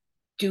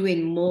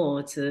doing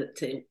more to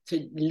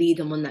lead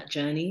them on that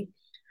journey.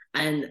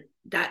 And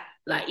that,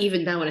 like,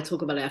 even now when I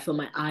talk about it, I feel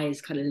my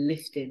eyes kind of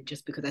lifting,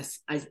 just because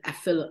I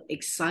feel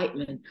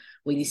excitement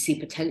when you see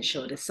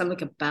potential. There's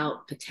something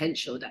about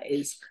potential that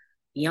is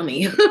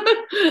yummy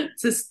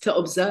to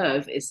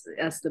observe.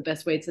 That's the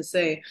best way to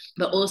say.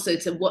 But also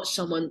to watch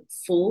someone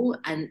fall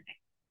and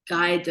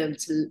guide them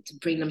to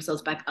bring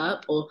themselves back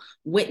up, or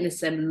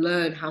witness them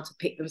learn how to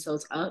pick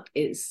themselves up,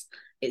 it's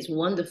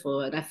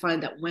wonderful. And I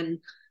find that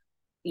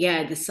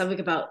there's something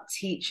about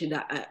teaching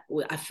that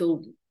I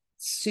feel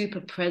super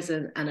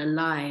present and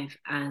alive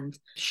and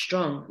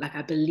strong. Like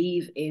I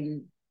believe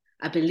in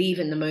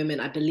the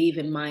moment. I believe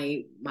in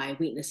my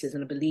weaknesses,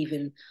 and I believe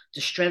in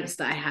the strengths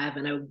that I have,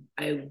 and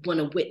I want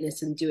to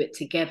witness and do it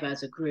together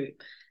as a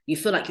group. You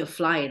feel like you're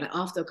flying. Like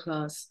after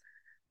class,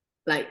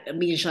 like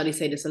me and Shadi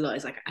say this a lot,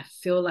 it's like I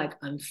feel like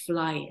I'm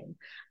flying,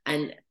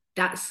 and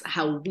that's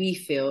how we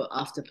feel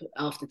after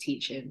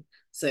teaching.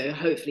 So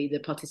hopefully the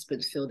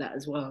participants feel that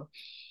as well.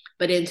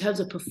 But in terms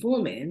of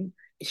performing,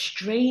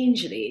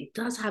 strangely, it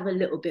does have a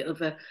little bit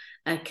of a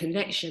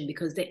connection,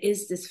 because there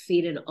is this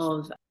feeling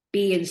of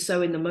being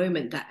so in the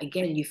moment that,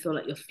 again, you feel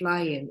like you're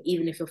flying.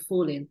 Even if you're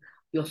falling,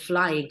 you're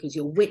flying, because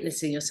you're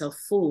witnessing yourself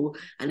fall,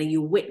 and then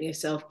you witness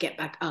yourself get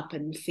back up,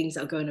 and things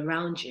are going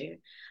around you.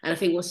 And I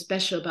think what's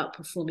special about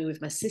performing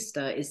with my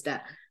sister is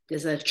that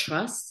there's a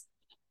trust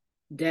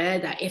there,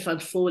 that if I'm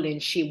falling,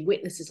 she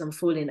witnesses I'm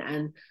falling,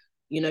 and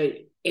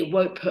it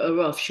won't put her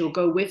off. She'll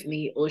go with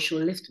me, or she'll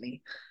lift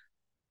me.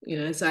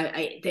 So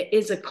there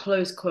is a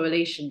close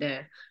correlation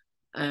there,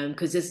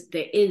 because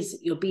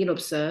you're being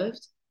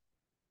observed,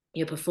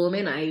 you're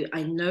performing.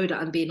 I know that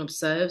I'm being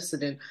observed, so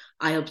then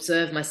I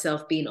observe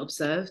myself being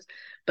observed.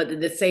 But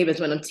the same as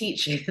when I'm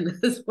teaching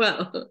as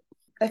well.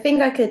 I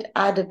think I could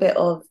add a bit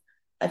of,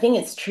 I think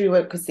it's true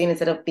what Christina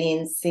said of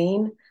being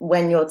seen.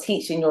 When you're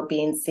teaching, you're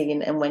being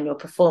seen, and when you're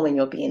performing,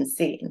 you're being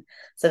seen.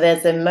 So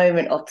there's a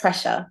moment of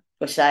pressure,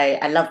 which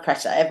I love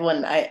pressure.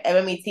 Everyone,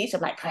 when we teach, I'm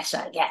like,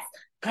 pressure, yes.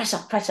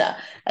 Pressure.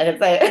 And it's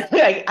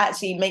like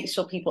actually make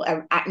sure people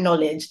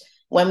acknowledge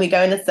when we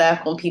go in a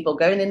circle and people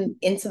going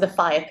into the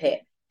fire pit,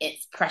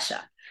 it's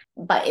pressure.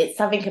 But it's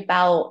something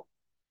about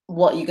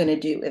what you're going to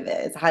do with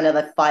it. It's kind of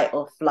the fight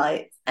or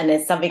flight. And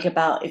there's something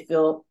about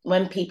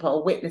when people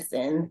are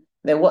witnessing,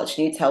 they're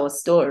watching you tell a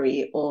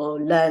story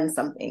or learn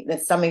something.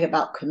 There's something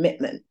about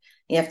commitment.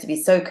 You have to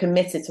be so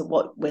committed to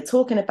what we're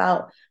talking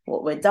about,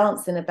 what we're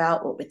dancing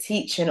about, what we're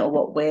teaching, or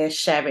what we're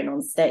sharing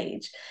on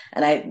stage.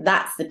 And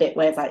that's the bit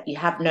where it's like you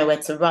have nowhere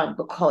to run,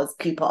 because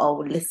people are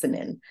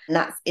listening. And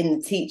that's in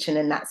the teaching,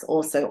 and that's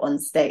also on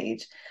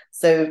stage.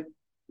 So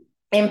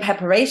in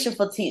preparation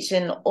for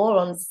teaching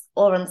or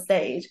on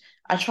stage,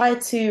 I try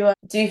to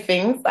do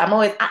things. I'm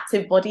always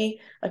active body.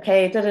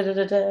 Okay,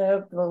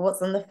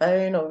 what's on the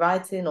phone, or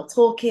writing, or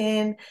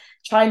talking.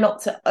 Try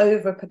not to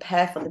over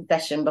prepare for the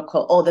session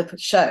or the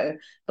show,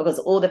 because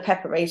all the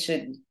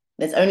preparation,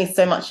 there's only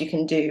so much you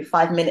can do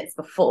 5 minutes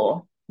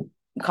before. You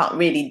can't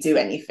really do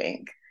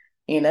anything,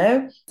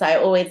 So I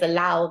always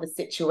allow the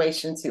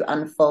situation to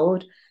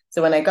unfold.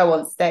 So when I go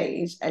on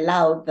stage,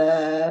 allow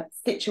the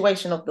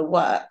situation of the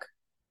work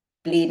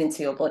bleed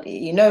into your body.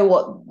 You know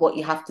what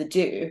you have to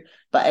do,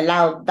 but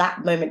allow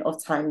that moment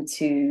of time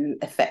to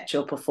affect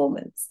your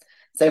performance.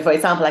 So for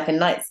example, like a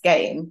night's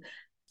game,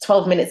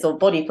 12 minutes of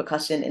body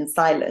percussion in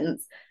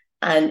silence,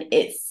 and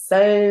it's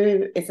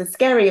a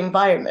scary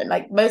environment.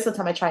 Like most of the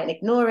time I try and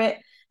ignore it,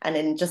 and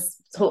then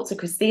just talk to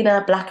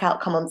Christina,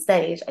 blackout, come on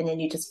stage, and then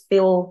you just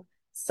feel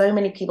so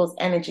many people's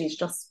energies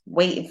just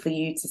waiting for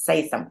you to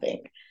say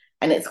something.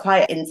 And it's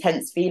quite an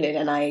intense feeling,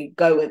 and I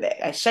go with it.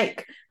 I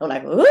shake. I'm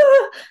like,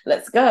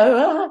 let's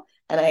go.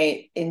 And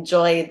I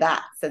enjoy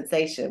that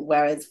sensation.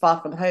 Whereas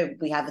Far From Home,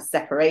 we have a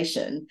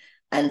separation.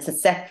 And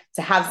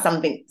to have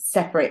something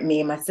separate me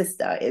and my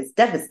sister is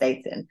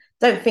devastating.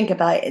 Don't think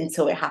about it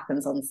until it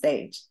happens on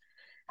stage.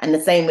 And the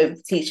same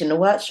with teaching the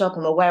workshop.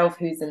 I'm aware of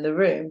who's in the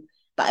room,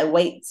 but I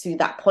wait to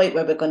that point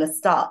where we're going to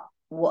start.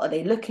 What are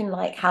they looking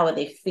like? How are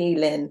they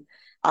feeling?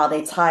 Are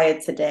they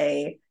tired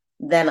today?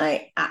 Then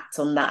I act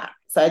on that.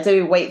 So I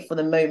do wait for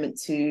the moment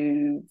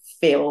to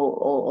feel,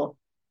 or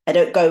I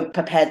don't go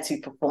prepared to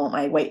perform.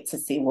 I wait to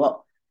see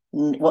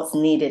what's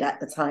needed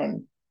at the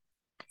time.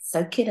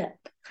 Soak it up.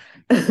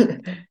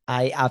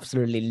 I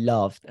absolutely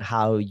loved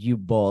how you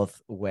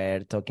both were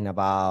talking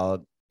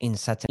about in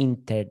such an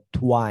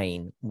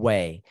intertwined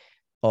way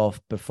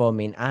of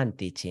performing and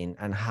teaching,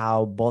 and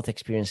how both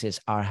experiences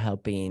are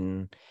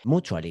helping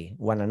mutually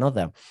one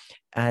another.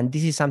 And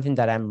this is something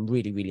that I'm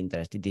really, really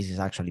interested. This is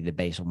actually the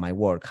base of my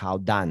work, how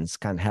dance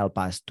can help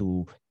us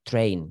to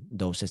train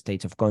those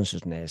states of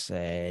consciousness,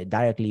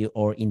 directly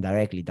or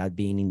indirectly, that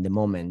being in the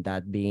moment,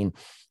 that being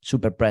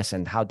super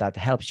present, how that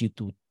helps you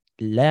to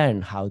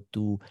learn how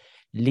to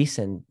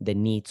listen the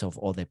needs of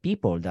other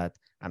people, that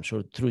I'm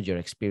sure through your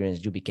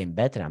experience, you became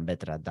better and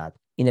better at that.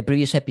 In the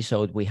previous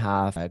episode, we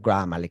have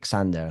Graham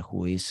Alexander,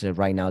 who is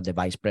right now the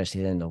vice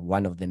president of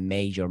one of the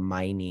major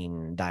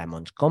mining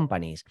diamonds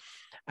companies.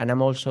 And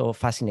I'm also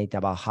fascinated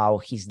about how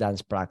his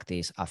dance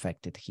practice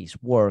affected his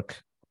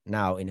work,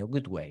 now in a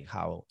good way,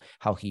 how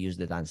he used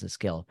the dance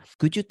skill.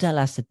 Could you tell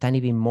us a tiny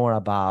bit more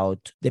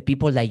about the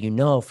people that you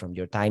know from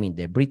your time in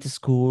the British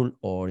School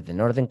or the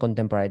Northern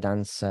Contemporary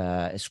Dance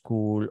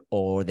School,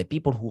 or the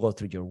people who go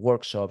through your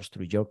workshops,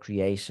 through your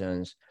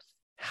creations,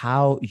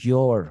 how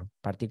your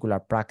particular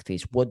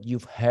practice, what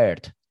you've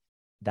heard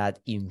that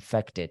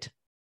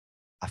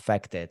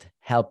affected,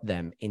 helped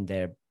them in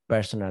their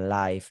personal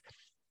life?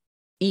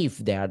 If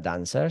they are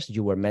dancers,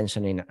 you were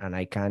mentioning, and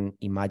I can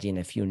imagine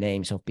a few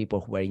names of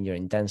people who were in your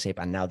intensive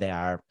and now they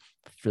are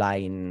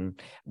flying,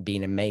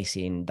 being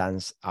amazing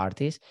dance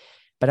artists.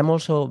 But I'm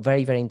also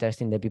very, very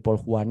interested in the people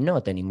who are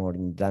not anymore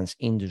in the dance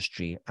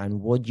industry,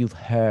 and what you've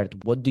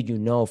heard, what do you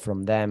know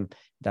from them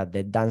that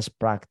the dance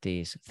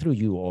practice, through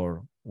you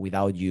or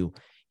without you,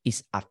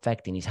 is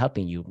affecting, is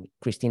helping you?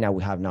 Christina,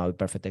 we have now a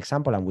perfect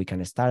example, and we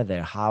can start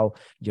there, how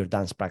your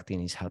dance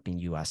practice is helping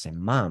you as a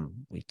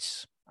mom,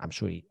 which I'm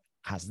sure it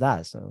has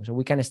that. So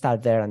we can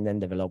start there and then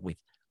develop with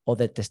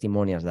other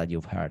testimonials that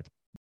you've heard.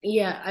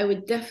 Yeah, I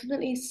would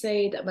definitely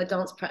say that my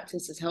dance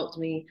practice has helped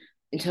me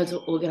in terms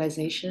of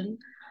organization.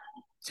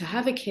 To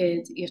have a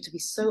kid, you have to be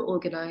so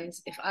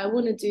organized. If I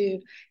want to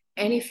do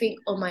anything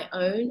on my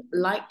own,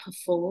 like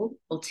perform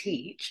or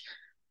teach,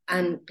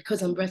 and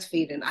because I'm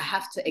breastfeeding, I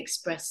have to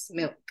express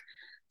milk.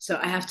 So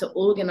I have to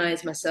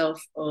organize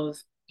myself of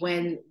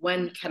when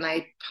can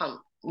I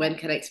pump, when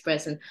can I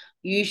express, and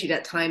usually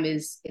that time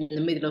is in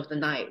the middle of the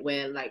night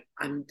where like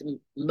I'm the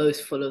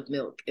most full of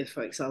milk, if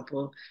for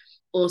example.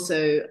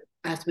 Also,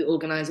 I have to be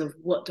organized of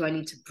what do I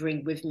need to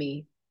bring with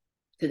me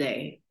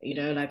today. You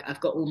know, like I've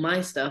got all my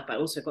stuff, but I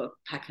also got to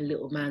pack a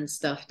little man's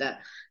stuff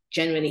that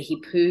generally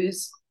he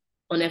poos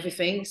on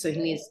everything. So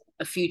he needs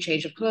a few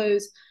change of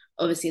clothes,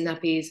 obviously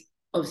nappies,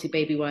 obviously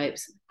baby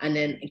wipes, and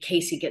then in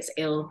case he gets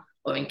ill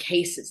or in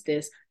case it's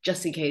this,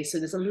 just in case. So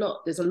there's a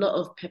lot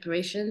of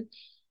preparation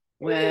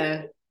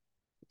where,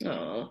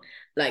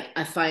 like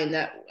I find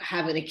that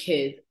having a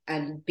kid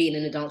and being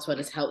in the dance world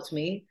has helped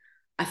me.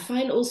 I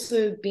find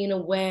also being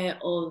aware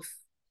of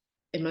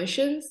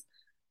emotions,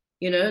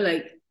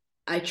 like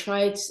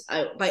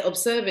by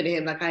observing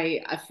him, like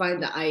I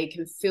find that I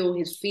can feel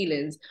his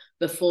feelings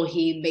before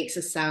he makes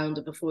a sound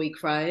or before he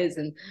cries.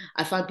 And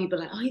I find people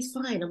like, oh, he's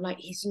fine. I'm like,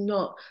 he's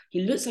not.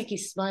 He looks like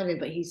he's smiling,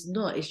 but he's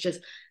not. It's just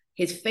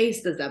his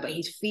face does that, but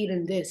he's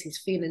feeling this, he's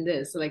feeling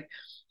this. So like,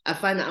 I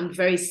find that I'm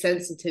very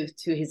sensitive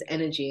to his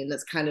energy, and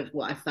that's kind of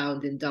what I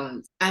found in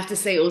dance. I have to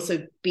say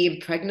also being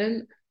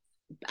pregnant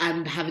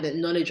and having that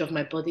knowledge of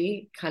my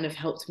body kind of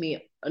helped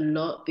me a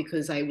lot,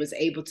 because I was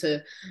able to,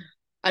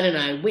 I don't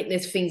know,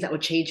 witness things that were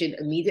changing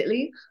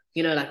immediately,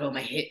 like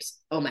my hips,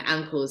 my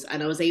ankles.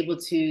 And I was able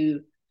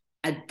to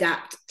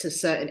adapt to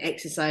certain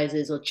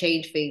exercises or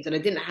change things. And I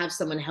didn't have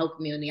someone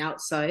helping me on the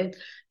outside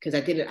because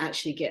I didn't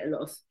actually get a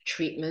lot of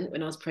treatment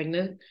when I was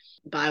pregnant.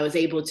 But I was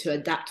able to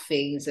adapt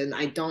things, and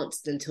I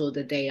danced until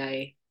the day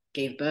I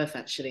gave birth,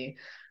 actually.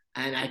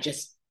 And I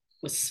just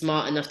was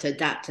smart enough to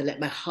adapt to let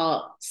my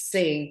heart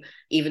sing,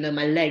 even though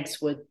my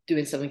legs were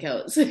doing something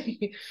else.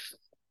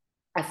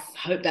 I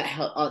hope that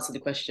helped answer the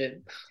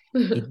question.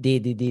 It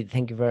did.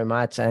 Thank you very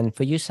much. And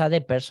for you,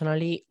 Sade,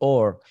 personally,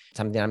 or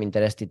something I'm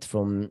interested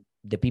from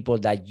the people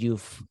that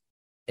you've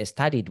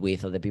studied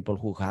with or the people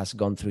who has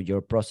gone through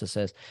your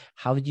processes,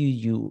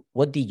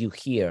 what did you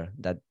hear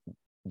that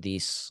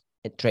this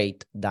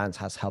trait dance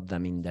has helped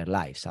them in their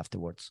lives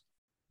afterwards?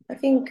 I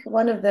think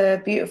one of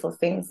the beautiful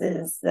things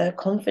is the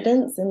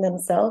confidence in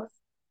themselves.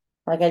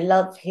 Like I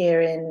love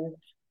hearing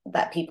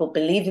that people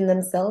believe in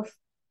themselves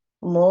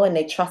more and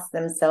they trust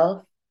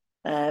themselves.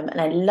 And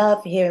I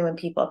love hearing when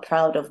people are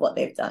proud of what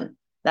they've done.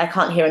 I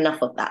can't hear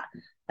enough of that.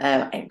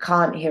 I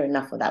can't hear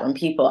enough of that when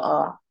people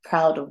are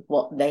proud of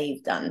what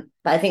they've done.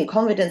 But I think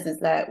confidence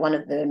is like one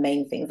of the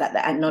main things, like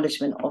the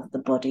acknowledgement of the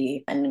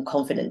body and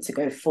confident to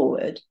go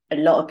forward. A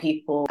lot of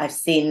people I've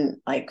seen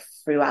like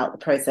throughout the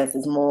process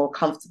is more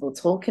comfortable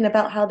talking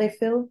about how they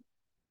feel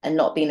and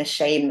not being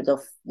ashamed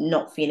of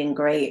not feeling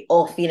great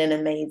or feeling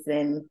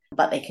amazing,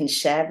 but they can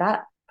share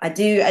that. I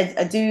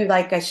do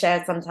like I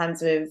share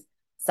sometimes with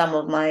some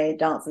of my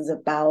dancers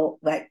about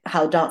like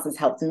how dance has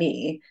helped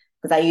me,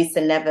 because I used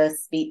to never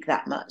speak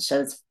that much.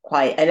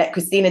 I let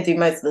Christina do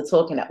most of the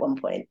talking at one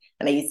point,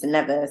 and I used to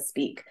never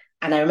speak.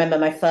 And I remember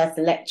my first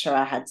lecture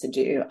I had to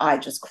do, I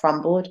just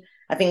crumbled.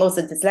 I think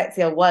also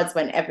dyslexia, words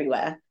went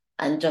everywhere,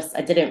 and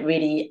I didn't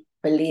really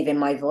believe in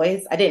my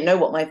voice. I didn't know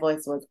what my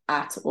voice was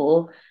at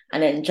all.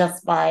 And then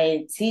just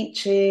by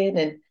teaching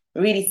and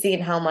really seeing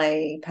how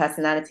my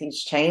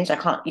personality's changed,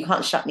 you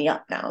can't shut me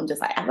up now. I'm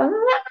just like,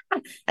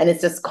 and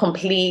it's just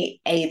complete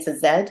A to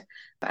Z.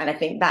 And I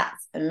think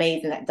that's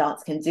amazing that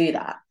dance can do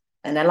that.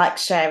 And I like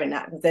sharing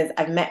that, because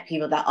I've met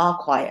people that are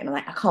quiet and I'm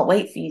like, I can't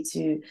wait for you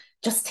to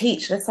just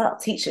teach. Let's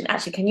start teaching.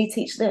 Actually, can you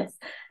teach this?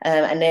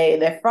 And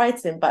they're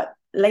frightened, but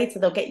later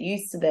they'll get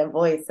used to their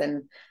voice.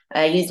 And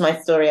I use my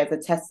story as a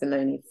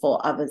testimony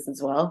for others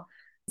as well.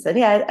 So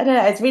yeah, I don't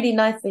know. It's really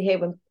nice to hear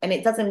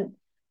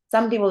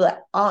some people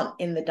that aren't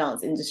in the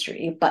dance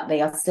industry, but they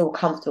are still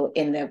comfortable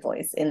in their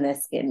voice, in their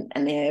skin,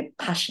 and they're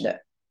passionate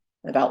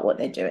about what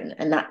they're doing.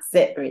 And that's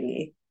it,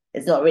 really.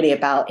 It's not really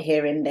about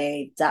hearing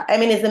I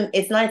mean,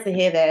 it's nice to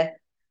hear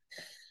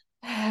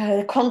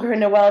they're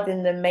conquering the world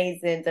in the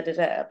amazing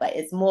but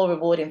it's more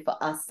rewarding for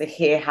us to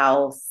hear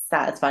how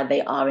satisfied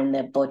they are in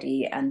their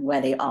body and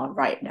where they are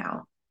right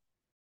now.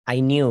 I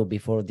knew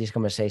before this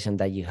conversation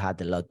that you had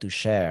a lot to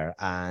share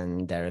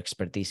and their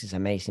expertise is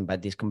amazing,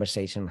 but this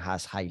conversation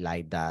has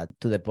highlighted that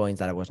to the points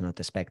that I was not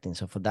expecting.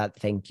 So for that,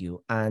 thank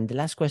you. And the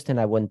last question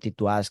I wanted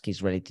to ask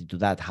is related to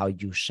that, how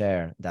you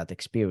share that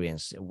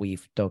experience.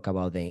 We've talked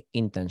about the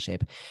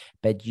internship,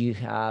 but you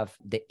have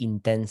the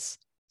intensive.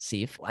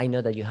 I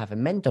know that you have a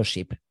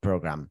mentorship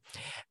program.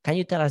 Can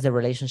you tell us the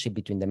relationship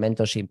between the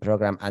mentorship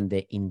program and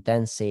the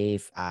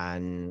intensive,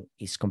 and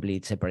is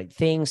completely separate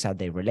things? Are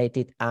they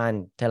related?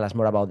 And tell us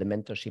more about the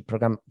mentorship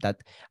program, that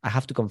I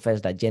have to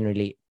confess that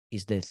generally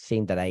is the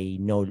thing that I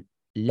know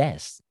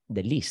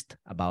the least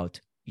about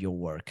your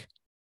work.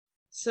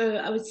 So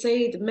I would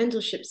say the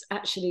mentorship's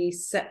actually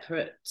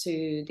separate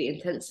to the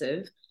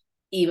intensive,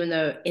 even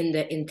though in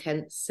the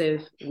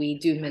intensive we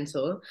do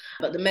mentor.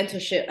 But the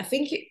mentorship, I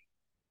think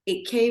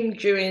it came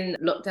during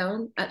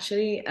lockdown,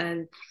 actually,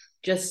 and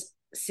just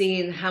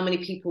seeing how many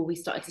people we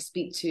started to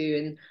speak to,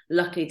 and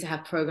luckily to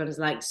have programs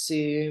like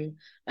Zoom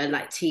and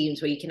like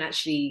Teams where you can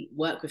actually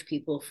work with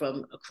people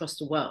from across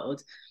the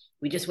world.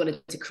 We just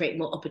wanted to create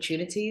more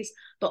opportunities,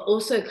 but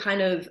also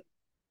kind of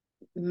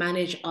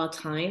manage our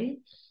time,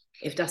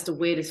 if that's the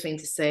weirdest thing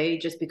to say,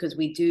 just because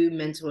we do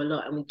mentor a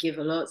lot and we give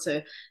a lot.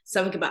 So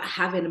something about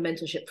having a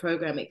mentorship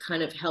program, it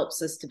kind of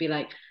helps us to be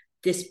like,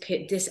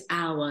 this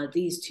hour,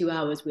 these 2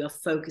 hours, we are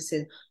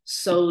focusing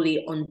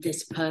solely on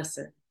this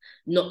person,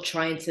 not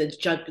trying to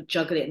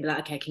juggle it and be like,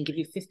 okay, I can give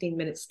you 15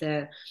 minutes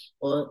there,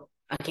 or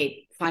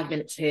okay, 5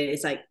 minutes here.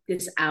 It's like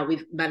this hour,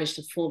 we've managed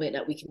to form it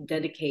that we can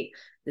dedicate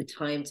the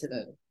time to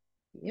them.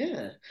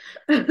 Yeah.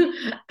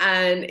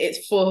 And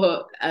it's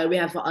for, we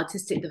have for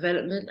artistic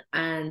development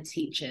and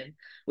teaching,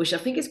 which I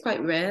think is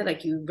quite rare.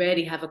 Like you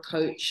rarely have a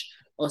coach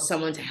or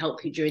someone to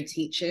help you during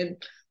teaching,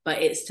 but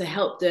it's to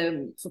help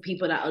them for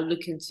people that are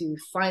looking to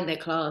find their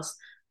class,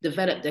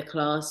 develop their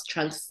class,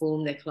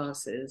 transform their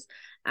classes.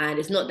 And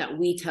it's not that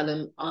we tell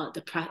them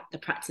the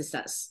practice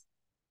that's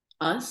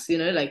us,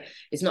 like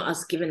it's not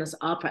us giving us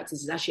our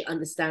practice, it's actually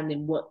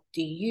understanding what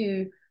do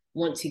you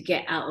want to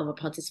get out of a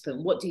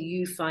participant? What do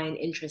you find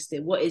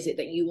interesting? What is it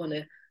that you want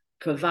to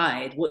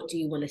provide? What do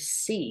you want to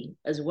see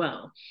as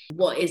well?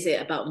 What is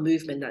it about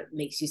movement that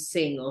makes you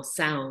sing or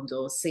sound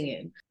or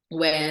singing?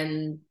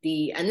 And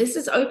this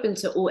is open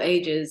to all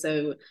ages.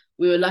 So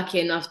we were lucky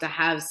enough to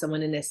have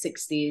someone in their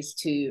 60s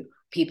to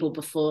people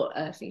before,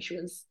 I think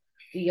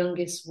the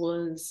youngest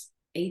was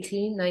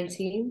 18,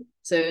 19.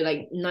 So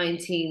like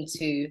 19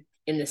 to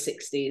in the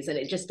 60s. And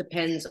it just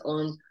depends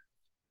on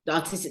the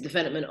artistic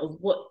development of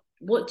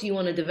what do you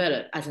want to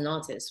develop as an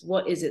artist?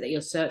 What is it that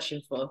you're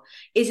searching for?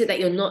 Is it that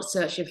you're not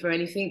searching for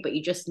anything, but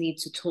you just need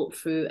to talk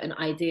through an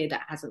idea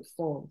that hasn't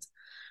formed?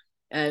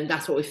 And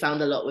that's what we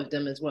found a lot with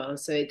them as well.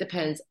 So it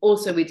depends.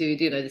 Also, we do,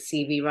 the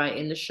CV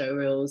writing, the show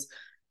reels,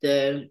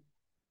 the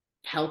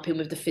helping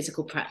with the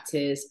physical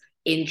practice,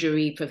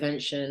 injury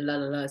prevention,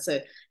 So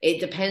it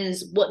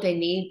depends what they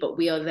need, but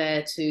we are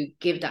there to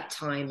give that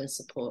time and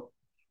support.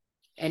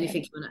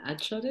 Anything you want to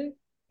add, Sade?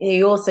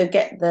 You also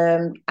get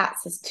the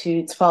access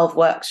to 12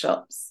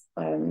 workshops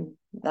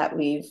that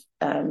we've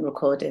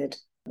recorded,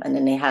 and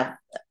then they have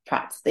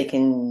practice. They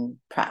can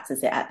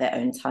practice it at their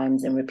own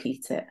times and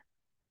repeat it,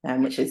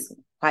 which is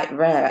quite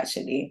rare,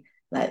 actually.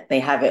 Like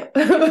they have it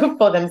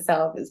for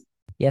themselves.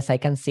 Yes, I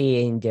can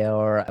see in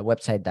your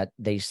website that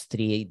there's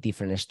 3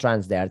 different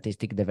strands: the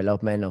artistic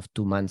development of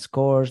 2 months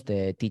course,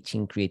 the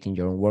teaching, creating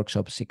your own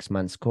workshop 6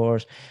 months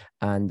course,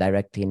 and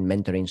directing,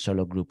 mentoring,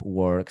 solo group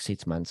work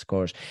 6 months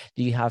course.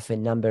 Do you have a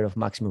number of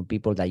maximum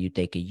people that you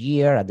take a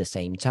year at the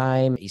same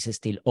time? Is it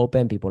still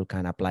open? People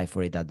can apply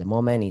for it at the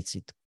moment. Is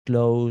it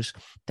closed?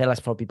 Tell us,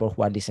 for people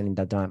who are listening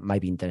that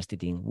might be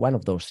interested in one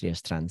of those 3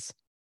 strands.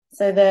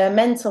 So the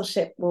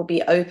mentorship will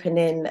be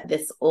opening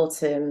this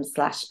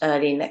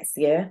autumn/early next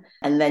year,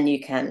 and then you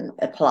can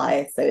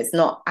apply. So it's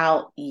not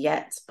out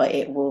yet, but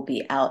it will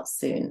be out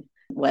soon,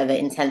 where the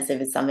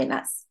intensive is something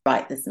that's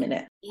right this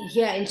minute.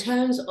 Yeah, in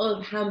terms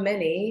of how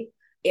many,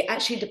 it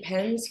actually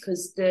depends,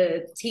 because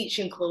the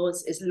teaching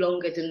course is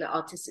longer than the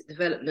artistic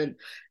development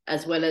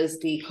as well as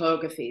the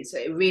choreography. So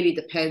it really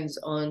depends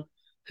on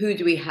who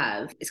do we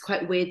have. It's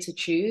quite weird to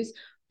choose,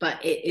 but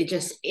it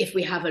just, if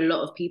we have a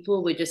lot of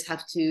people, we just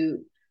have to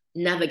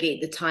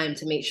navigate the time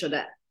to make sure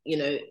that,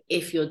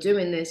 if you're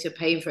doing this, you're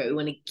paying for it, we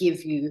want to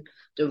give you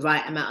the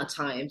right amount of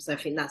time. So I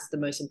think that's the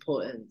most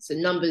important. So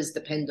numbers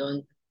depend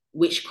on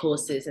which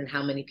courses and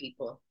how many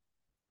people.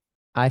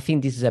 I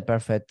think this is a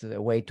perfect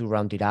way to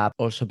round it up,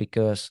 also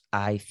because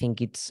I think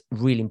it's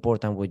really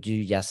important what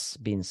you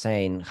just been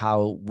saying,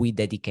 how we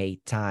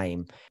dedicate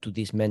time to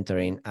this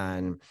mentoring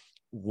and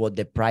what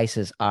the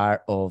prices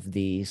are of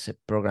this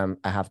program.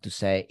 I have to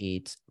say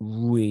it's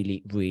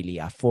really, really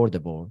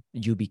affordable.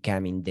 You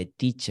becoming the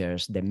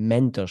teachers, the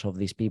mentors of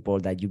these people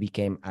that you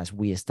became as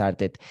we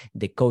started,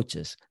 the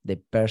coaches, the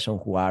person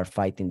who are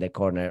fighting the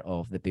corner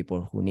of the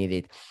people who need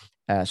it.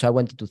 So I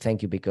wanted to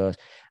thank you because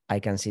I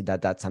can see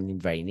that that's something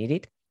very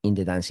needed in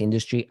the dance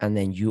industry. And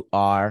then you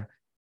are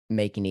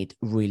making it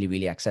really,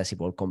 really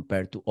accessible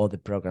compared to other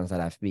programs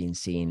that I've been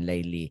seeing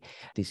lately.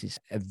 This is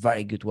a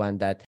very good one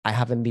that I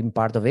haven't been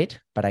part of it,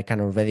 but I can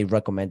already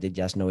recommend it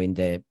just knowing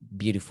the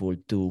beautiful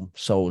two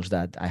souls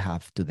that I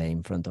have today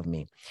in front of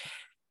me.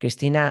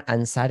 Christina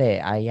and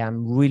Sare, I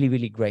am really,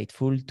 really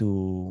grateful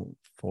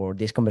for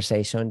this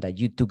conversation, that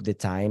you took the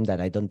time, that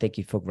I don't take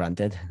it for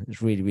granted.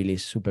 It's really, really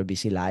super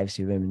busy lives,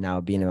 even now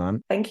being a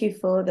mom. Thank you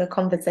for the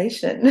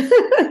conversation.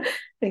 I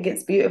think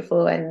it's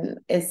beautiful, and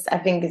I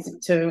think it's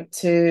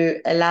to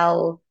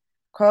allow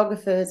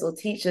choreographers or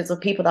teachers or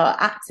people that are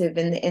active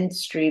in the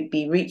industry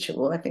be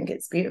reachable. I think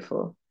it's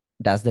beautiful.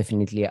 That's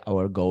definitely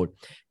our goal.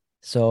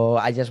 So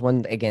I just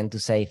want again to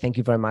say thank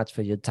you very much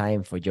for your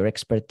time, for your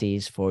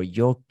expertise, for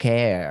your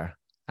care,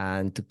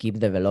 and to keep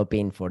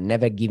developing, for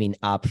never giving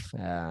up,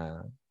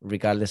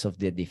 regardless of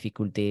the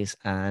difficulties.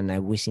 And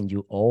I'm wishing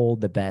you all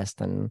the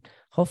best, and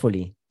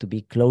hopefully to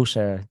be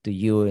closer to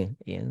you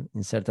in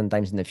certain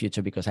times in the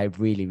future, because I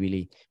really,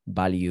 really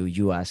value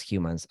you as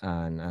humans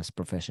and as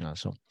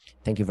professionals. So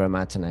thank you very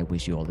much, and I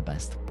wish you all the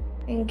best.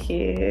 Thank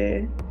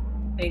you.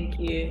 Thank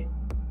you.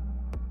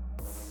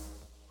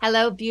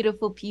 Hello,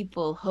 beautiful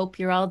people. Hope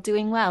you're all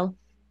doing well.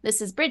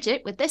 This is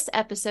Bridget with this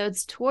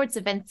episode's Towards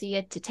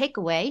Eventia to Take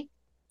Away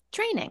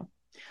training,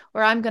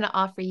 where I'm going to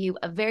offer you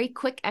a very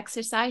quick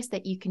exercise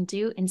that you can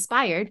do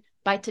inspired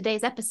by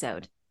today's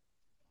episode.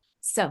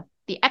 So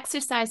the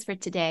exercise for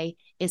today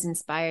is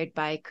inspired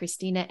by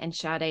Christina and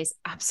Sade's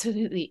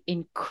absolutely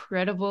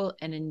incredible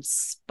and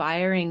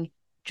inspiring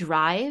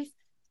drive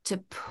to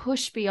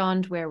push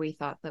beyond where we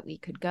thought that we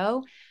could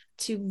go,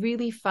 to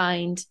really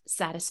find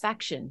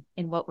satisfaction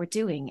in what we're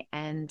doing,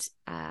 and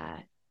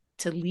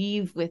to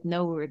leave with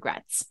no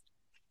regrets.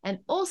 And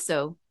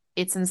also,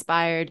 it's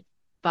inspired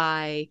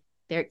by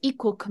their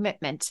equal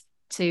commitment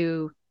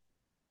to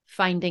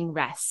finding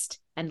rest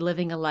and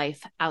living a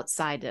life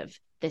outside of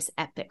this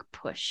epic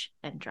push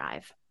and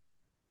drive.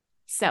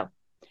 So,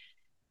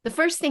 the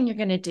first thing you're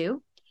going to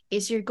do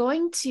is you're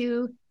going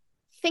to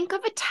think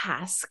of a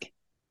task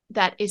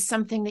that is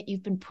something that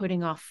you've been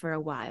putting off for a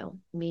while.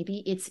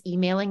 Maybe it's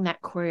emailing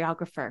that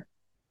choreographer.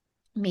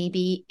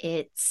 Maybe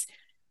it's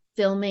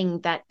filming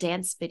that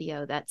dance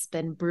video that's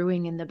been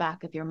brewing in the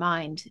back of your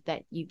mind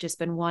that you've just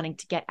been wanting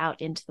to get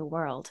out into the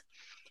world.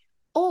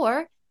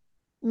 Or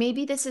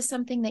maybe this is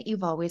something that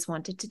you've always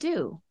wanted to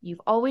do.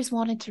 You've always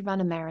wanted to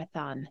run a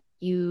marathon.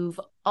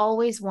 You've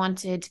always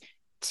wanted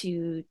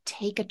to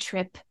take a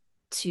trip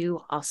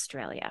to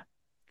Australia.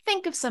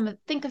 Think of some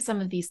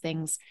of these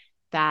things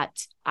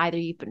that either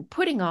you've been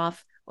putting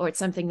off or it's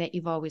something that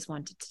you've always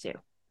wanted to do.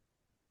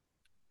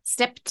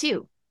 Step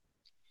 2,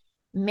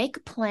 make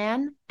a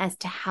plan as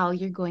to how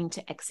you're going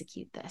to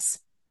execute this.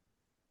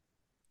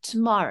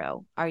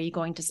 Tomorrow, are you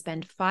going to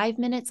spend 5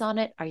 minutes on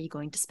it? Are you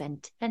going to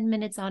spend 10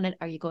 minutes on it?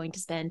 Are you going to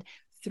spend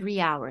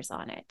 3 hours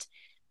on it?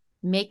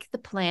 Make the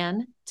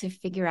plan to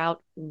figure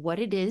out what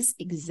it is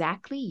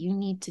exactly you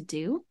need to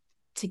do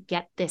to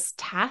get this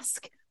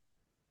task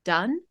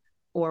done,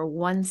 or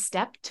one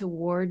step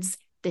towards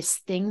this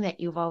thing that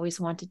you've always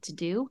wanted to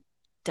do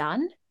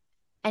done,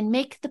 and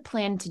make the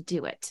plan to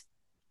do it.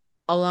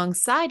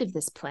 Alongside of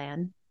this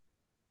plan,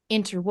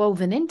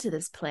 interwoven into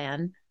this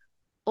plan,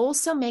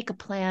 also make a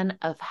plan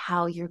of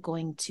how you're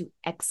going to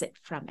exit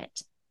from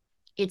it.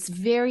 It's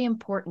very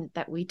important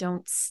that we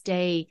don't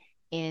stay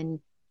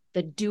in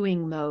the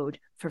doing mode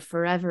for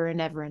forever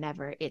and ever and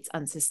ever. It's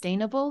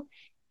unsustainable,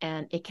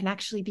 and it can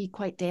actually be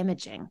quite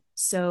damaging.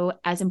 So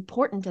as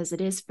important as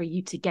it is for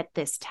you to get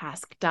this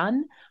task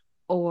done,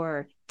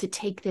 or to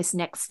take this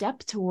next step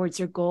towards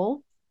your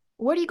goal,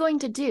 what are you going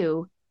to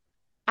do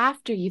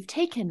after you've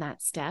taken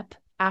that step,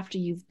 after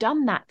you've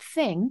done that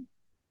thing,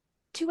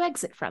 to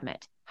exit from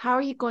it? How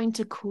are you going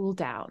to cool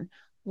down?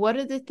 What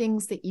are the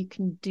things that you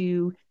can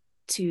do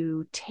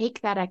to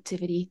take that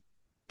activity,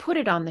 put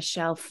it on the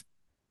shelf,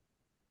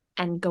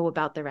 and go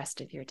about the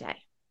rest of your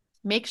day?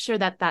 Make sure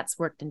that that's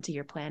worked into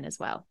your plan as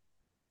well.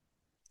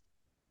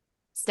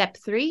 Step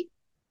 3,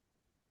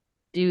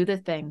 do the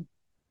thing.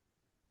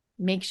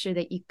 Make sure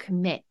that you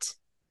commit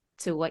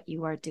to what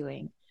you are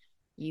doing.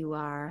 You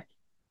are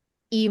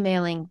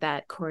emailing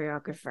that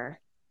choreographer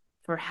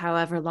for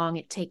however long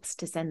it takes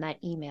to send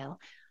that email.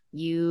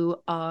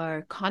 You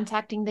are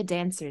contacting the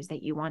dancers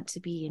that you want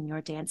to be in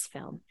your dance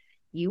film.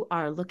 You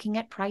are looking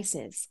at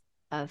prices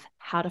of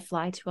how to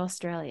fly to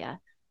Australia.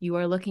 You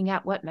are looking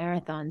at what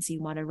marathons you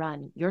want to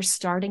run. You're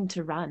starting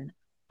to run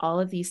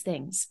all of these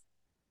things.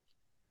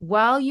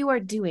 While you are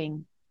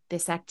doing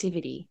this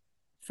activity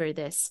for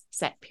this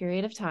set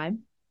period of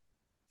time,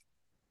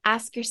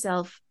 ask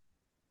yourself,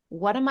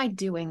 what am I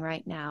doing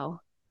right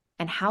now?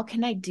 And how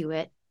can I do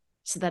it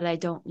so that I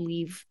don't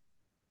leave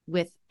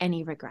with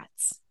any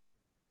regrets?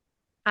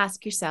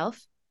 Ask yourself,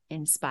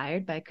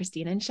 inspired by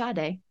Christina and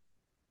Sade,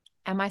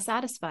 am I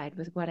satisfied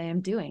with what I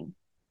am doing?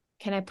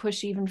 Can I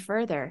push even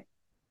further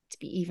to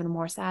be even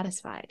more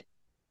satisfied?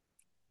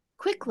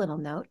 Quick little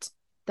note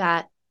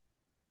that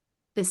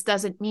This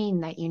doesn't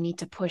mean that you need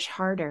to push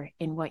harder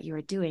in what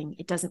you're doing.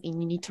 It doesn't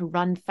mean you need to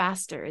run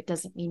faster. It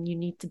doesn't mean you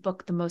need to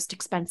book the most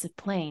expensive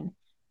plane.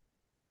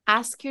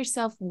 Ask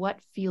yourself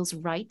what feels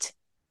right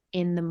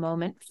in the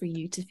moment for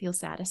you to feel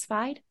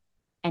satisfied,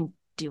 and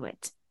do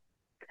it.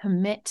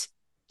 Commit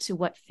to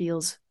what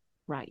feels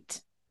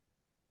right.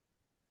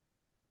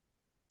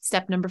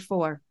 Step number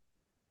 4.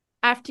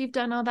 After you've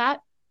done all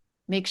that,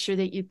 make sure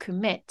that you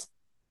commit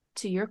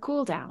to your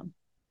cool down.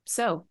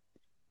 So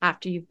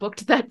after you've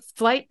booked that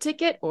flight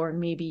ticket, or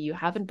maybe you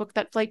haven't booked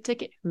that flight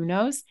ticket, who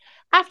knows?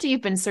 After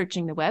you've been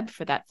searching the web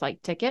for that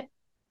flight ticket,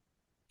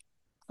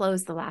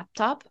 close the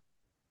laptop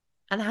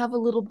and have a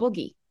little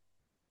boogie,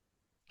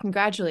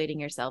 congratulating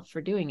yourself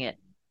for doing it.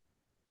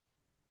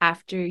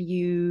 After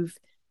you've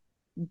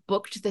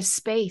booked the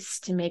space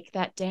to make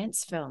that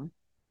dance film,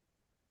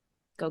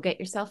 go get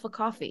yourself a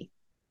coffee.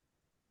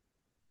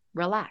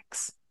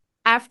 Relax.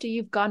 After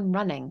you've gone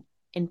running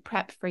in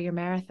prep for your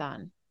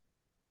marathon,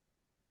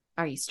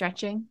 are you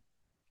stretching?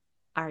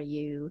 Are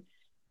you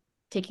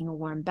taking a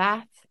warm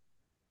bath?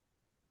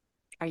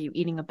 Are you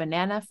eating a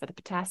banana for the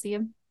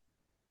potassium?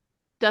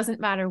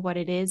 Doesn't matter what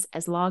it is,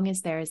 as long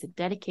as there is a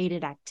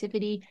dedicated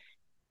activity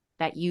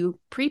that you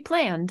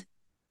pre-planned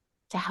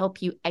to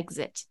help you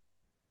exit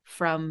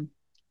from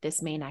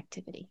this main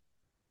activity.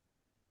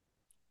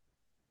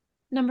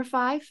 Number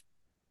 5,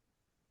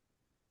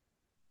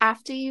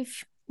 after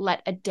you've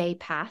let a day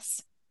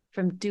pass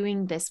from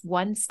doing this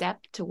one step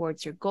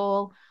towards your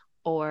goal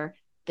or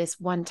this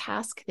one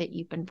task that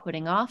you've been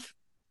putting off,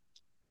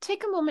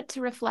 take a moment to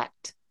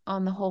reflect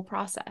on the whole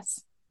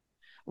process.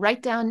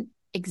 Write down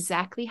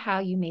exactly how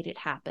you made it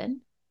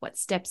happen, what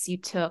steps you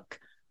took,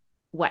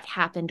 what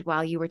happened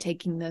while you were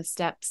taking those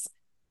steps,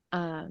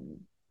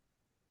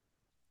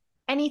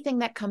 anything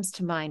that comes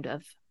to mind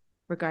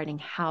regarding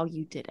how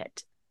you did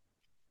it.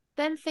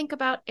 Then think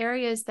about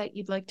areas that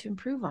you'd like to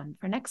improve on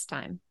for next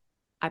time.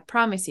 I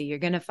promise you, you're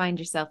going to find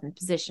yourself in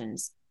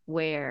positions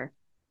where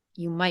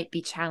you might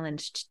be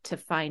challenged to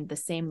find the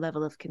same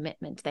level of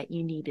commitment that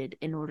you needed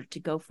in order to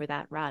go for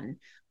that run,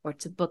 or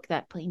to book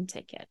that plane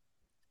ticket,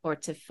 or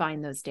to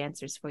find those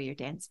dancers for your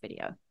dance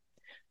video.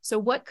 So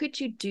what could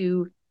you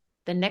do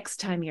the next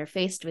time you're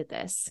faced with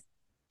this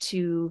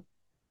to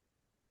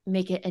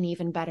make it an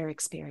even better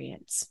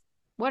experience?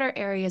 What are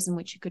areas in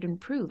which you could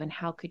improve, and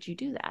how could you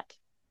do that?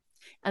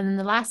 And then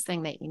the last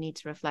thing that you need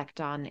to reflect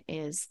on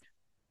is,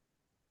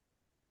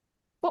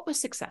 what was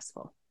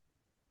successful?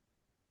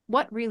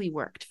 What really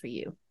worked for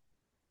you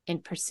in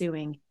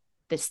pursuing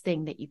this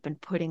thing that you've been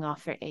putting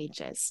off for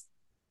ages?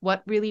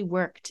 What really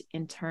worked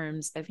in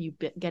terms of you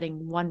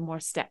getting one more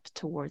step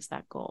towards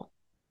that goal?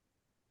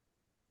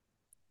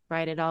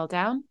 Write it all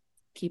down,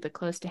 keep it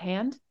close to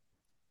hand.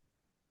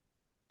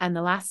 And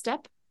the last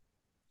step,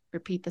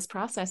 repeat this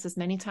process as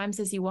many times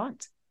as you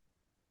want.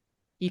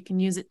 You can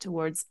use it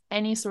towards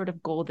any sort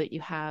of goal that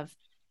you have,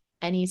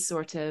 any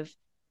sort of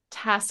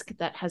task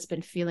that has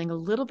been feeling a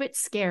little bit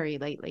scary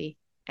lately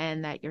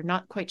and that you're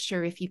not quite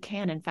sure if you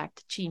can, in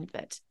fact, achieve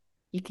it.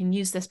 You can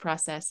use this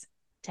process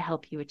to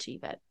help you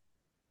achieve it.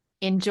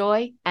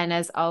 Enjoy, and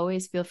as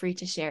always, feel free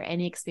to share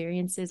any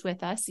experiences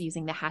with us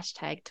using the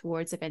hashtag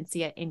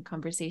 #TowardsAvencia in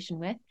conversation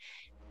with,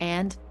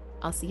 and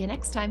I'll see you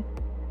next time.